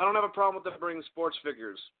 I don't have a problem with them bringing sports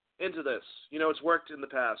figures into this. It's worked in the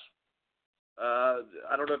past.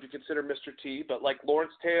 I don't know if you consider Mr. T, but like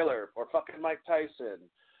Lawrence Taylor or fucking Mike Tyson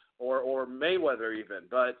or Mayweather even.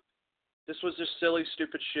 But this was just silly,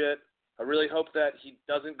 stupid shit. I really hope that he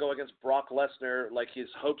doesn't go against Brock Lesnar like his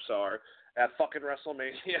hopes are at fucking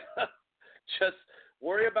WrestleMania. Just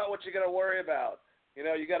worry about what you got to worry about. You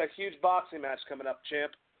got a huge boxing match coming up,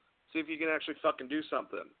 champ. See if you can actually fucking do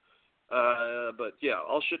something. But yeah,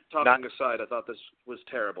 all shit talking aside, I thought this was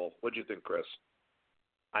terrible. What'd you think, Chris?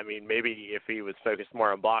 I mean, maybe if he was focused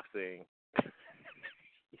more on boxing,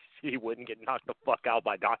 he wouldn't get knocked the fuck out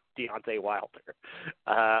by Deontay Wilder.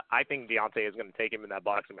 I think Deontay is going to take him in that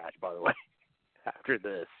boxing match, by the way, after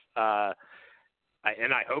this.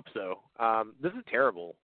 And I hope so. This is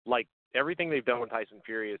terrible. Like, everything they've done with Tyson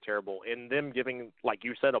Fury is terrible. And them giving, like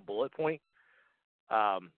you said, a bullet point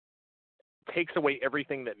takes away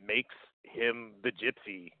everything that makes him the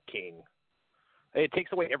Gypsy King. It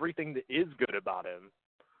takes away everything that is good about him.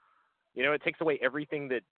 It takes away everything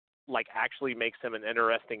that, like, actually makes him an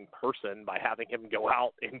interesting person by having him go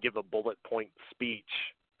out and give a bullet point speech.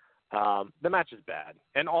 The match is bad.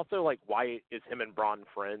 And also, like, why is him and Braun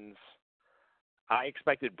friends? I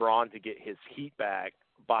expected Braun to get his heat back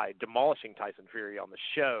by demolishing Tyson Fury on the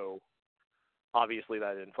show. Obviously,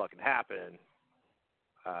 that didn't fucking happen.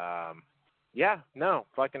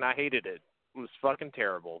 I hated it. It was fucking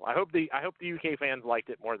terrible. I hope the UK fans liked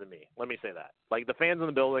it more than me. Let me say that. Like, the fans in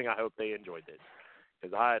the building, I hope they enjoyed it,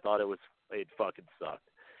 because I thought it fucking sucked.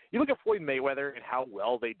 You look at Floyd Mayweather and how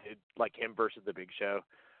well they did, like, him versus the Big Show,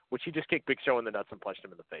 which he just kicked Big Show in the nuts and punched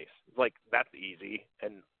him in the face. It's like, that's easy,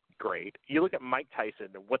 and great. You look at Mike Tyson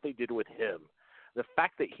and what they did with him. The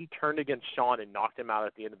fact that he turned against Shawn and knocked him out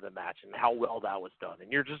at the end of the match and how well that was done.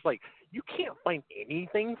 And you're just like, you can't find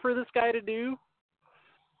anything for this guy to do?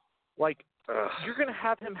 Like, you're going to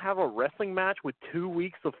have him have a wrestling match with 2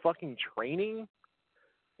 weeks of fucking training?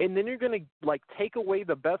 And then you're going to, like, take away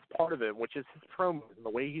the best part of him, which is his promos and the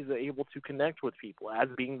way he's able to connect with people as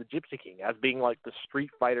being the Gypsy King, as being, like, the Street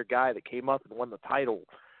Fighter guy that came up and won the title,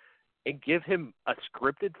 and give him a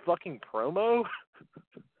scripted fucking promo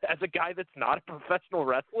as a guy that's not a professional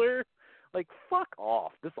wrestler? Like, fuck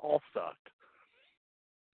off. This all sucked.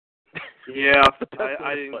 Yeah,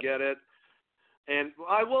 I didn't get it. And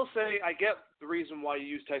I will say, I get the reason why you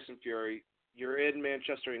use Tyson Fury. You're in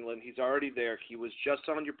Manchester, England. He's already there. He was just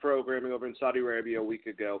on your programming over in Saudi Arabia a week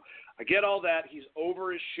ago. I get all that. He's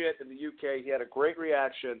over his shit in the UK. He had a great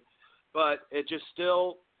reaction, but it just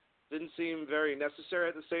still didn't seem very necessary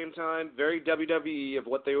at the same time. Very WWE of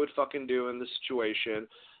what they would fucking do in this situation.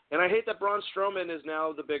 And I hate that Braun Strowman is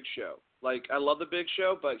now the Big Show. Like, I love the Big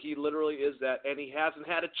Show, but he literally is that, and he hasn't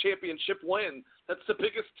had a championship win. That's the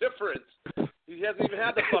biggest difference. He hasn't even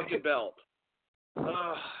had the fucking belt.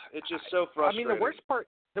 It's just so frustrating. I mean,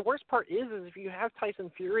 the worst part is if you have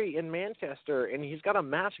Tyson Fury in Manchester and he's got a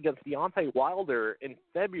match against Deontay Wilder in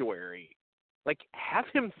February, like, have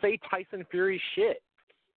him say Tyson Fury shit.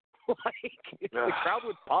 Like, the crowd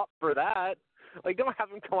would pop for that. Like, don't have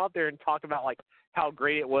him come out there and talk about, like, how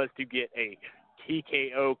great it was to get a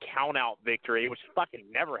TKO count-out victory, which fucking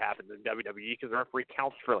never happens in WWE because the referee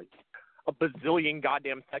counts for, like, a bazillion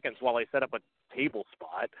goddamn seconds while they set up a table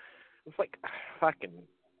spot. It's like, fucking...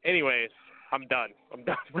 Anyways, I'm done. I'm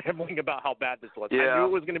done rambling about how bad this was. Yeah. I knew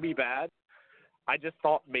it was going to be bad. I just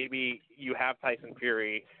thought maybe you have Tyson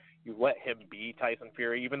Fury, you let him be Tyson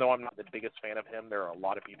Fury. Even though I'm not the biggest fan of him, there are a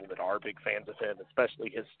lot of people that are big fans of him, especially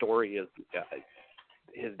his story is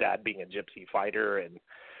his dad being a gypsy fighter and,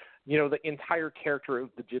 you know, the entire character of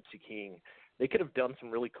the Gypsy King. They could have done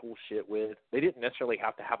some really cool shit with. They didn't necessarily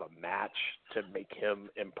have to have a match to make him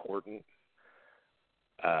important.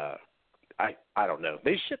 I don't know.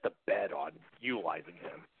 They shit the bed on utilizing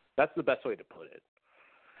him. That's the best way to put it.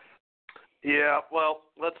 Yeah, well,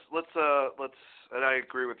 let's and I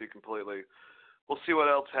agree with you completely. We'll see what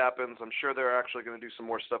else happens. I'm sure they're actually going to do some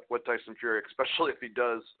more stuff with Tyson Fury, especially if he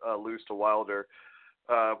does lose to Wilder,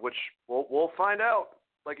 which we'll find out.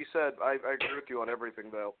 Like you said, I agree with you on everything,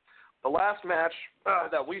 though. The last match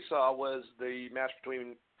that we saw was the match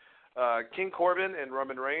between King Corbin and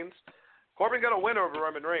Roman Reigns. Corbin got a win over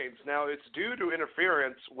Roman Reigns. Now, it's due to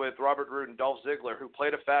interference with Robert Roode and Dolph Ziggler, who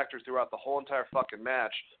played a factor throughout the whole entire fucking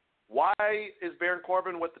match. Why is Baron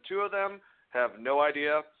Corbin with the two of them? Have no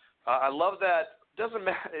idea. I love that. Doesn't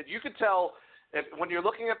matter. You can tell when you're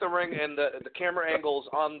looking at the ring and the camera angles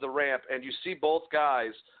on the ramp and you see both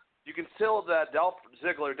guys, you can tell that Dolph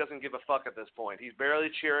Ziggler doesn't give a fuck at this point. He's barely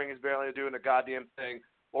cheering. He's barely doing a goddamn thing.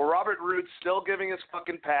 Well, Robert Roode's still giving his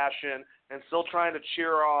fucking passion and still trying to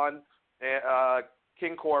cheer on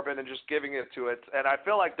King Corbin and just giving it to it. And I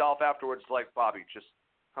feel like Dolph afterwards, like, Bobby, just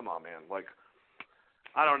come on, man. Like,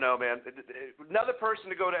 I don't know, man. Another person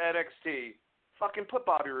to go to NXT. Fucking put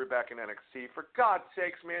Bobby Roode back in NXT. For God's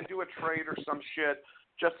sakes, man, do a trade or some shit.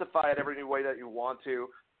 Justify it every way that you want to.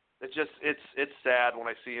 It's just, it's sad when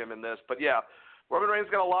I see him in this. But, yeah, Roman Reigns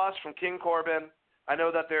got a loss from King Corbin. I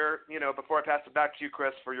know that before I pass it back to you,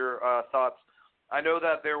 Chris, for your thoughts, I know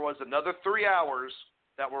that there was another 3 hours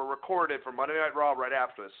that were recorded for Monday Night Raw right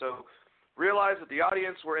after this. So realize that the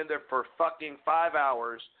audience were in there for fucking 5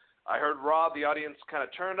 hours. I heard Raw, the audience kind of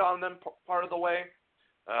turned on them part of the way.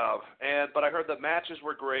 But I heard the matches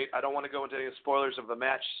were great. I don't want to go into any spoilers of the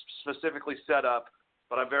match specifically set up,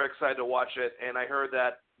 but I'm very excited to watch it. And I heard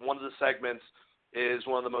that one of the segments is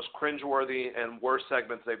one of the most cringeworthy and worst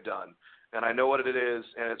segments they've done. And I know what it is,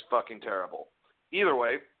 and it's fucking terrible. Either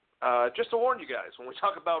way, just to warn you guys, when we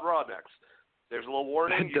talk about Raw next, there's a little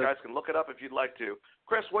warning. You guys can look it up if you'd like to.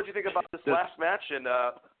 Chris, what do you think about this last match and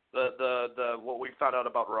the what we found out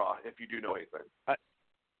about Raw, if you do know anything?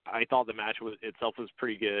 I thought the match itself was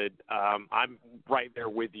pretty good. I'm right there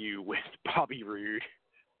with you with Bobby Roode,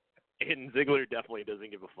 and Ziggler definitely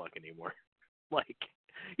doesn't give a fuck anymore. Like,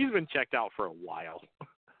 he's been checked out for a while.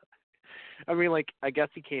 I mean, like, I guess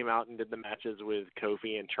he came out and did the matches with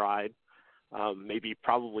Kofi and tried.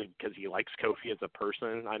 Probably because he likes Kofi as a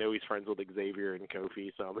person. I know he's friends with Xavier and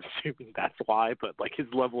Kofi, so I'm assuming that's why. But, like, his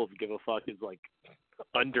level of give a fuck is, like,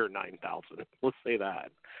 under 9,000. Let's say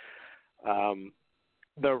that.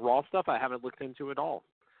 The Raw stuff I haven't looked into at all.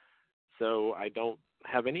 So I don't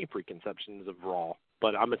have any preconceptions of Raw.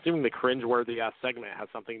 But I'm assuming the cringeworthy ass segment has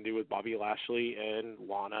something to do with Bobby Lashley and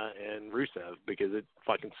Lana and Rusev because it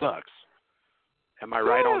fucking sucks. Am I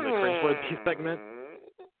right on the cringeworthy segment?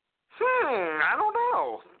 I don't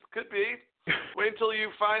know. Could be. Wait until you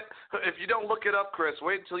find. If you don't look it up, Chris,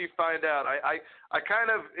 wait until you find out. I kind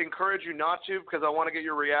of encourage you not to because I want to get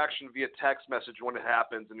your reaction via text message when it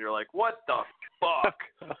happens, and you're like, "What the fuck?"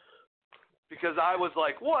 Because I was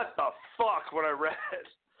like, "What the fuck?" when I read it.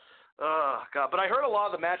 Oh God! But I heard a lot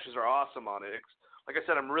of the matches are awesome on it. Like I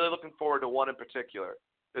said, I'm really looking forward to one in particular.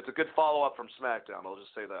 It's a good follow up from SmackDown. I'll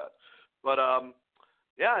just say that. But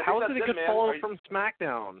yeah. How is it a good follow up from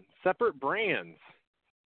SmackDown? Separate brands.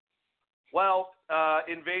 Well,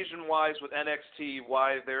 invasion-wise with NXT,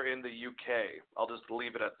 why they're in the UK. I'll just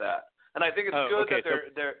leave it at that. And I think it's good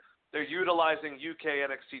that they're utilizing UK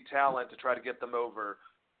NXT talent to try to get them over,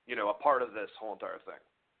 a part of this whole entire thing.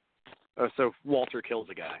 Oh, so Walter kills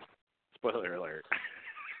a guy. Spoiler alert.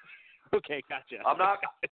 Okay, gotcha. I'm not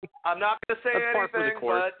going to say anything,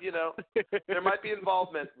 but there might be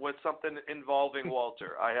involvement with something involving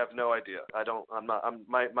Walter. I have no idea.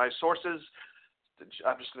 My sources.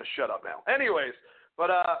 I'm just going to shut up now. Anyways,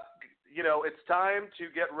 but it's time to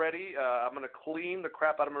get ready. I'm going to clean the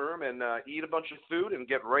crap out of my room and eat a bunch of food and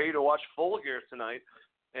get ready to watch Full Gear tonight.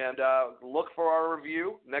 And look for our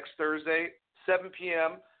review next Thursday, 7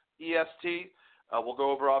 p.m. EST. We'll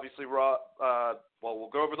go over obviously Raw. We'll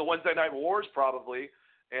go over the Wednesday Night Wars probably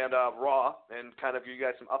and Raw and kind of give you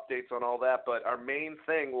guys some updates on all that. But our main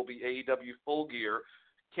thing will be AEW Full Gear.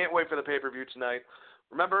 Can't wait for the pay-per-view tonight.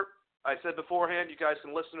 Remember, I said beforehand, you guys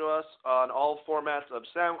can listen to us on all formats of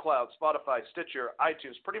SoundCloud, Spotify, Stitcher,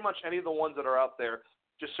 iTunes, pretty much any of the ones that are out there.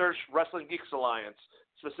 Just search Wrestling Geeks Alliance,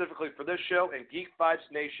 specifically for this show, and Geek Vibes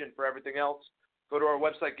Nation for everything else. Go to our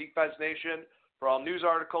website, Geek Vibes Nation, for all news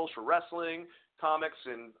articles for wrestling, comics,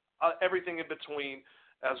 and everything in between,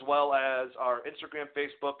 as well as our Instagram,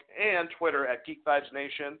 Facebook, and Twitter at Geek Vibes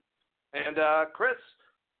Nation. And Chris,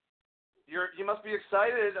 you must be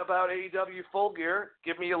excited about AEW Full Gear.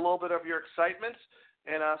 Give me a little bit of your excitement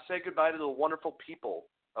and say goodbye to the wonderful people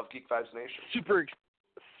of Geek Vibes Nation.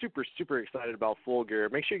 Super excited about Full Gear.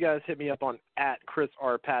 Make sure you guys hit me up on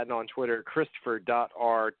 @ChrisRPatton on Twitter,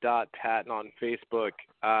 Christopher.R.Patton on Facebook.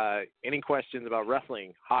 Any questions about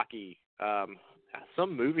wrestling, hockey,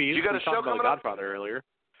 some movies? You got a show coming up? Godfather earlier.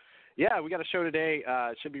 Yeah, we got a show today.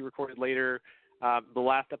 It should be recorded later. The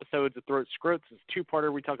last episode of Throat Scroats is a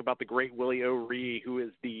two-parter. We talk about the great Willie O'Ree, who is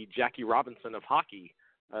the Jackie Robinson of hockey.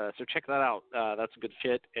 So check that out. That's good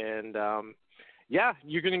shit. And,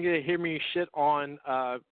 you're going to hear me shit on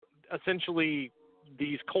essentially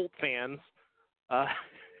these cult fans,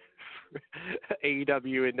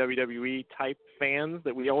 AEW and WWE type fans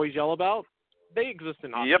that we always yell about. They exist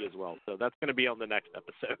in hockey as well. So that's going to be on the next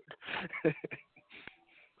episode.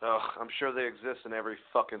 Oh, I'm sure they exist in every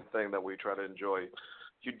fucking thing that we try to enjoy.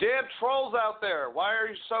 You damn trolls out there, why are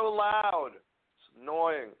you so loud? It's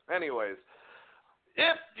annoying. Anyways,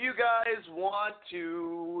 if you guys want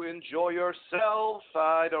to enjoy yourself,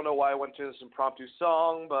 I don't know why I went to this impromptu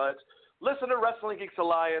song, but listen to Wrestling Geeks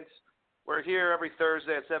Alliance. We're here every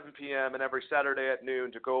Thursday at 7 p.m. and every Saturday at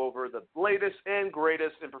noon to go over the latest and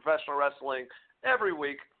greatest in professional wrestling every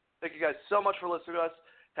week. Thank you guys so much for listening to us.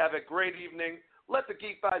 Have a great evening. Let the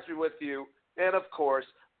Geek Vibes be with you. And, of course,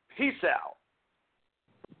 peace out.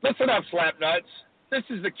 Listen up, Slapnuts. This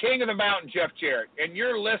is the King of the Mountain, Jeff Jarrett, and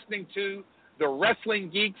you're listening to the Wrestling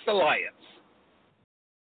Geeks Alliance.